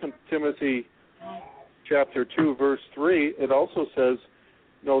 Timothy chapter 2, verse 3, it also says,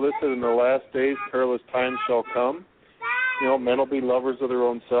 this is in the last days perilous times shall come. Men will be lovers of their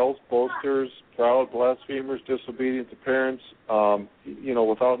own selves, boasters, proud, blasphemers, disobedient to parents,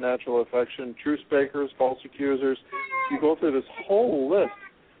 without natural affection, truce breakers, false accusers. You go through this whole list,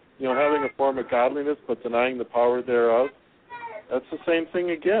 having a form of godliness but denying the power thereof. That's the same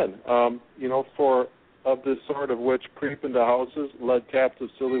thing again. For of this sort of which creep into houses, led captive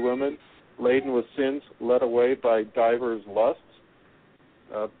silly women, laden with sins, led away by divers lusts.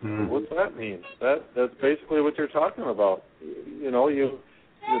 What's that mean? That's basically what you're talking about.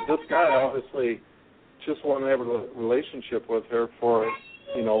 This guy obviously just wanted to have a relationship with her for,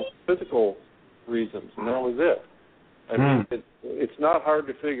 physical reasons, and that was it. I mean, it's not hard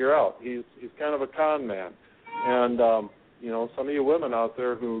to figure out. He's kind of a con man, and some of you women out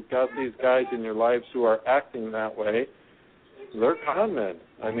there who got these guys in your lives who are acting that way, they're con men.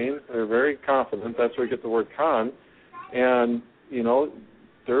 I mean, they're very confident. That's where you get the word con, and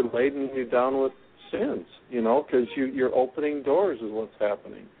they're laden you down with sins, because you're opening doors is what's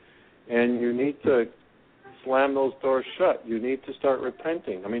happening. And you need to slam those doors shut. You need to start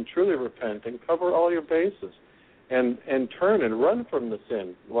repenting. I mean, truly repent and cover all your bases and turn and run from the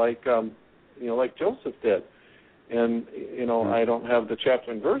sin like Joseph did. And, I don't have the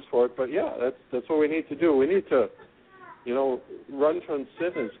chapter and verse for it, but, yeah, that's what we need to do. We need to, run from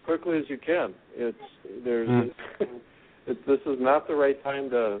sin as quickly as you can. This is not the right time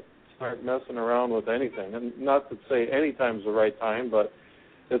to start messing around with anything. And not to say any time's the right time, but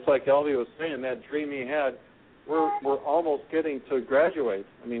it's like Elvie was saying, that dream he had, we're almost getting to graduate.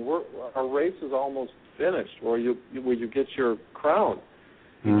 I mean, our race is almost finished, where you get your crown.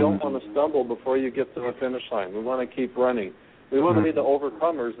 You don't want to stumble before you get to the finish line. We want to keep running. We want to be the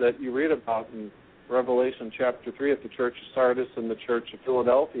overcomers that you read about in Revelation chapter 3 at the church of Sardis and the church of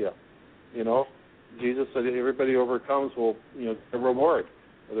Philadelphia. You know, Jesus said everybody who overcomes will, you know, get a reward,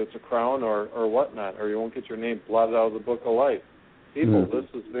 whether it's a crown or whatnot, or you won't get your name blotted out of the book of life. People, this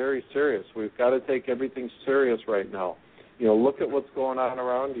is very serious. We've got to take everything serious right now. You know, look at what's going on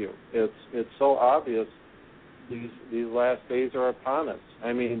around you. It's so obvious. These last days are upon us.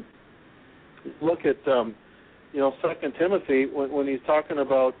 I mean, look at 2 Timothy when he's talking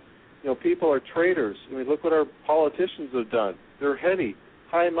about, you know, people are traitors. I mean, look what our politicians have done. They're heady,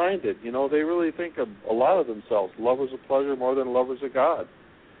 high-minded. You know, they really think of a lot of themselves, lovers of pleasure more than lovers of God.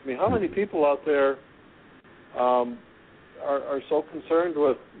 I mean, how many people out there are so concerned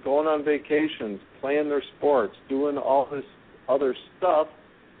with going on vacations, playing their sports, doing all this other stuff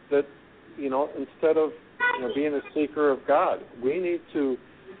that, you know, instead of, you know, being a seeker of God, we need to,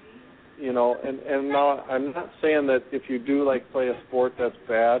 you know, and now I'm not saying that if you do like play a sport that's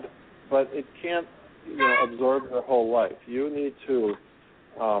bad, but it can't, you know, absorb your whole life. You need to,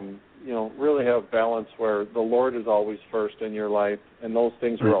 you know, really have balance where the Lord is always first in your life, and those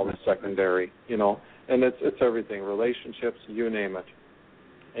things are always secondary, you know. And it's everything, relationships, you name it.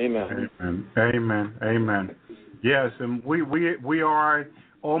 Amen. Amen. Amen. Amen. Yes, and we are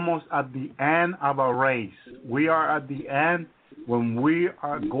almost at the end of our race. We are at the end when we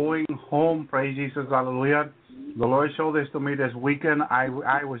are going home. Praise Jesus, hallelujah. The Lord showed this to me this weekend. I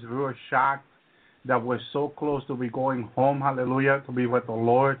was real shocked that we're so close to be going home, hallelujah, to be with the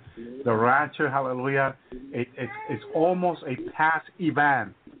Lord. The rapture, hallelujah, it's almost a past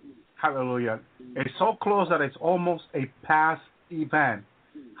event, hallelujah. It's so close that it's almost a past event,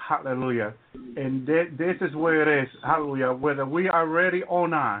 hallelujah. And this is where it is, hallelujah, whether we are ready or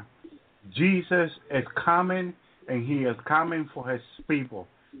not, Jesus is coming, and he is coming for his people.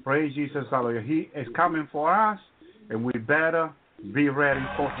 Praise Jesus, hallelujah. He is coming for us, and we better be ready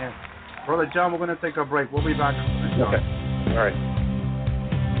for him. Brother John, we're going to take a break. We'll be back. Okay. All right.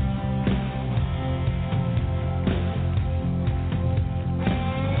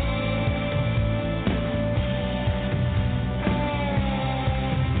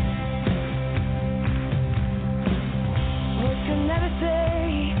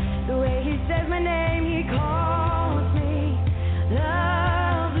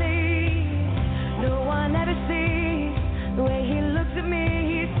 Looks at me,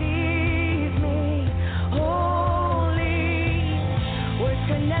 he sees me, holy.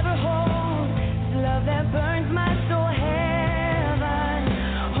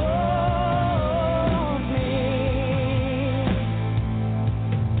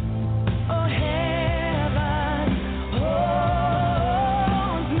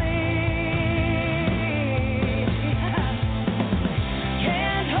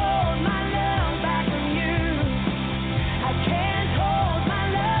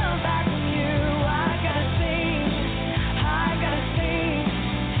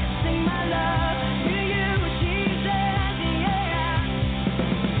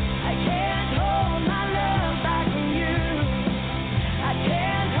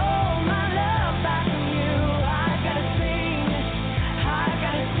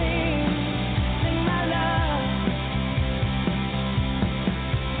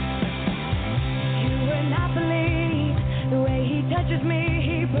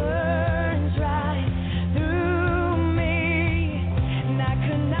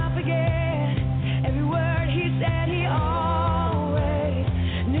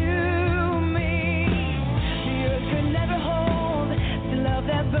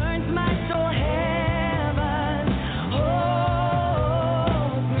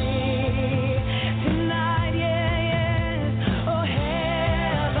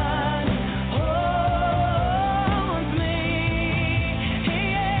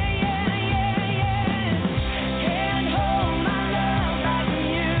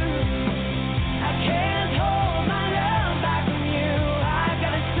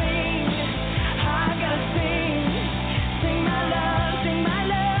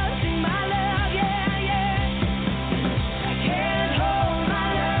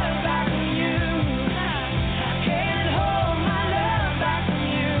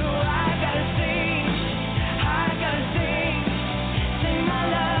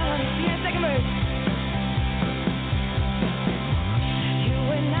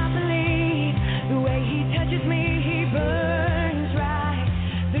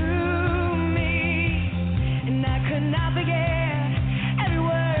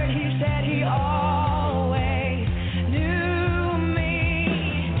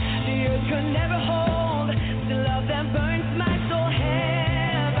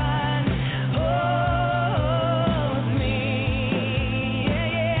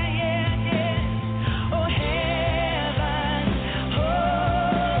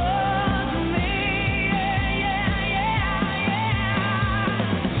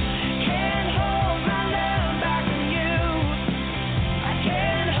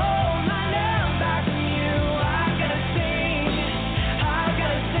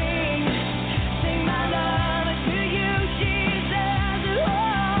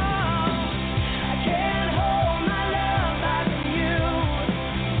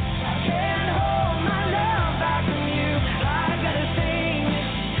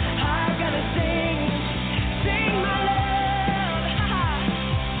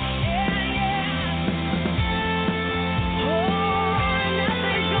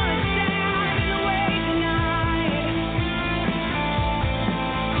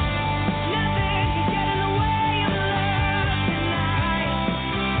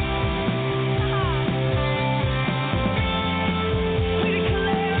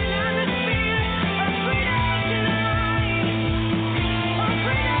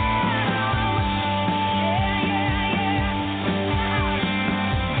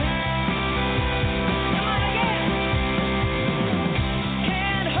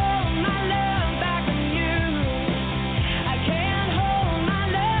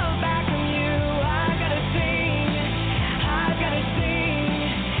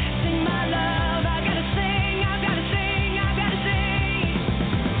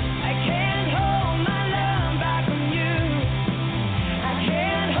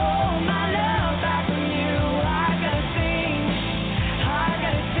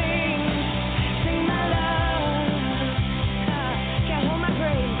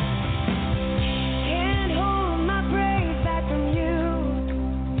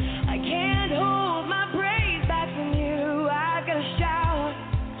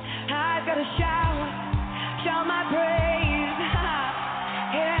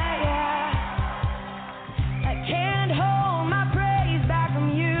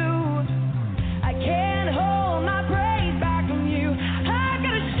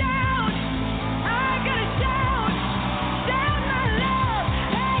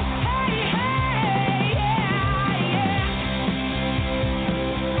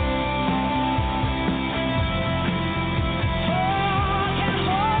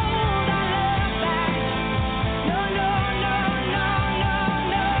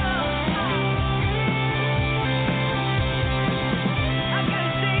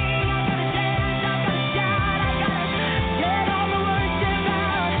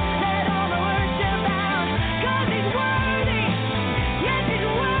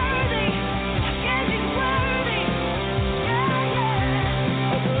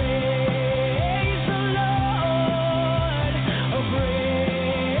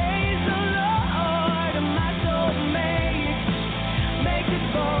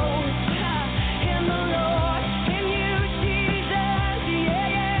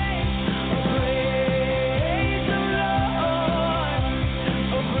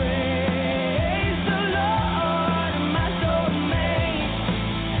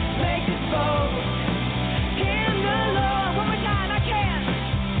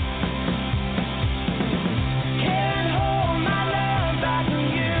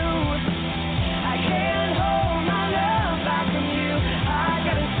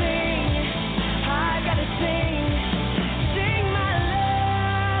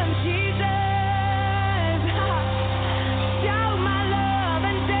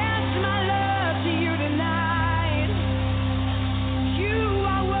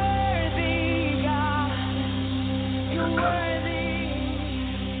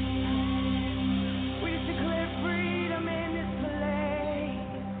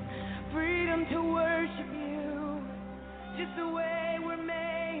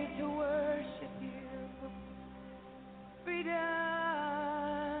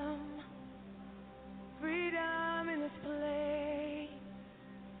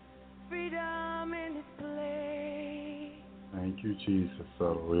 Thank you, Jesus.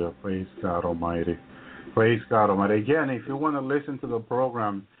 Hallelujah. Praise God Almighty. Praise God Almighty. Again, if you want to listen to the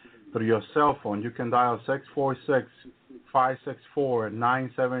program through your cell phone, you can dial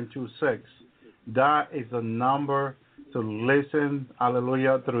 646-564-9726. That is the number to listen,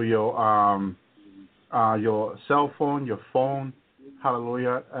 hallelujah, through your cell phone, your phone,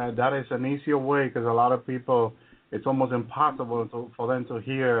 hallelujah. That is an easier way because a lot of people, it's almost impossible for them to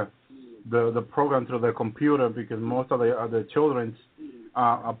hear the program through their computer because most of the children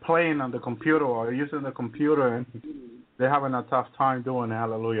are playing on the computer or using the computer and they're having a tough time doing it,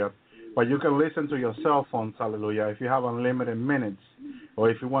 hallelujah. But you can listen to your cell phones, hallelujah, if you have unlimited minutes or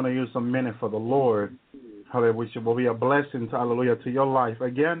if you want to use a minute for the Lord, hallelujah, which will be a blessing, hallelujah, to your life.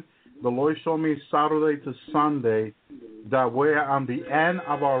 Again, the Lord showed me Saturday to Sunday that we're on the end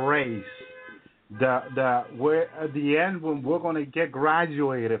of our race, that we're at the end when we're going to get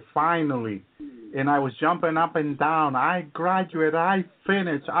graduated finally. And I was jumping up and down. I graduated. I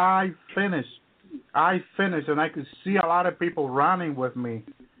finished. And I could see a lot of people running with me,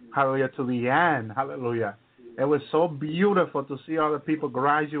 hallelujah, to the end, hallelujah. It was so beautiful to see all the people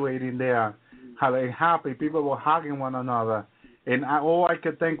graduating there, hallelujah, happy. People were hugging one another. And all I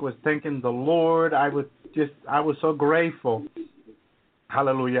could think was thanking the Lord. I was so grateful.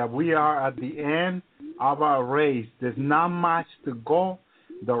 Hallelujah. We are at the end of our race. There's not much to go.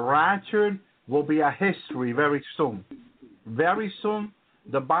 The rapture will be a history very soon. Very soon,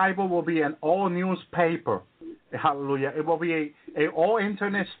 the Bible will be an all newspaper. Hallelujah. It will be a all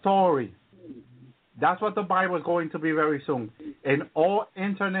internet story. That's what the Bible is going to be very soon. An all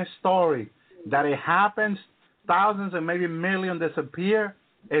internet story. That it happens, thousands and maybe millions disappear,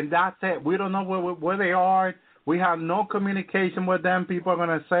 and that's it. We don't know where they are. We have no communication with them. People are going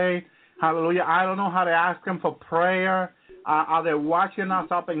to say, hallelujah, I don't know how to ask them for prayer. Are they watching us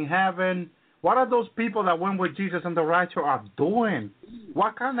up in heaven? What are those people that went with Jesus in the rapture are doing?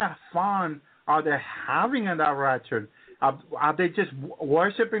 What kind of fun are they having in that rapture? Are they just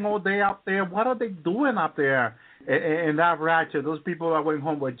worshiping all day up there? What are they doing up there in that rapture? Those people that went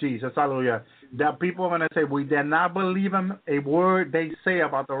home with Jesus, hallelujah. That people are going to say, we did not believe in a word they say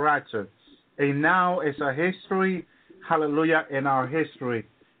about the rapture. And now it's a history, hallelujah, in our history.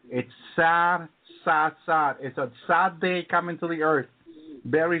 It's sad, sad, sad. It's a sad day coming to the earth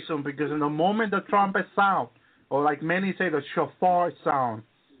very soon because in the moment the trumpet sound, or like many say, the shofar sound,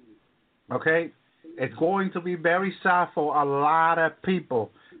 okay, it's going to be very sad for a lot of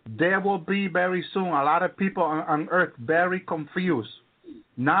people. There will be very soon a lot of people on earth very confused,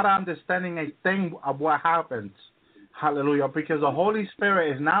 not understanding a thing of what happens. Hallelujah. Because the Holy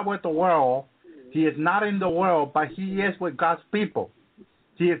Spirit is not with the world. He is not in the world, but he is with God's people.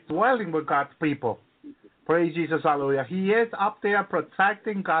 He is dwelling with God's people. Praise Jesus. Hallelujah. He is up there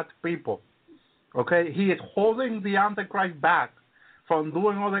protecting God's people. Okay. He is holding the Antichrist back from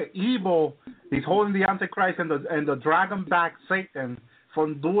doing all the evil. He's holding the Antichrist and the dragon back, Satan,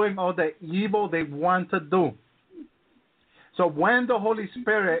 from doing all the evil they want to do. So when the Holy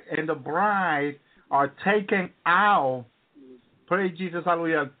Spirit and the bride are taken out, praise Jesus,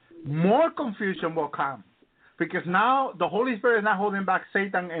 hallelujah, more confusion will come. Because now the Holy Spirit is not holding back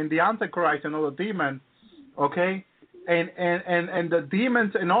Satan and the Antichrist and all the demons, okay? And the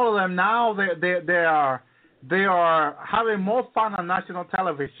demons and all of them now they are having more fun on national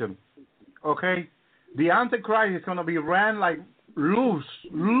television, okay? The Antichrist is going to be ran like loose,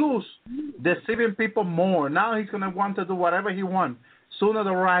 deceiving people more. Now he's going to want to do whatever he wants. Sooner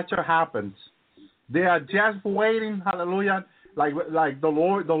the rapture happens. They are just waiting, hallelujah, like the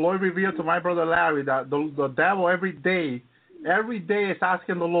Lord revealed to my brother Larry that the devil every day is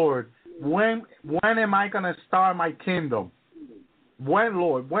asking the Lord, when am I going to start my kingdom? When,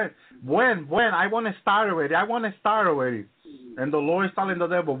 Lord? When? I want to start already. And the Lord is telling the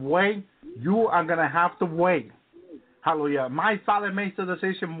devil, wait, you are going to have to wait. Hallelujah. My Father makes the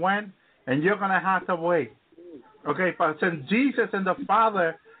decision when, and you're going to have to wait. Okay, but since Jesus and the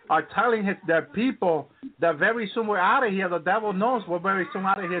Father are telling their people that very soon we're out of here, the devil knows we're very soon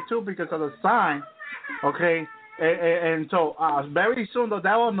out of here too because of the sign. Okay, and so very soon the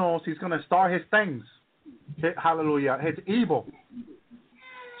devil knows he's going to start his things. Hallelujah, his evil.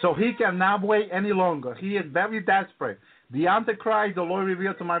 So he cannot wait any longer. He is very desperate. The Antichrist, the Lord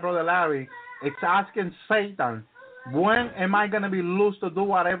revealed to my brother Larry, it's asking Satan, when am I going to be loose to do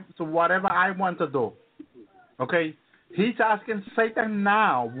whatever I want to do? Okay? He's asking Satan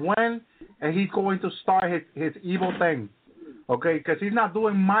now when he's going to start his evil thing. Okay? Because he's not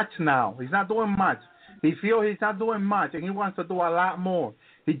doing much now. He's not doing much. He feels he's not doing much, and he wants to do a lot more.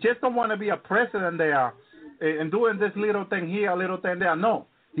 He just don't want to be a president there and doing this little thing here, a little thing there. No.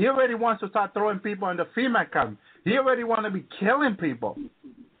 He already wants to start throwing people in the FEMA camp. He already wants to be killing people.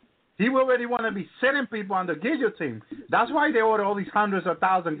 He already want to be setting people on the guillotine. That's why they order all these hundreds of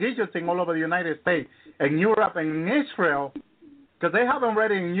thousands guillotine all over the United States and Europe and in Israel, because they have them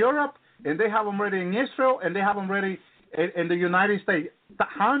ready in Europe and they have them ready in Israel and they have them ready in the United States.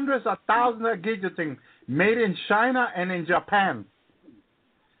 Hundreds of thousands of guillotine made in China and in Japan.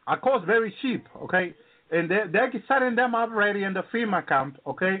 Of course, very cheap, okay? And they're setting them up ready in the FEMA camp,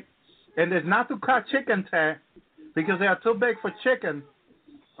 okay? And it's not to cut chicken tail because they are too big for chicken,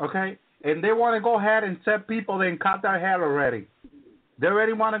 okay? And they want to go ahead and set people they cut their hair already. They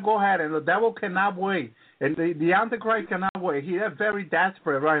already want to go ahead, and the devil cannot wait. And the Antichrist cannot wait. He is very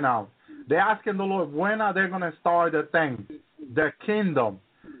desperate right now. They're asking the Lord, when are they going to start the thing, the kingdom?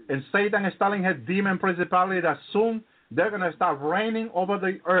 And Satan is telling his demon principality that soon they're going to start reigning over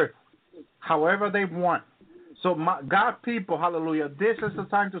the earth however they want. So, God people, hallelujah, this is the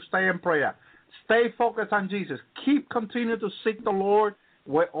time to stay in prayer. Stay focused on Jesus. Continue to seek the Lord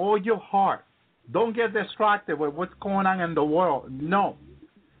with all your heart. Don't get distracted with what's going on in the world. No.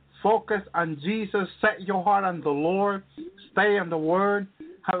 Focus on Jesus. Set your heart on the Lord. Stay in the Word.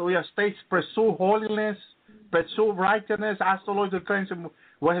 Hallelujah. Pursue holiness. Pursue righteousness. Ask the Lord to cleanse him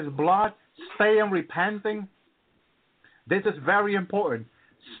with his blood. Stay in repenting. This is very important.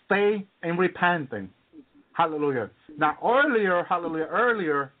 Stay in repenting. Hallelujah. Now,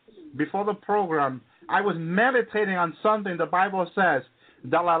 earlier, before the program, I was meditating on something the Bible says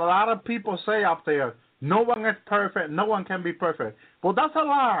that a lot of people say up there, no one is perfect, no one can be perfect. Well, that's a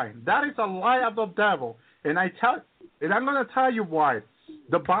lie. That is a lie of the devil. And I'm going to tell you why.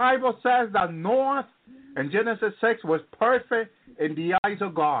 The Bible says that Noah in Genesis 6 was perfect in the eyes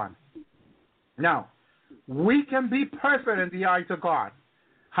of God. Now, we can be perfect in the eyes of God.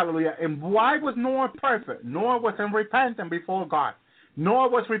 Hallelujah. And why was Noah perfect? Noah was in repentance before God. Noah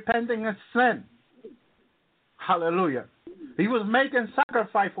was repenting of sin. Hallelujah. He was making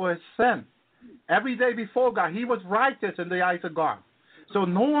sacrifice for his sin. Every day before God, he was righteous in the eyes of God. So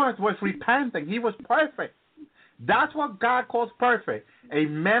Noah was repenting. He was perfect. That's what God calls perfect. A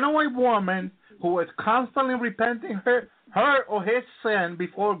man or a woman who is constantly repenting her or his sin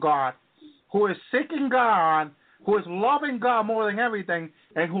before God, who is seeking God, who is loving God more than everything,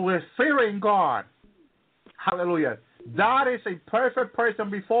 and who is fearing God. Hallelujah. That is a perfect person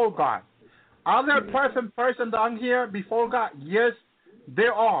before God. Are there perfect persons down here before God? Yes,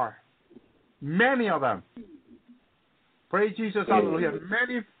 there are. Many of them. Praise Jesus, hallelujah.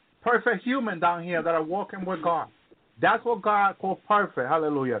 Many perfect humans down here that are walking with God. That's what God calls perfect,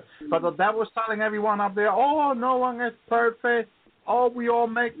 hallelujah. But the devil's telling everyone up there, oh, no one is perfect. Oh, we all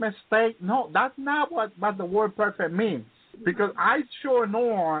make mistakes. No, that's not what the word perfect means. Because I sure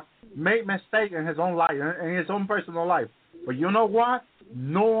Noah made mistakes in his own life, in his own personal life. But you know what?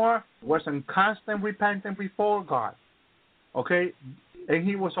 Noah was in constant repentance before God. Okay? And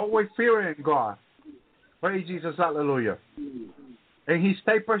he was always fearing God. Praise Jesus, hallelujah. And he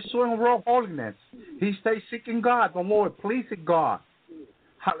stayed pursuing real holiness. He stayed seeking God, the Lord, pleasing God.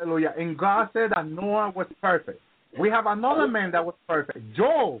 Hallelujah. And God said that Noah was perfect. We have another man that was perfect,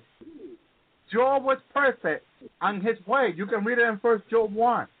 Job. Job was perfect on his way. You can read it in 1 Job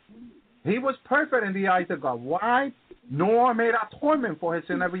 1. He was perfect in the eyes of God. Why? Noah made atonement for his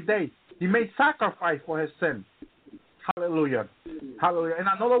sin every day. He made sacrifice for his sin. Hallelujah. Hallelujah. In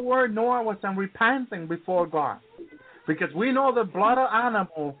another word, Noah was in repenting before God. Because we know the blood of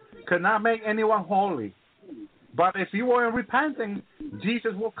animal cannot make anyone holy. But if you were in repenting,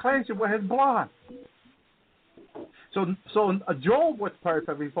 Jesus will cleanse you with his blood. So Job was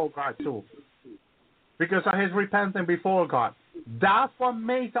perfect before God too. Because of his repenting before God. That's what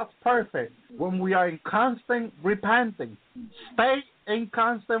makes us perfect, when we are in constant repenting. Stay in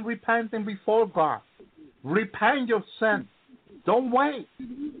constant repenting before God. Repent your sin. Don't wait.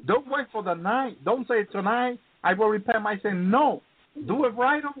 Don't wait for the night. Don't say tonight I will repent my sin. No. Do it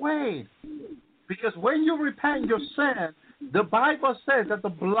right away. Because when you repent your sin, the Bible says that the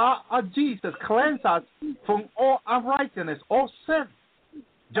blood of Jesus cleanses us from all unrighteousness, all sin.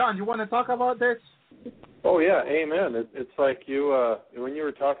 John, you want to talk about this? Oh, yeah, amen. It's like you, when you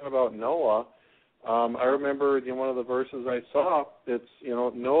were talking about Noah, I remember in one of the verses I saw,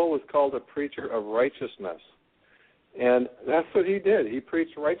 Noah was called a preacher of righteousness. And that's what he did. He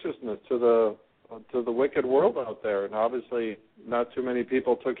preached righteousness to the wicked world out there. And obviously not too many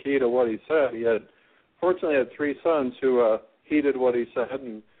people took heed of what he said. He fortunately had 3 sons who heeded what he said,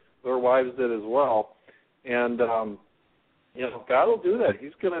 and their wives did as well. And God will do that.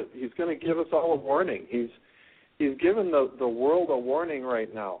 He's gonna give us all a warning. He's given the world a warning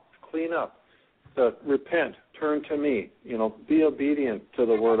right now. Clean up. to repent, turn to me, be obedient to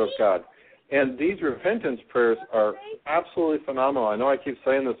the Word of God. And these repentance prayers are absolutely phenomenal. I know I keep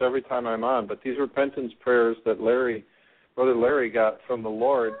saying this every time I'm on, but these repentance prayers that Brother Larry got from the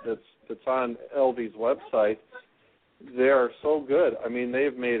Lord that's on LV's website, they are so good. I mean,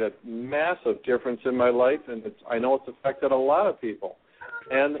 they've made a massive difference in my life, and I know it's affected a lot of people.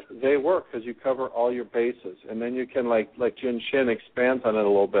 And they work because you cover all your bases. And then you can, like Jin Shin expands on it a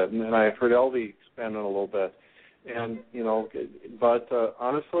little bit, and I've heard LV expand on it a little bit. And, but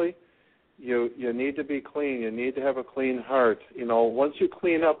honestly, you need to be clean. You need to have a clean heart. Once you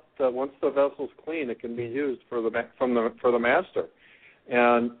clean up, once the vessel's clean, it can be used for the master.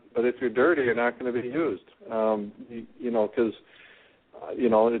 But if you're dirty, you're not going to be used. Because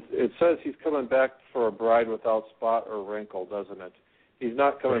it says he's coming back for a bride without spot or wrinkle, doesn't it? He's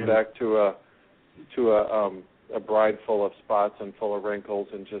not coming back to a bride full of spots and full of wrinkles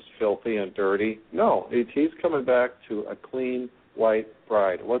and just filthy and dirty. No, he's coming back to a clean white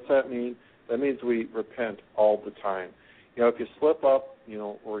bride. What's that mean? That means we repent all the time. If you slip up,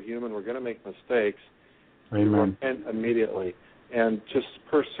 we're human. We're going to make mistakes. Amen. Repent immediately. And just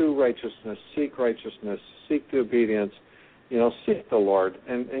pursue righteousness, seek the obedience, seek the Lord,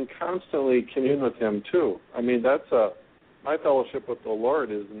 and constantly commune with Him too. I mean, my fellowship with the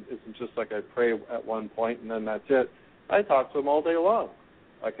Lord isn't just like I pray at one point and then that's it. I talk to Him all day long.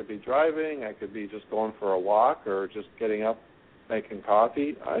 I could be driving, I could be just going for a walk or just getting up, making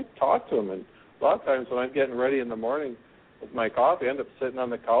coffee. I talk to Him, and a lot of times when I'm getting ready in the morning with my coffee, I end up sitting on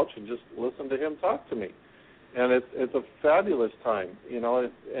the couch and just listen to Him talk to me. And it's a fabulous time,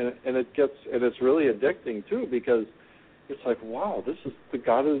 and it's really addicting too, because it's like, wow, this is the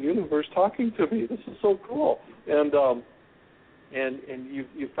God of the universe talking to me. This is so cool. And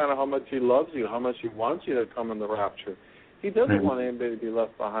you find out how much He loves you, how much He wants you to come in the rapture. He doesn't want anybody to be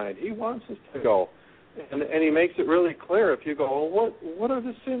left behind. He wants us to go. And He makes it really clear. If you go, well, what are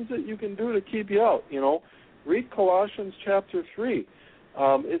the sins that you can do to keep you out? Read Colossians chapter 3.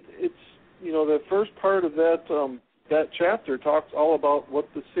 It's the first part of that chapter talks all about what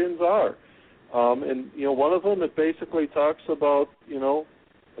the sins are. And one of them, it basically talks about,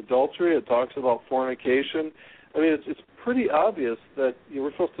 adultery. It talks about fornication. I mean, it's pretty obvious that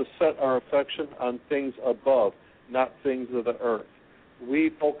we're supposed to set our affection on things above, not things of the earth. We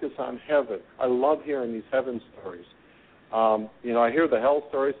focus on heaven. I love hearing these heaven stories. I hear the hell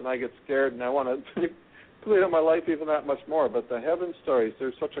stories and I get scared and I want to clean up my life even that much more. But the heaven stories,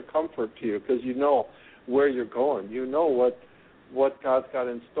 they're such a comfort to you because you know where you're going. You know what God's got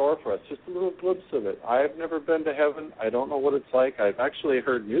in store for us. Just a little glimpse of it. I've never been to heaven. I don't know what it's like. I've actually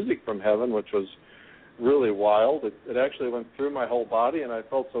heard music from heaven, which was really wild. It actually went through my whole body, and I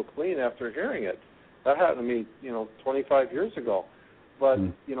felt so clean after hearing it. That happened to me, 25 years ago. But,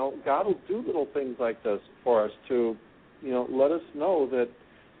 God will do little things like this for us to, let us know that,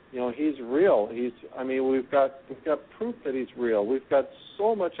 He's real. We've got proof that He's real. We've got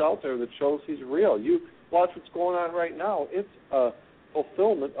so much out there that shows He's real. You watch what's going on right now. It's a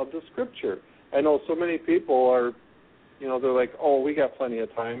fulfillment of the Scripture. I know so many people are, they're like, oh, we got plenty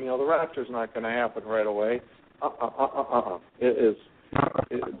of time. The rapture's not going to happen right away. It's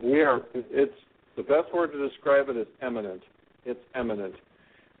the best word to describe it is imminent. It's imminent.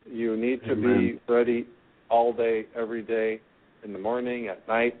 You need to be ready all day, every day, in the morning, at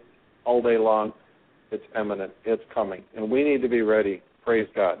night, all day long. It's imminent. It's coming. And we need to be ready. Praise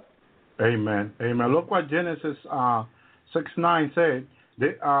God. Amen. Amen. Look what Genesis 6:9 said.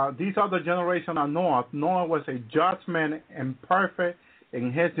 These are the generation of Noah. Noah was a just man and perfect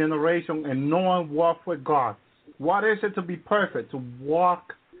in his generation, and Noah walked with God. What is it to be perfect? To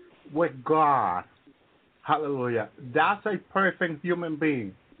walk with God. Hallelujah. That's a perfect human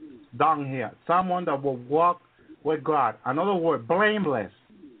being down here. Someone that will walk with God. Another word, blameless.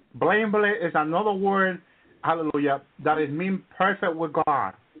 Blameless is another word, hallelujah, that is mean perfect with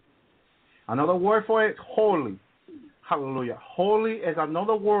God. Another word for it, holy. Hallelujah. Holy is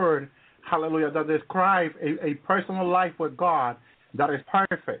another word, hallelujah, that describes a personal life with God that is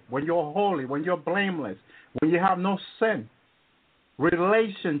perfect. When you're holy, when you're blameless, when you have no sin.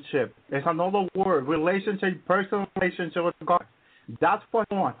 Relationship is another word. Relationship, personal relationship with God. That's what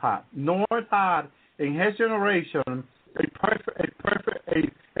Noah had. Noah had in his generation a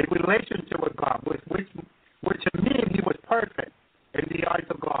relationship with God, which means he was perfect in the eyes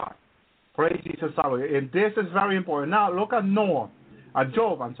of God. Praise Jesus, hallelujah. And this is very important. Now look at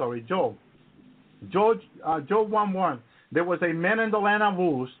Job. Job 1:1. There was a man in the land of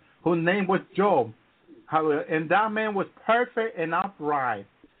Uz whose name was Job. Hallelujah. And that man was perfect and upright.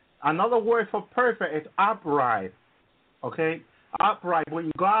 Another word for perfect is upright. Okay? Upright.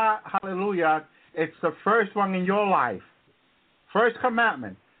 When God, hallelujah, It's the first one in your life. First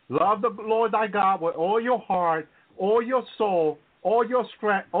commandment. Love the Lord thy God with all your heart, all your soul, all your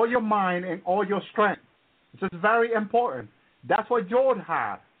strength, all your mind, and all your strength. This is very important. That's what Job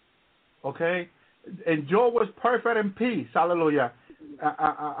had. Okay? And Job was perfect in peace. Hallelujah.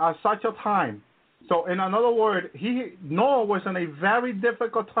 At such a time. So in another word, Noah was in a very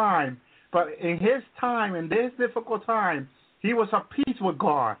difficult time. But in his time, in this difficult time, he was at peace with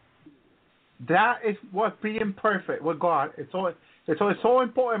God. That is what being perfect with God. It's so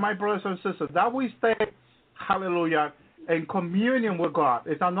important, my brothers and sisters, that we stay, hallelujah, in communion with God.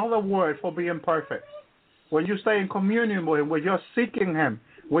 It's another word for being perfect. When you stay in communion with Him, when you're seeking Him,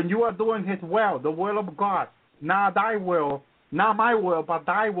 when you are doing His will, the will of God, not thy will, not my will, but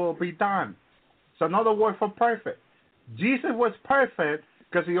thy will be done. It's another word for perfect. Jesus was perfect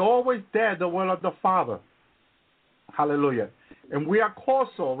because He always did the will of the Father. Hallelujah. And we are called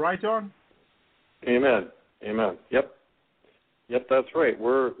so, right, John? Amen. Amen. Yep, that's right.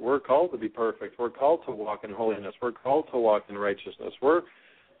 We're called to be perfect. We're called to walk in holiness. We're called to walk in righteousness. Honestly,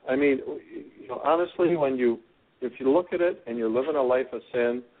 if you look at it and you're living a life of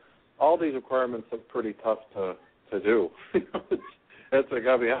sin, all these requirements are pretty tough to do. I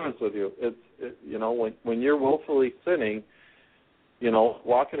gotta be honest with you. When you're willfully sinning,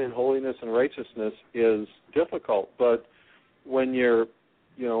 walking in holiness and righteousness is difficult. But when you're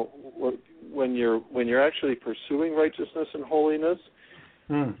actually pursuing righteousness and holiness,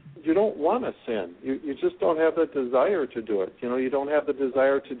 you don't want to sin. You just don't have the desire to do it. You don't have the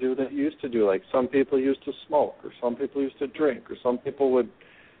desire to do that you used to do. Like some people used to smoke, or some people used to drink, or some people would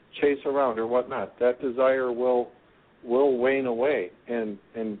chase around or whatnot. That desire will wane away, and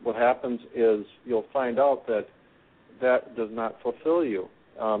what happens is you'll find out that does not fulfill you.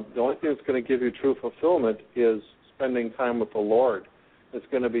 The only thing that's going to give you true fulfillment is spending time with the Lord. It's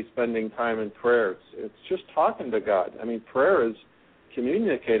going to be spending time in prayer. It's just talking to God. Prayer is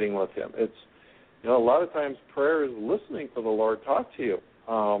communicating with Him. It's a lot of times prayer is listening to the Lord talk to you,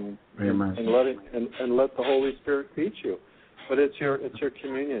 Amen. and let the Holy Spirit teach you. But it's your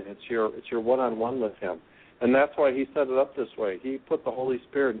communion. It's your one-on-one with Him, and that's why He set it up this way. He put the Holy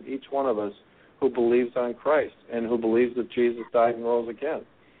Spirit in each one of us who believes on Christ and who believes that Jesus died and rose again.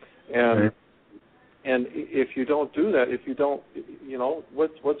 And if you don't do that,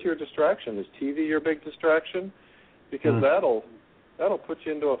 what's your distraction? Is TV your big distraction? Because that'll put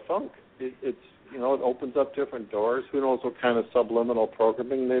you into a funk. It opens up different doors. Who knows what kind of subliminal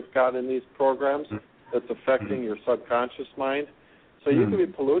programming they've got in these programs that's affecting your subconscious mind. So you could be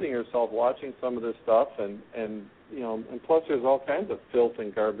polluting yourself watching some of this stuff, and plus there's all kinds of filth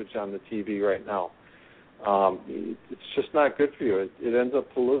and garbage on the TV right now. It's just not good for you. It ends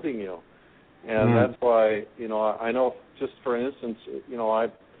up polluting you. And that's why, I know, just for instance,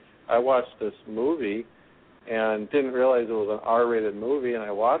 I watched this movie and didn't realize it was an R-rated movie, and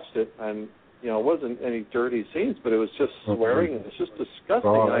I watched it, and, it wasn't any dirty scenes, but it was just swearing, and it's just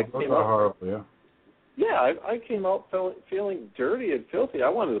disgusting. And I came out, horrible, I came out feeling dirty and filthy. I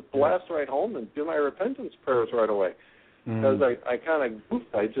wanted to blast right home and do my repentance prayers right away, because I kind of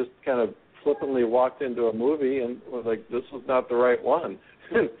goofed. I just kind of flippantly walked into a movie and was like, this was not the right one.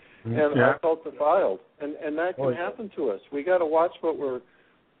 And I felt defiled, and that can happen to us. We got to watch what we're,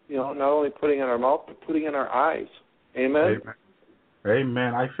 not only putting in our mouth, but putting in our eyes. Amen.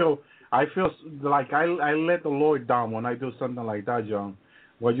 Amen. I feel like I let the Lord down when I do something like that, John.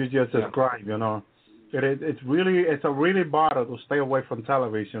 What you just described, it's a really bother to stay away from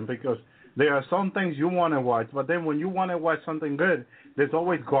television, because there are some things you want to watch, but then when you want to watch something good, there's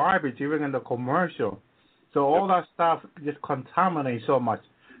always garbage, even in the commercial. So all that stuff just contaminates so much.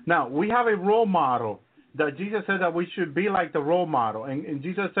 Now, we have a role model that Jesus said that we should be like the role model. And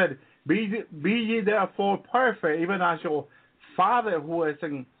Jesus said, be ye therefore perfect, even as your Father who is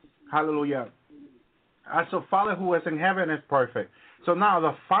in, hallelujah, as your Father who is in heaven is perfect. So now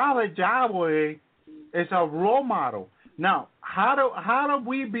the Father, Yahweh, is a role model. Now, how do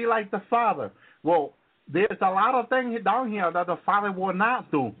we be like the Father? Well, there's a lot of things down here that the Father will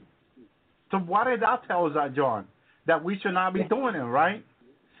not do. So what did that tell us, John? That we should not be doing it, right?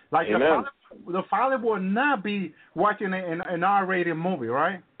 Like the Father will not be watching an R-rated movie,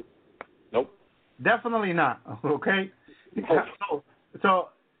 right? Nope. Definitely not. Okay. So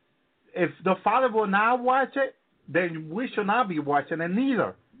if the Father will not watch it, then we should not be watching it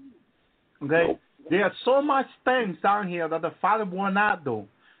neither. Okay. Nope. There are so much things down here that the Father will not do.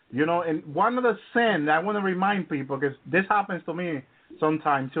 And one of the sins, I want to remind people, because this happens to me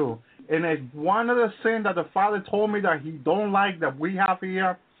sometimes too, and it's one of the sins that the Father told me that He don't like that we have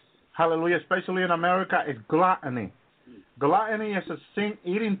here, hallelujah, especially in America, is gluttony. Gluttony is a sin,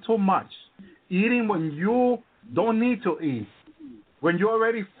 eating too much. eating when you don't need to eat, when you're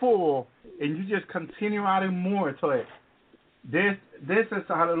already full, and you just continue adding more to it. This is,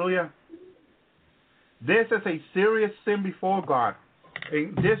 hallelujah, this is a serious sin before God.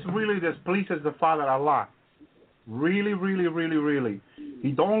 And this really displeases the Father a lot. Really, really, really, really.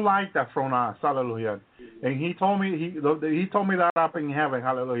 He don't like that from us, hallelujah. And he told me that up in heaven,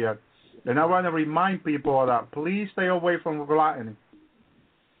 hallelujah. And I want to remind people of that. Please stay away from gluttony.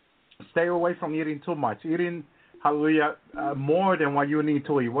 Stay away from eating too much. Eating, hallelujah, more than what you need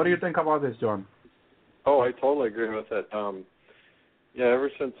to eat. What do you think about this, John? Oh, I totally agree with it. Yeah, ever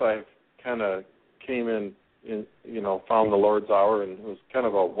since I've kind of came in, found the Lord's Hour, and it was kind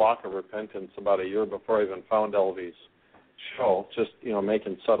of a walk of repentance about a year before I even found LV's show, just,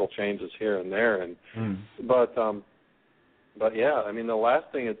 making subtle changes here and there. And But yeah, I mean, the last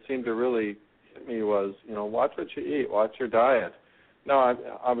thing it seemed to really hit me was, watch what you eat, watch your diet. Now,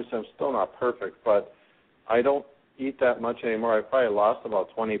 obviously I'm still not perfect, but I don't eat that much anymore. I probably lost about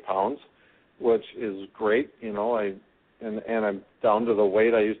 20 pounds, which is great, and I'm down to the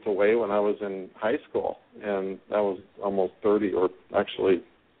weight I used to weigh when I was in high school, and that was almost 30, or actually,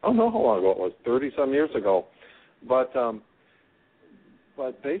 I don't know how long ago it was, 30-some years ago. But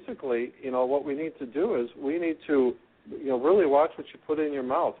basically, what we need to do is we need to, really watch what you put in your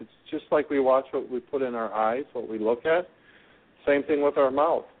mouth. It's just like we watch what we put in our eyes, what we look at. Same thing with our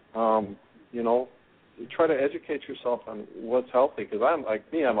mouth. Try to educate yourself on what's healthy, because I'm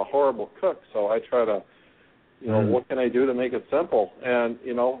a horrible cook, so I try to, what can I do to make it simple? And,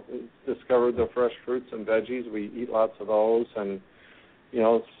 discovered the fresh fruits and veggies. We eat lots of those, and,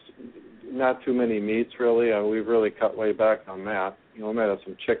 it's not too many meats, really. We've really cut way back on that. We might have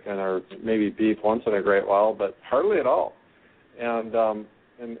some chicken or maybe beef once in a great while, but hardly at all. And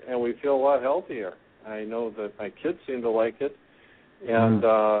we feel a lot healthier. I know that my kids seem to like it. And,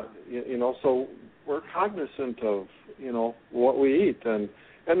 so we're cognizant of, what we eat. And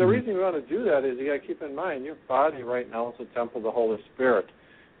the reason we want to do that is you got to keep in mind your body right now is a temple of the Holy Spirit.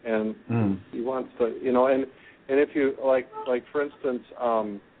 And he wants to, and if you, like for instance,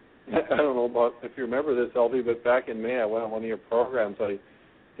 I don't know about if you remember this, LB, but back in May I went on one of your programs. I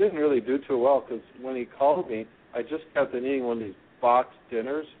didn't really do too well because when he called me, I just got done eating one of these boxed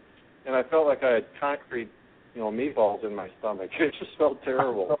dinners, and I felt like I had concrete, meatballs in my stomach. It just felt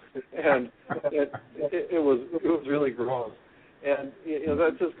terrible, and it was really gross. And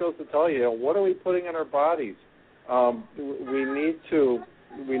that just goes to tell you, what are we putting in our bodies?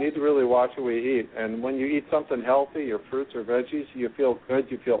 We need to really watch what we eat. And when you eat something healthy, your fruits or veggies, you feel good,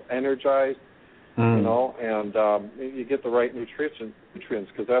 you feel energized, and you get the right nutrients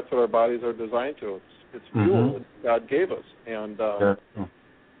because that's what our bodies are designed to. It's fuel that God gave us. And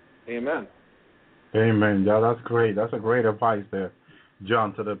amen. Amen. Yeah, that's great. That's a great advice there,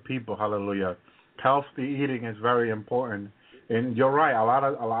 John, to the people. Hallelujah. Healthy eating is very important. And you're right. A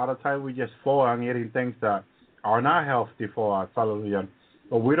lot of times we just fall on eating things that are not healthy for us. Hallelujah.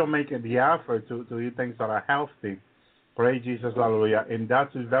 But we don't make the effort to eat things that are healthy. Praise Jesus, hallelujah. And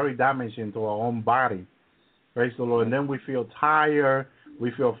that's very damaging to our own body. Praise the Lord. And then we feel tired,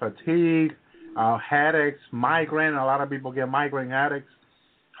 we feel fatigued, headaches, migraine. A lot of people get migraine headaches.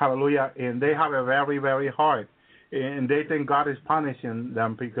 Hallelujah. And they have it very, very hard. And they think God is punishing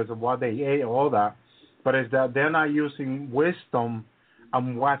them because of what they ate, all that. But it's that they're not using wisdom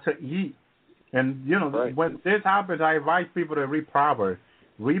on what to eat. And, when this happens, I advise people to read Proverbs.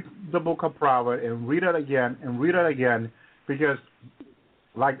 Read the book of Proverbs and read it again because,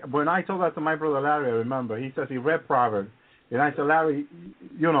 like, when I told that to my brother Larry, I remember, he says he read Proverbs. And I said, Larry,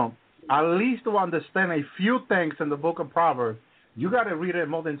 at least to understand a few things in the book of Proverbs, you got to read it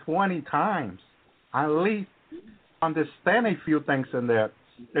more than 20 times. At least understand a few things in there.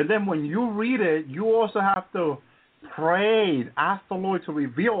 And then when you read it, you also have to pray, ask the Lord to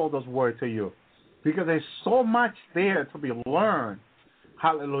reveal all those words to you because there's so much there to be learned.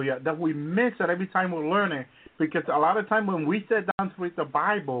 Hallelujah, that we miss it every time we're learning because a lot of time when we sit down to read the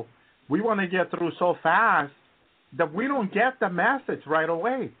Bible, we want to get through so fast that we don't get the message right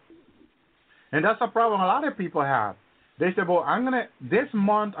away. And that's a problem a lot of people have. They say, well, this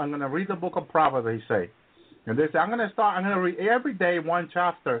month I'm going to read the book of Proverbs, they say. And they say, I'm going to read every day one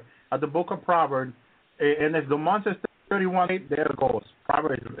chapter of the book of Proverbs. And if the month is 31, there it goes.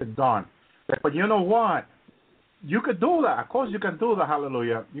 Proverbs is done. But you know what? You could do that. Of course you can do that,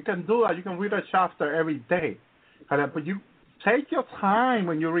 hallelujah. You can do that. You can read a chapter every day. But you take your time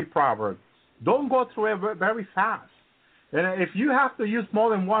when you read Proverbs. Don't go through it very fast. And if you have to use more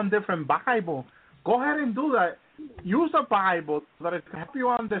than one different Bible, go ahead and do that. Use a Bible that will help you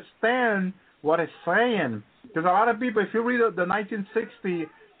understand what it's saying. Because a lot of people, if you read the 1960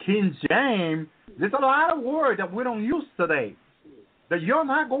 King James, there's a lot of words that we don't use today that you're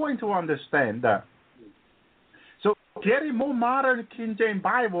not going to understand that. So getting more modern King James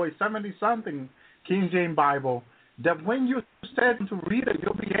Bible is 70-something King James Bible, that when you start to read it,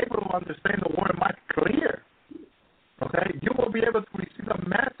 you'll be able to understand the word much clearer. Okay? You will be able to receive the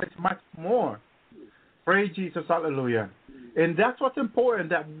message much more. Praise Jesus, hallelujah. And that's what's important,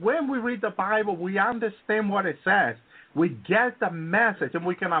 that when we read the Bible, we understand what it says. We get the message, and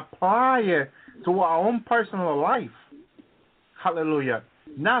we can apply it to our own personal life. Hallelujah.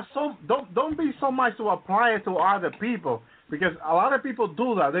 Now, don't be so much to apply it to other people, because a lot of people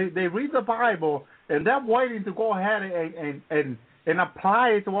do that. They read the Bible, and they're waiting to go ahead and apply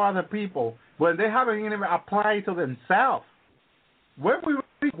it to other people when they haven't even applied it to themselves. When we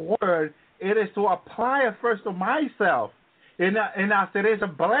read the Word, it is to apply it first to myself. And as it is a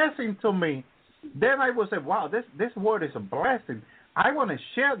blessing to me, then I will say, wow, this Word is a blessing. I want to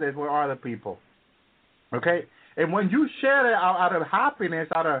share this with other people. Okay? And when you share it out of happiness,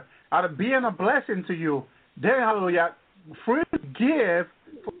 out of being a blessing to you, then, hallelujah, freely give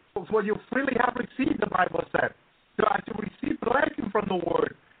for you freely have received, the Bible said. So as you receive blessing from the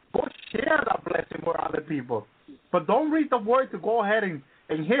Word, go share that blessing with other people. But don't read the Word to go ahead and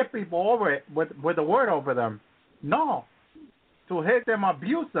hit people over it with the Word over them. No. To hit them,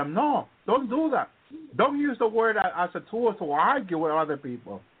 abuse them. No. Don't do that. Don't use the Word as a tool to argue with other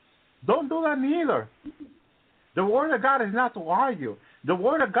people. Don't do that neither. The Word of God is not to argue. The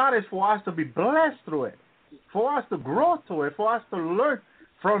Word of God is for us to be blessed through it, for us to grow through it, for us to learn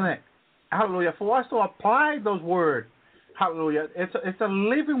from it. Hallelujah. For us to apply those words. Hallelujah. It's a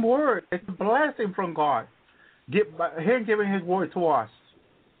living word. It's a blessing from God. Him giving His word to us.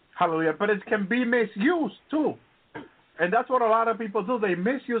 Hallelujah. But it can be misused too. And that's what a lot of people do. They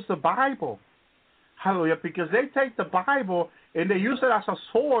misuse the Bible. Hallelujah. Because they take the Bible and they use it as a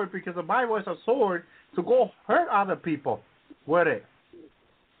sword, because the Bible is a sword, to go hurt other people with it.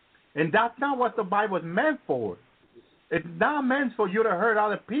 And that's not what the Bible is meant for. It's not meant for you to hurt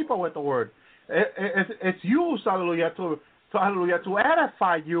other people with the word. It's used, hallelujah, to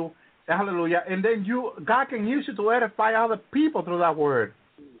edify you, hallelujah, and then God can use you to edify other people through that word.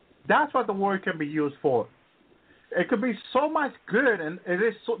 That's what the word can be used for. It could be so much good, and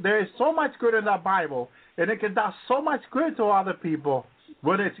there is so much good in that Bible, and it can do so much good to other people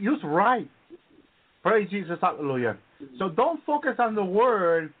when it's used right. Praise Jesus, hallelujah. So don't focus on the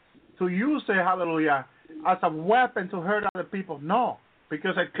word to use it, hallelujah, as a weapon to hurt other people. No,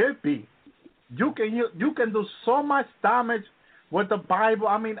 because it could be. You can do so much damage with the Bible.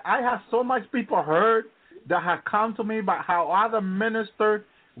 I mean, I have so much people hurt that have come to me about how other ministers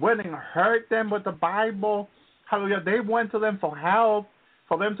went and hurt them with the Bible. Hallelujah. They went to them for help,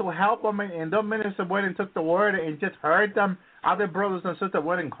 for them to help them, and the minister went and took the word and just hurt them. Other brothers and sisters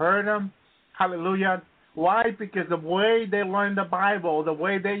went and hurt them. Hallelujah. Why? Because the way they learn the Bible, the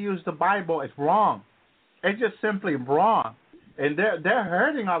way they use the Bible is wrong. It's just simply wrong. And they're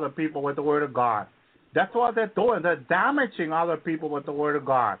hurting other people with the Word of God. That's what they're doing. They're damaging other people with the Word of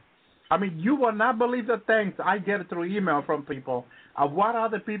God. I mean, you will not believe the things I get through email from people of what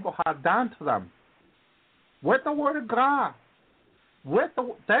other people have done to them with the Word of God, with the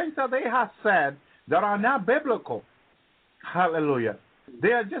things that they have said that are not biblical. Hallelujah.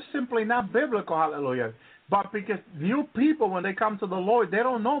 They are just simply not biblical, hallelujah. But because new people, when they come to the Lord, they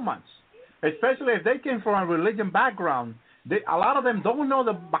don't know much. Especially if they came from a religion background. A lot of them don't know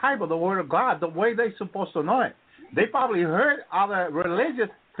the Bible, the Word of God, the way they're supposed to know it. They probably heard other religious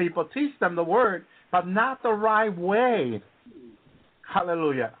people teach them the Word, but not the right way.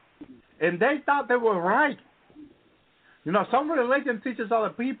 Hallelujah. And they thought they were right. You know, some religion teaches other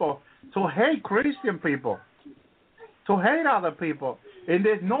people to hate Christian people, to hate other people. And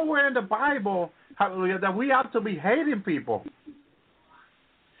there's nowhere in the Bible, hallelujah, that we have to be hating people.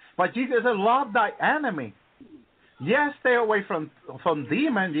 But Jesus said, love thy enemy. Yes, stay away from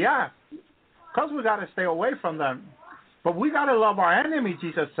demons, yeah. Because we got to stay away from them. But we got to love our enemy,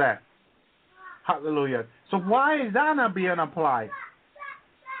 Jesus said. Hallelujah. So why is that not being applied?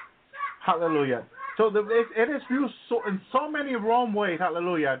 Hallelujah. So it is used in so many wrong ways,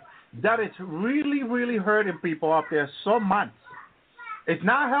 hallelujah, that it's really, really hurting people out there so much. It's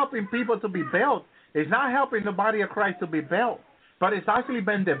not helping people to be built. It's not helping the body of Christ to be built. But it's actually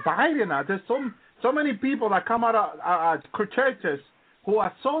been dividing us. There's so many people that come out of churches who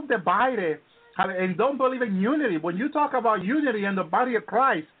are so divided and don't believe in unity. When you talk about unity in the body of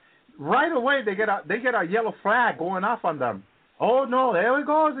Christ, right away they get a yellow flag going off on them. Oh no, there it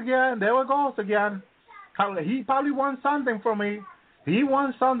goes again. There it goes again. He probably wants something from me. He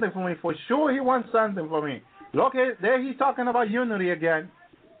wants something from me. For sure he wants something from me. Look, there he's talking about unity again.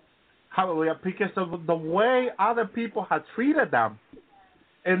 Hallelujah. Because of the way other people have treated them.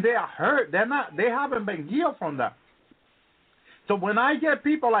 And they are hurt. They haven't been healed from that. So when I get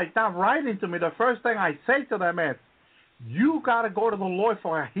people like that writing to me, the first thing I say to them is, you got to go to the Lord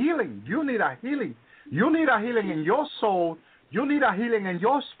for a healing. You need a healing. You need a healing in your soul. You need a healing in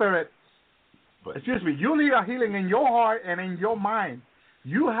your spirit. You need a healing in your heart and in your mind.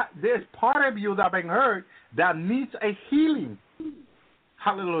 There's part of you that been hurt that needs a healing.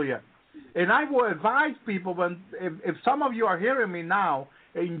 Hallelujah. And I will advise people, if some of you are hearing me now,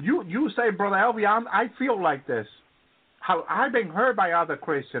 and you say, Brother Elvi, I feel like this. I've been hurt by other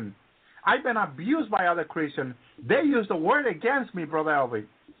Christians. I've been abused by other Christians. They use the word against me, Brother Elvi.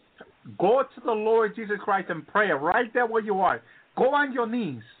 Go to the Lord Jesus Christ and pray right there where you are. Go on your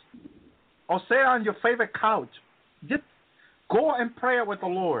knees or sit on your favorite couch. Just go and pray with the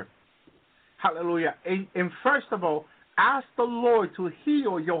Lord. Hallelujah. And first of all, ask the Lord to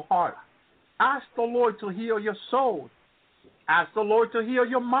heal your heart. Ask the Lord to heal your soul. Ask the Lord to heal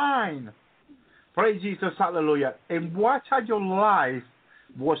your mind. Praise Jesus, hallelujah. And watch how your life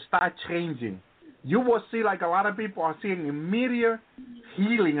will start changing. You will see, like a lot of people are seeing, immediate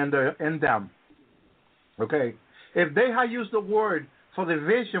healing in them. Okay? If they have used the word for the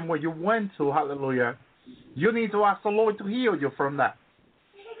vision where you went to, hallelujah, you need to ask the Lord to heal you from that.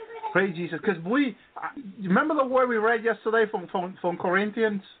 Praise Jesus. Because remember the word we read yesterday from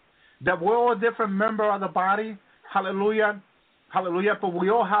Corinthians? That we're all different members of the body. Hallelujah. Hallelujah. But we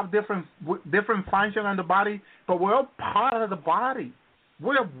all have different functions in the body. But we're all part of the body.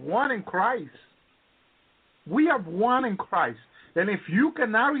 We're one in Christ. We are one in Christ. And if you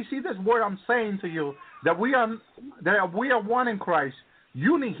cannot receive this word I'm saying to you, that we are one in Christ,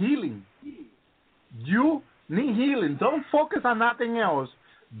 you need healing. You need healing. Don't focus on nothing else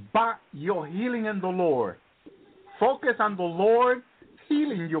but your healing in the Lord. Focus on the Lord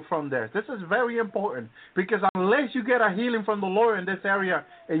healing you from this. This is very important, because unless you get a healing from the Lord in this area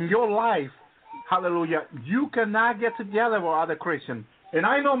in your life, hallelujah, you cannot get together with other Christians. And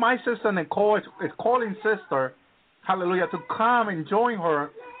I know my sister Nicole is calling sister, hallelujah, to come and join her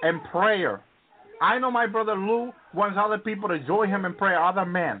in prayer. I know my brother Lou wants other people to join him in prayer, other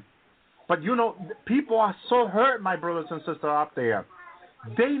men. But you know, people are so hurt, my brothers and sisters out there.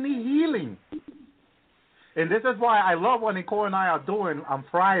 They need healing. And this is why I love what Nicole and I are doing on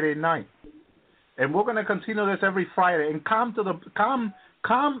Friday night. And we're going to continue this every Friday. And come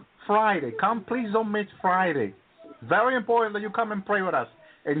Friday. Come, please don't miss Friday. Very important that you come and pray with us.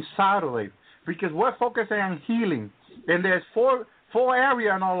 And Saturday, because we're focusing on healing. And there's four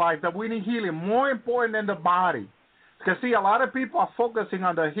areas in our life that we need healing, more important than the body. Because, see, a lot of people are focusing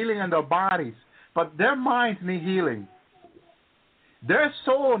on the healing in their bodies, but their minds need healing. Their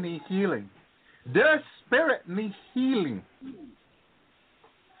soul needs healing. Their spirit needs healing.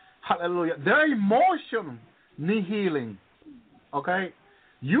 Hallelujah. Their emotion need healing. Okay?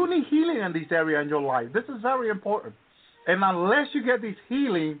 You need healing in this area in your life. This is very important. And unless you get this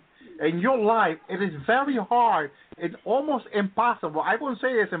healing in your life, it is very hard. It's almost impossible. I wouldn't say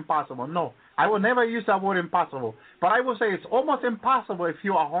it's impossible. No. I will never use that word impossible. But I will say it's almost impossible if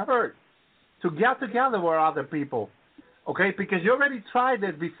you are hurt to get together with other people. Okay? Because you already tried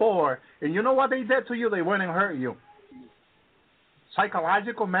this before, and you know what they did to you? They went and hurt you.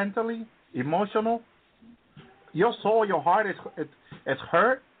 Psychological, mentally, emotional. Your soul, your heart is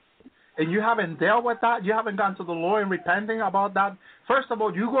hurt, and you haven't dealt with that. You haven't gone to the Lord and repenting about that. First of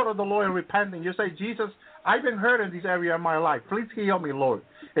all, you go to the Lord and repent, and you say, Jesus, I've been hurt in this area of my life. Please heal me, Lord.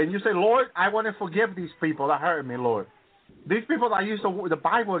 And you say, Lord, I want to forgive these people that hurt me, Lord. These people that use the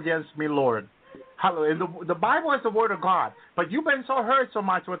Bible against me, Lord. Hallelujah. And the Bible is the Word of God. But you've been so hurt so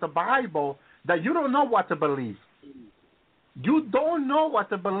much with the Bible that you don't know what to believe. You don't know what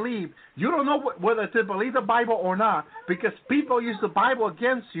to believe. You don't know whether to believe the Bible or not, because people use the Bible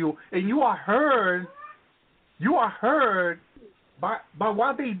against you, and you are hurt. You are hurt by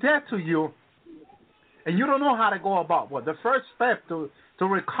what they did to you, and you don't know how to go about what. The first step to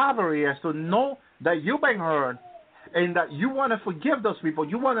recovery is to know that you've been hurt and that you want to forgive those people.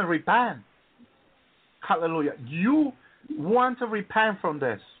 You want to repent. Hallelujah. You want to repent from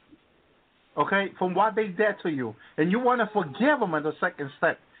this. Okay, from what they did to you. And you want to forgive them in the second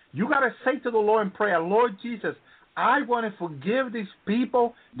step. You got to say to the Lord in prayer, Lord Jesus, I want to forgive these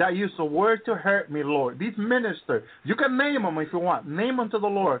people that use the word to hurt me, Lord. These ministers. You can name them if you want. Name them to the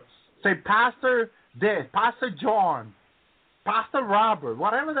Lord. Say, Pastor this, Pastor John, Pastor Robert,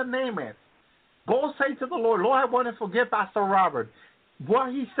 whatever the name is. Go say to the Lord, Lord, I want to forgive Pastor Robert.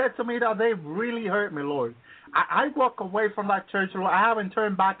 What he said to me that day really hurt me, Lord. I walk away from that church, Lord. I haven't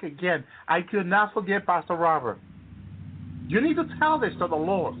turned back again. I could not forgive Pastor Robert. You need to tell this to the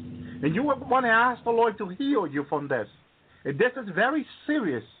Lord. And you want to ask the Lord to heal you from this. And this is very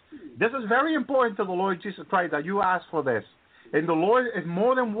serious. This is very important to the Lord Jesus Christ that you ask for this. And the Lord is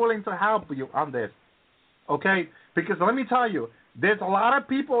more than willing to help you on this. Okay? Because let me tell you, there's a lot of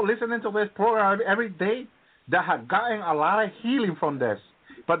people listening to this program every day that have gotten a lot of healing from this.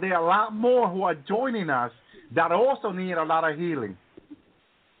 But there are a lot more who are joining us that also need a lot of healing.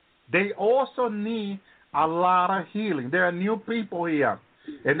 They also need a lot of healing. There are new people here.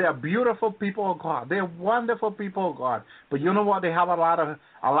 And they are beautiful people of God. They are wonderful people of God. But you know what? They have a lot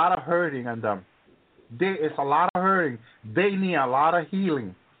of hurting in them. There is a lot of hurting. They need a lot of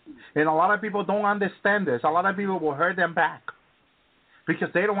healing. And a lot of people don't understand this. A lot of people will hurt them back because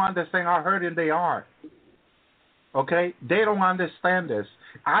they don't understand how hurting they are. Okay? They don't understand this.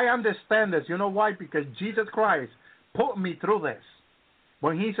 I understand this. You know why? Because Jesus Christ put me through this.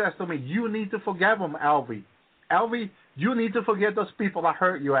 When he says to me, you need to forgive them, Elvie. Elvie, you need to forgive those people that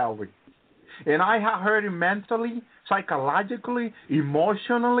hurt you, Elvie. And I have hurt him mentally, psychologically,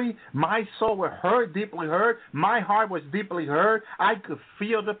 emotionally. My soul was hurt, deeply hurt. My heart was deeply hurt. I could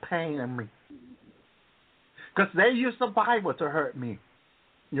feel the pain in me. Because they used the Bible to hurt me.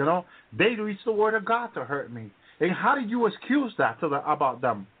 You know, they used the Word of God to hurt me. And how do you excuse that about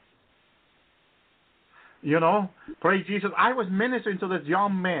them? You know, praise Jesus. I was ministering to this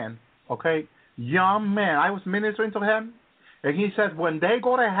young man, okay? Young man. I was ministering to him. And he says, when they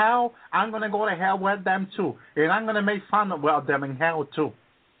go to hell, I'm going to go to hell with them too. And I'm going to make fun of them in hell too.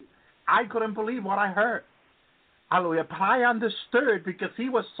 I couldn't believe what I heard. Hallelujah. But I understood because he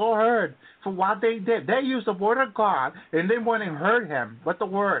was so hurt for what they did. They used the Word of God and they went and hurt him with the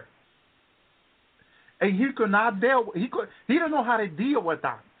Word. And he could not deal. He didn't know how to deal with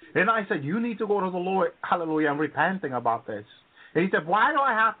that. And I said, you need to go to the Lord, hallelujah, and repenting about this. And he said, why do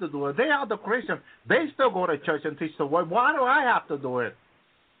I have to do it? They are the Christians. They still go to church and teach the Word. Why do I have to do it?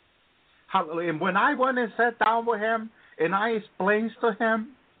 Hallelujah. And when I went and sat down with him and I explained to him,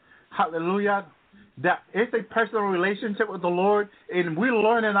 hallelujah, that it's a personal relationship with the Lord, and we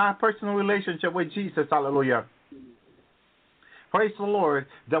learn in our personal relationship with Jesus, hallelujah. Praise the Lord,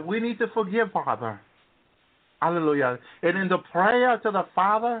 that we need to forgive Father. Hallelujah. And in the prayer to the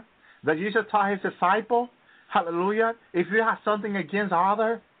Father that Jesus taught his disciple, hallelujah, if you have something against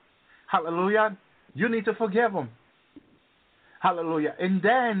other, hallelujah, you need to forgive them. Hallelujah. And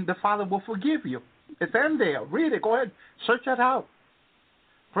then the Father will forgive you. It's in there. Read it. Go ahead. Search it out.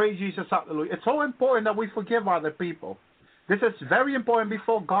 Praise Jesus. Hallelujah. It's so important that we forgive other people. This is very important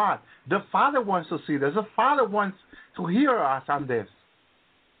before God. The Father wants to see this. The Father wants to hear us on this.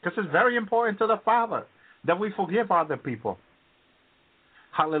 This is very important to the Father that we forgive other people.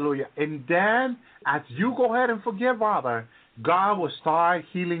 Hallelujah. And then, as you go ahead and forgive others, God will start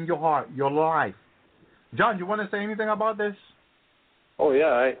healing your heart, your life. John, you want to say anything about this? Oh,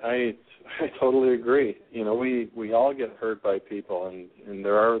 yeah, I totally agree. You know, we all get hurt by people, and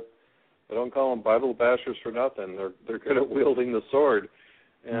they don't call them Bible bashers for nothing. They're good at wielding the sword,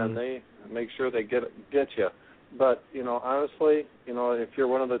 and they make sure they get you. But, you know, honestly, you know, if you're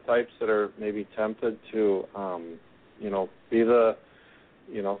one of the types that are maybe tempted to, you know, be the,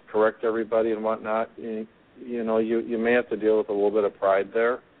 you know, correct everybody and whatnot, you know, you may have to deal with a little bit of pride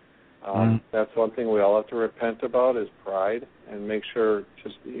there. That's one thing we all have to repent about is pride, and make sure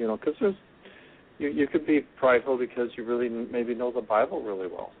just, you know, because you could be prideful because you really maybe know the Bible really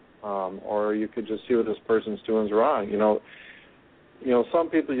well, or you could just see what this person's doing is wrong. You know, some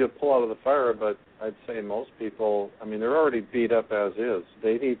people you pull out of the fire, but I'd say most people, I mean, they're already beat up as is.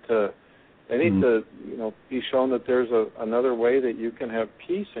 They need to, you know, be shown that there's another way that you can have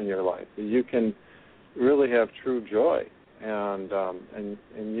peace in your life, that you can really have true joy, and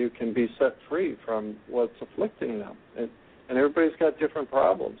you can be set free from what's afflicting them. And everybody's got different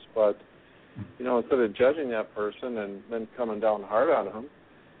problems, but, you know, instead of judging that person and then coming down hard on them,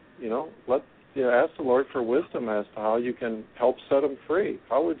 you know, ask the Lord for wisdom as to how you can help set them free.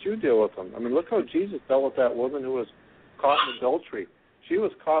 How would you deal with them? I mean, look how Jesus dealt with that woman who was caught in adultery. She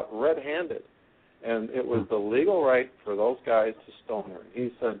was caught red-handed, and it was the legal right for those guys to stone her.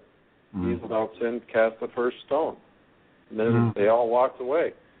 He said, he's without sin, cast the first stone. And then they all walked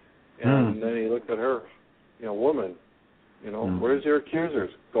away. And then he looked at her, you know, woman, you know, where's your accusers?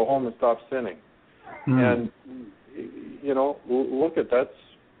 Go home and stop sinning. And, you know, look at that's,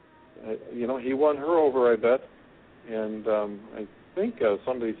 you know, he won her over, I bet. And I think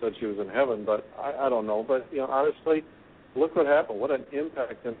somebody said she was in heaven, but I don't know. But, you know, honestly, look what happened. What an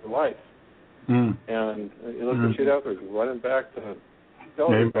impact in her life. And you look what she'd after, running back to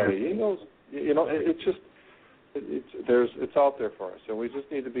tell everybody. He knows, you know, it's just, it's out there for us, and we just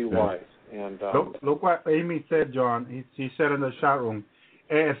need to be wise. And look what Amy said, John. She said in the chat room,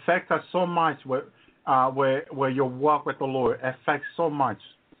 it affects us so much where your walk with the Lord affects so much.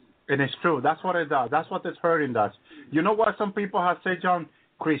 And it's true. That's what it does. That's what this hurting does. You know what some people have said, John?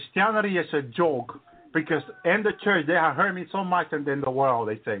 Christianity is a joke because in the church they have hurt me so much, and in the world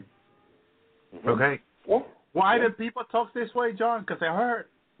they say. Mm-hmm. Okay? Yeah. Why do people talk this way, John? Because they're hurt.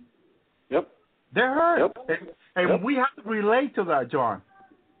 Yep. They're hurt. Yep. And we have to relate to that, John.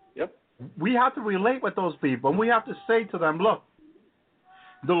 Yep. We have to relate with those people, and we have to say to them, look,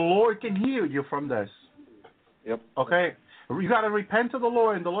 the Lord can heal you from this. Yep. Okay? You got to repent to the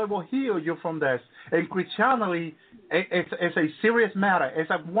Lord, and the Lord will heal you from this. And Christianity, it's a serious matter. It's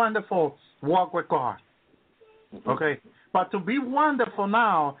a wonderful walk with God. Okay? But to be wonderful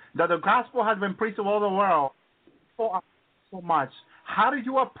now that the gospel has been preached all over the world so much, how do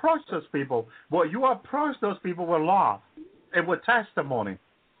you approach those people? Well, you approach those people with love and with testimony.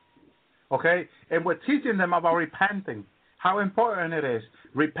 Okay? And we're teaching them about repenting, how important it is.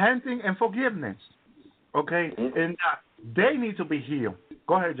 Repenting and forgiveness. Okay? And they need to be healed.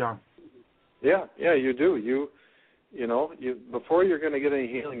 Go ahead, John. Yeah, you do. You know, before you're going to get any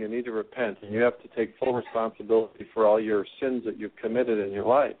healing, you need to repent, and you have to take full responsibility for all your sins that you've committed in your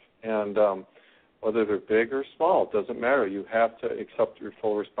life. And whether they're big or small, it doesn't matter. You have to accept your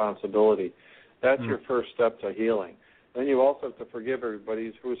full responsibility. That's your first step to healing. Then you also have to forgive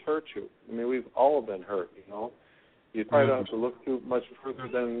everybody who's hurt you. I mean, we've all been hurt, you know. You probably don't have to look too much further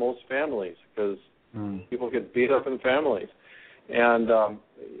than most families because people get beat up in families. And,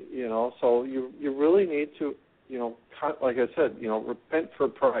 you know, so you really need to, you know, like I said, you know, repent for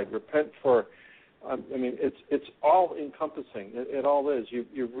pride, repent for, I mean, it's all encompassing. It all is.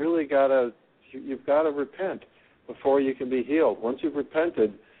 You really you've got to repent before you can be healed. Once you've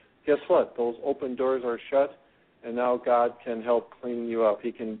repented, guess what? Those open doors are shut, and now God can help clean you up.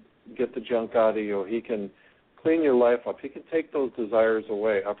 He can get the junk out of you. He can clean your life up. He can take those desires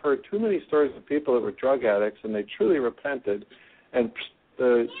away. I've heard too many stories of people that were drug addicts, and they truly repented, and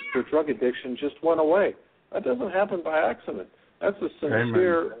their drug addiction just went away. That doesn't happen by accident. That's a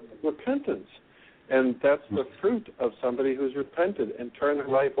sincere repentance. And that's the fruit of somebody who's repented and turned their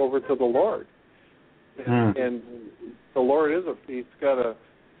life over to the Lord. And the Lord he's got a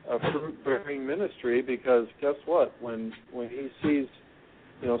fruit-bearing ministry because guess what? When he sees,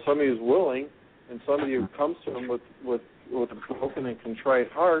 you know, somebody who's willing and somebody who comes to him with a broken and contrite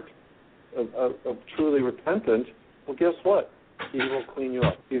heart of truly repentant, well, guess what? He will clean you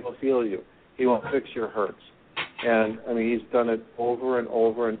up. He will heal you. He will fix your hurts. And, I mean, he's done it over and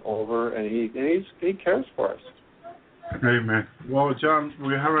over and over, and he cares for us. Amen. Well, John,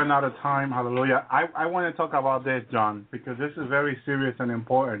 we're running out of time. Hallelujah. I want to talk about this, John, because this is very serious and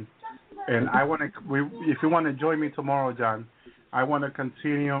important. And I want to, if you want to join me tomorrow, John, I want to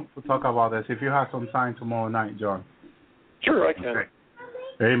continue to talk about this. If you have some time tomorrow night, John. Sure, I can. Okay.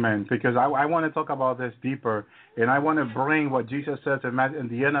 Amen. Because I want to talk about this deeper, and I want to bring what Jesus says in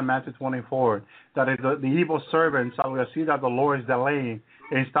the end of Matthew 24, that the evil servants, hallelujah, see that the Lord is delaying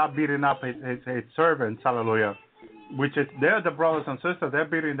and stop beating up his servants, hallelujah, which is, they're the brothers and sisters, they're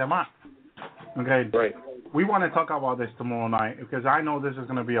beating them up. Okay? Right. We want to talk about this tomorrow night because I know this is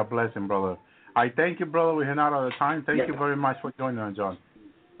going to be a blessing, brother. I thank you, brother. We're out of the time. Thank you very much for joining us, John.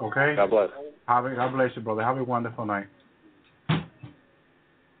 Okay? God bless. God bless you, brother. Have a wonderful night.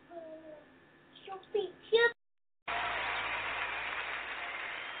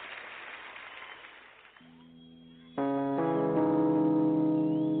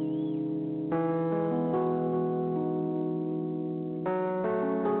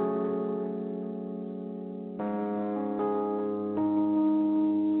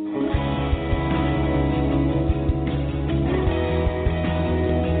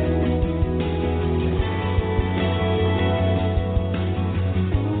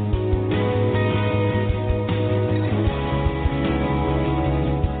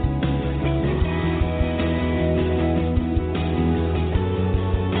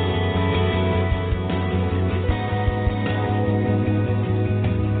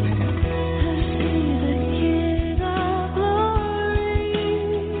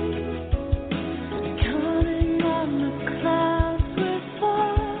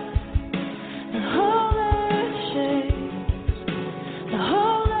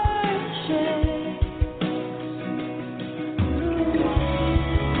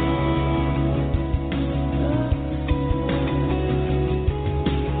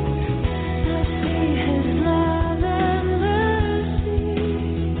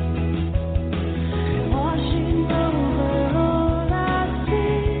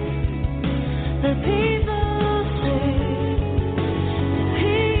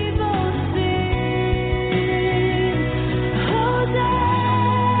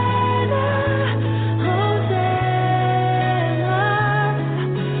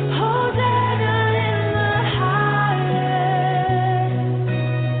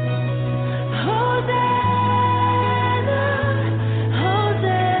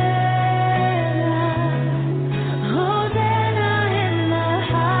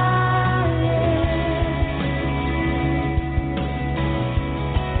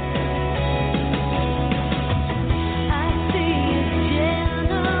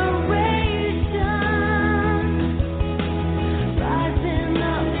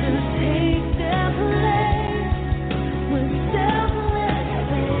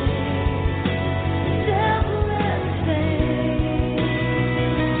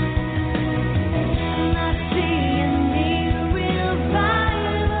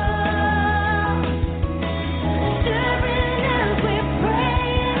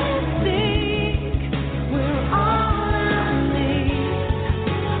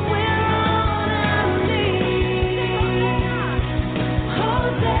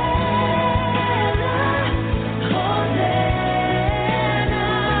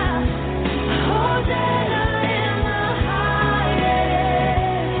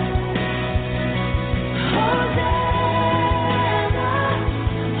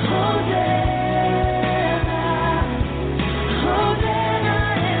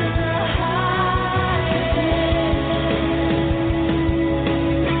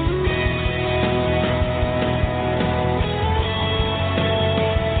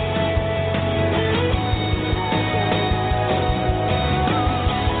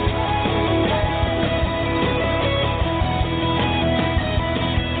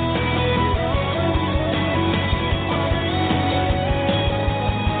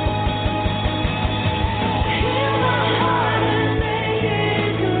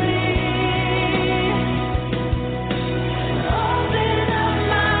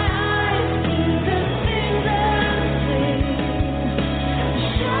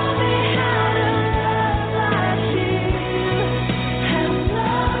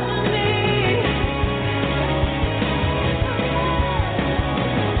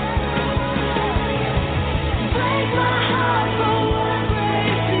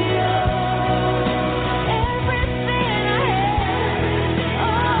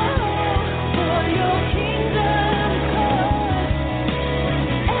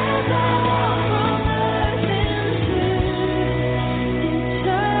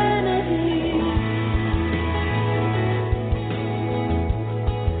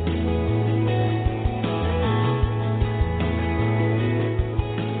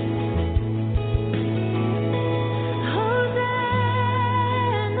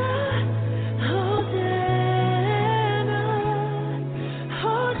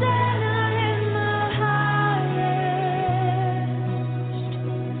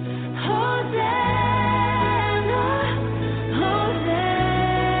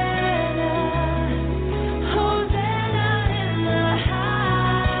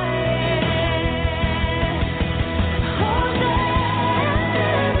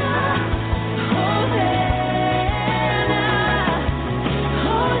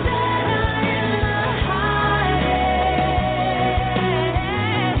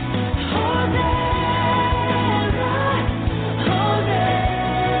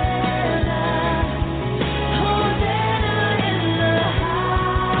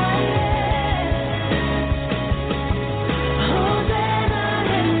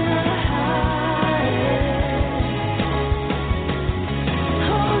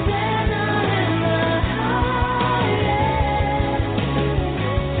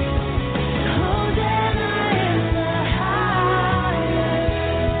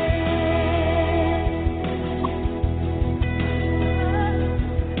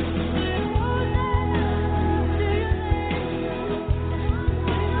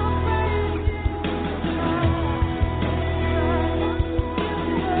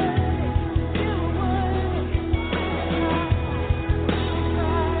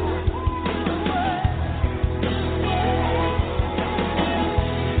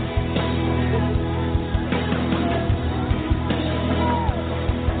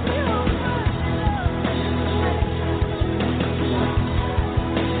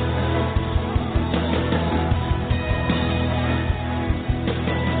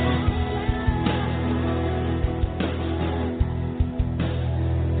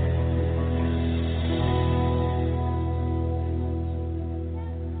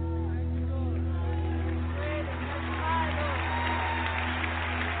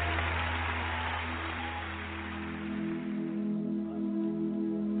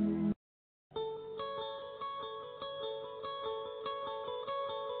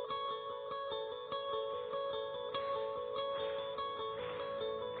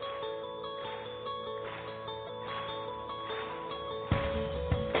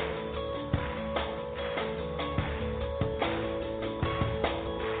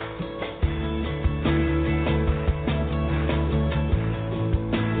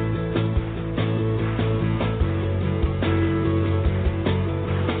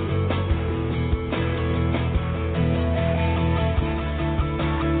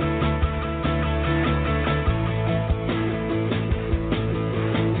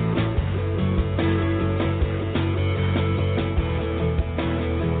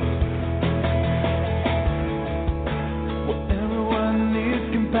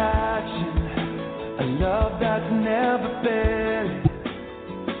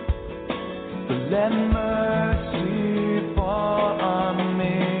 let mercy fall on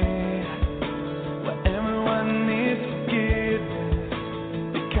me. Where everyone needs forgiveness,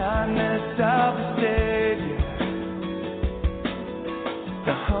 the kindness of the Savior,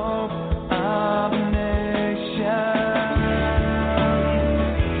 the hope of a nation.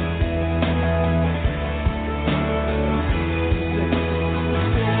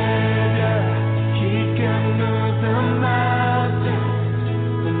 Savior, He can move the mountains,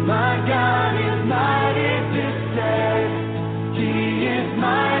 but my God is mighty.